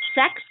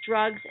 Sex,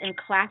 Drugs, and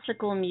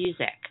Classical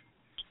Music.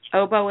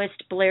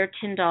 Oboist Blair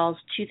Tyndall's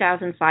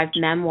 2005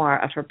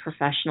 memoir of her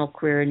professional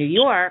career in New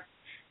York,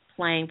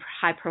 playing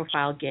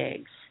high-profile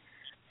gigs.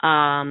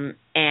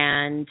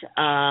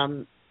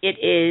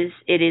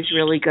 It is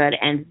really good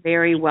and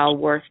very well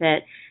worth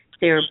it.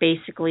 They're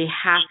basically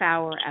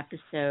half-hour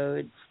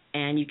episodes,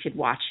 and you could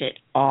watch it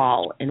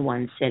all in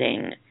one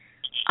sitting.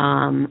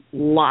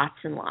 Lots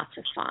and lots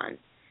of fun.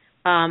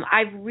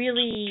 I've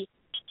really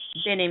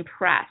been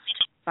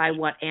impressed by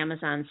what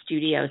Amazon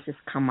Studios has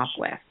come up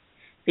with.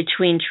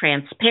 Between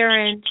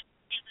Transparent,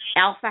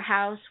 Alpha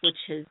House, which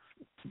has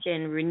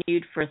been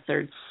renewed for a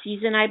third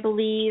season, I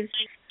believe,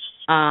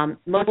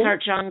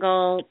 Mozart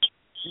Jungle,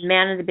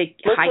 Man in the Big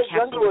High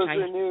Castle. Jungle was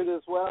renewed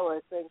as well,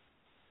 I think.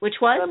 Which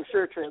was? I'm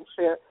sure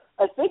Transparent.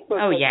 I think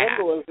Mozart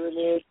Jungle was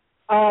renewed.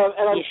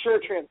 And I'm sure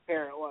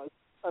Transparent was.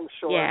 I'm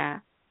sure. Yeah.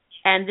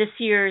 And this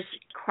year's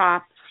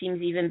crop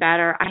seems even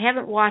better. I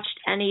haven't watched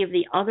any of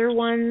the other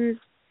ones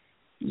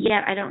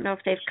yet. I don't know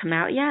if they've come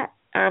out yet.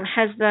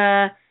 Has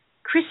the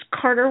Chris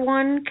Carter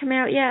one come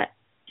out yet?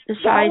 That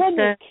one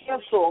was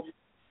canceled.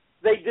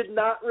 They did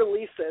not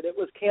release it. It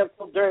was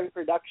canceled during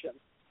production.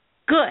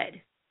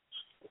 Good.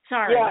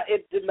 Sorry. Yeah,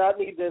 it did not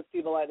need to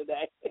see the light of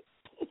day.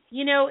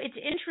 You know, it's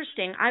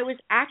interesting. I was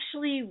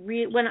actually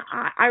when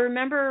I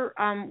remember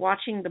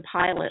watching the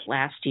pilot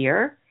last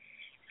year,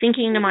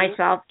 thinking to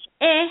myself,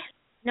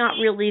 not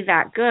really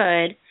that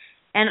good,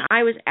 and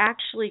I was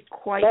actually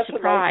quite surprised.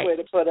 That's a nice way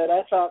to put it.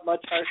 I thought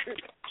much harsher.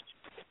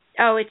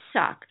 Oh, it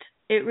sucked.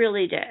 It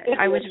really did.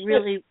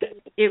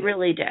 It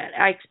really did.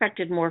 I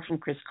expected more from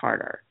Chris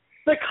Carter.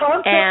 The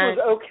concept was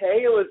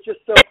okay. It was just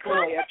so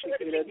poorly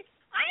executed.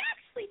 I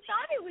actually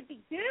thought it would be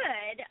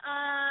good.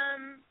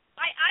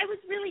 I was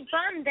really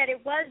bummed that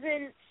it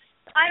wasn't,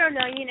 I don't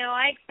know,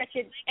 I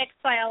expected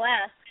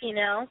X-File-esque,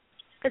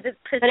 because it's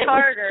Chris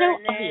Carter. But it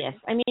was so obvious.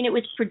 I mean, it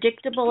was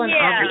predictable and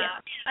obvious.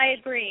 Yeah, I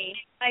agree.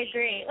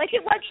 Like,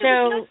 there was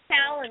no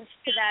challenge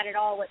to that at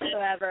all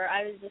whatsoever.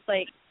 I was just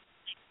like...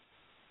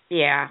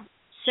 Yeah.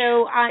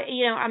 So,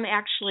 I'm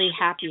actually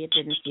happy it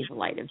didn't see the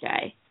light of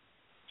day.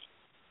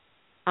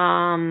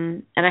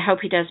 And I hope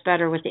he does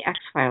better with the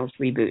X-Files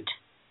reboot.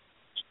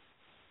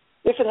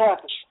 If it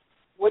happens.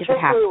 Which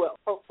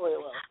hopefully it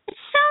will. It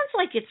sounds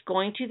like it's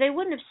going to. They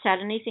wouldn't have said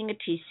anything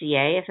at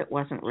TCA if it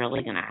wasn't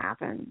really going to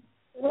happen.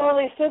 Well,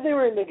 they said they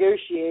were in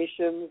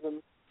negotiations,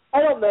 and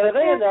I don't know.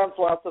 They announce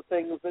lots of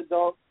things that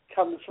don't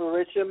come to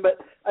fruition, but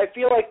I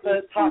feel like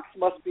the talks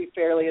must be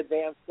fairly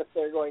advanced if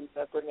they're going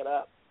to bring it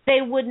up.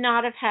 They would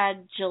not have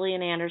had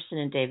Gillian Anderson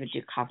and David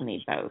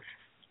Duchovny both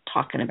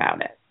talking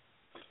about it.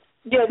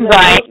 Yeah,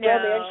 right.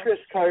 And Chris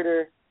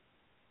Carter.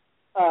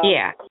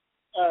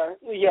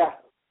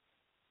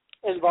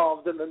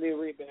 Involved in the new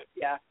reboot,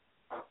 yeah.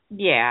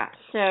 Yeah,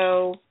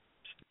 so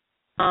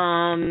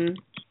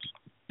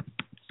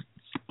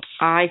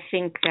I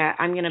think that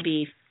I'm going to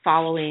be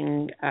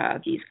following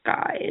these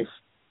guys.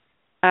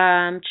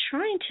 I'm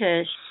trying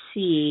to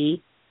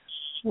see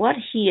what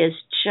he has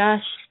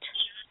just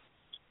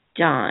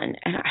done.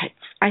 And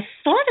I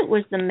thought it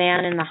was The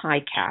Man in the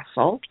High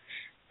Castle,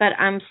 but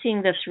I'm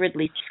seeing this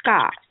Ridley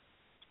Scott.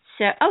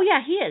 So,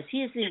 he is. He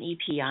is an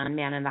EP on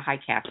Man in the High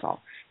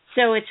Castle.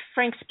 So it's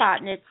Frank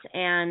Spotnitz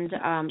and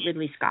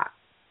Ridley Scott.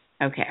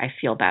 Okay, I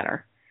feel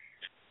better.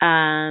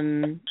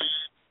 Right.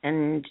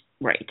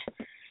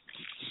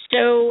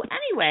 So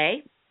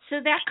anyway,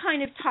 that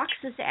kind of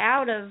talks us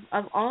out of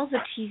all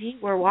the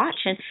TV we're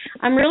watching.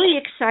 I'm really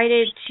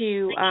excited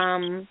to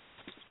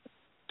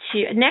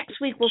next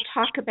week we'll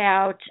talk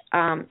about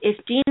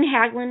if Dean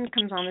Haglund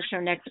comes on the show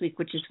next week,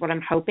 which is what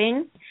I'm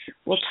hoping.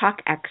 We'll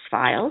talk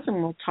X-Files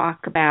and we'll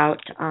talk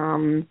about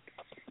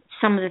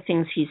some of the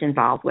things he's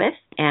involved with,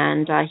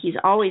 and he's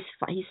always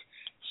fun.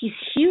 He's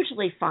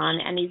hugely fun,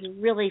 and he's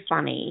really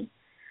funny.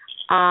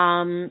 So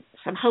I'm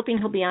hoping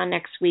he'll be on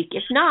next week.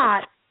 If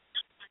not,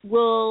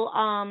 we'll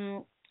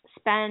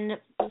spend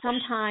some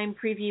time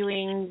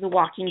previewing The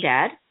Walking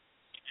Dead,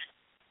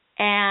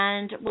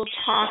 and we'll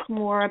talk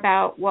more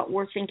about what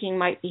we're thinking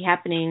might be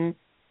happening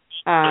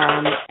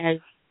as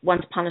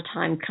Once Upon a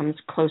Time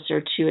comes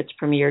closer to its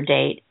premiere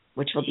date,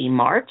 which will be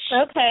March.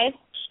 Okay.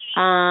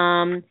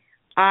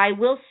 I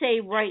will say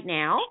right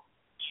now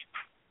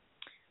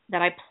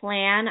that I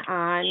plan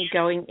on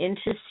going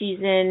into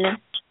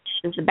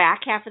the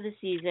back half of the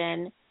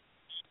season,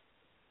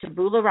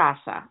 tabula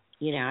rasa.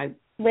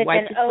 With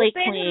wipe an the slate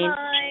open clean,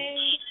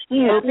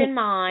 mind. open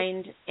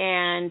mind,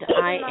 and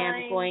I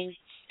am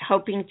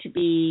hoping to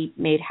be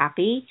made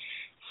happy.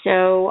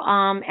 So,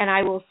 and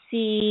I will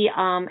see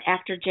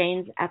after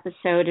Jane's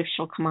episode if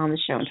she'll come on the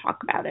show and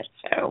talk about it.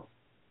 So,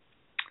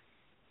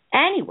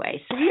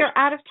 anyway, so we are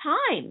out of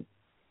time.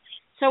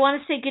 So I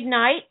want to say good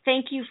night.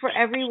 Thank you for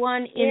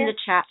everyone in the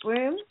chat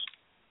room.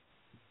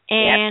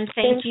 And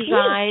thank you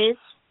guys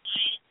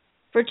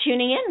for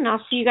tuning in, and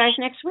I'll see you guys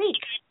next week.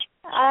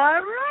 All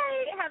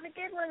right. Have a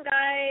good one,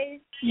 guys.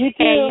 You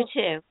too. Okay, you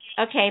too.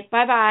 Okay,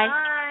 bye-bye.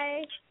 Bye.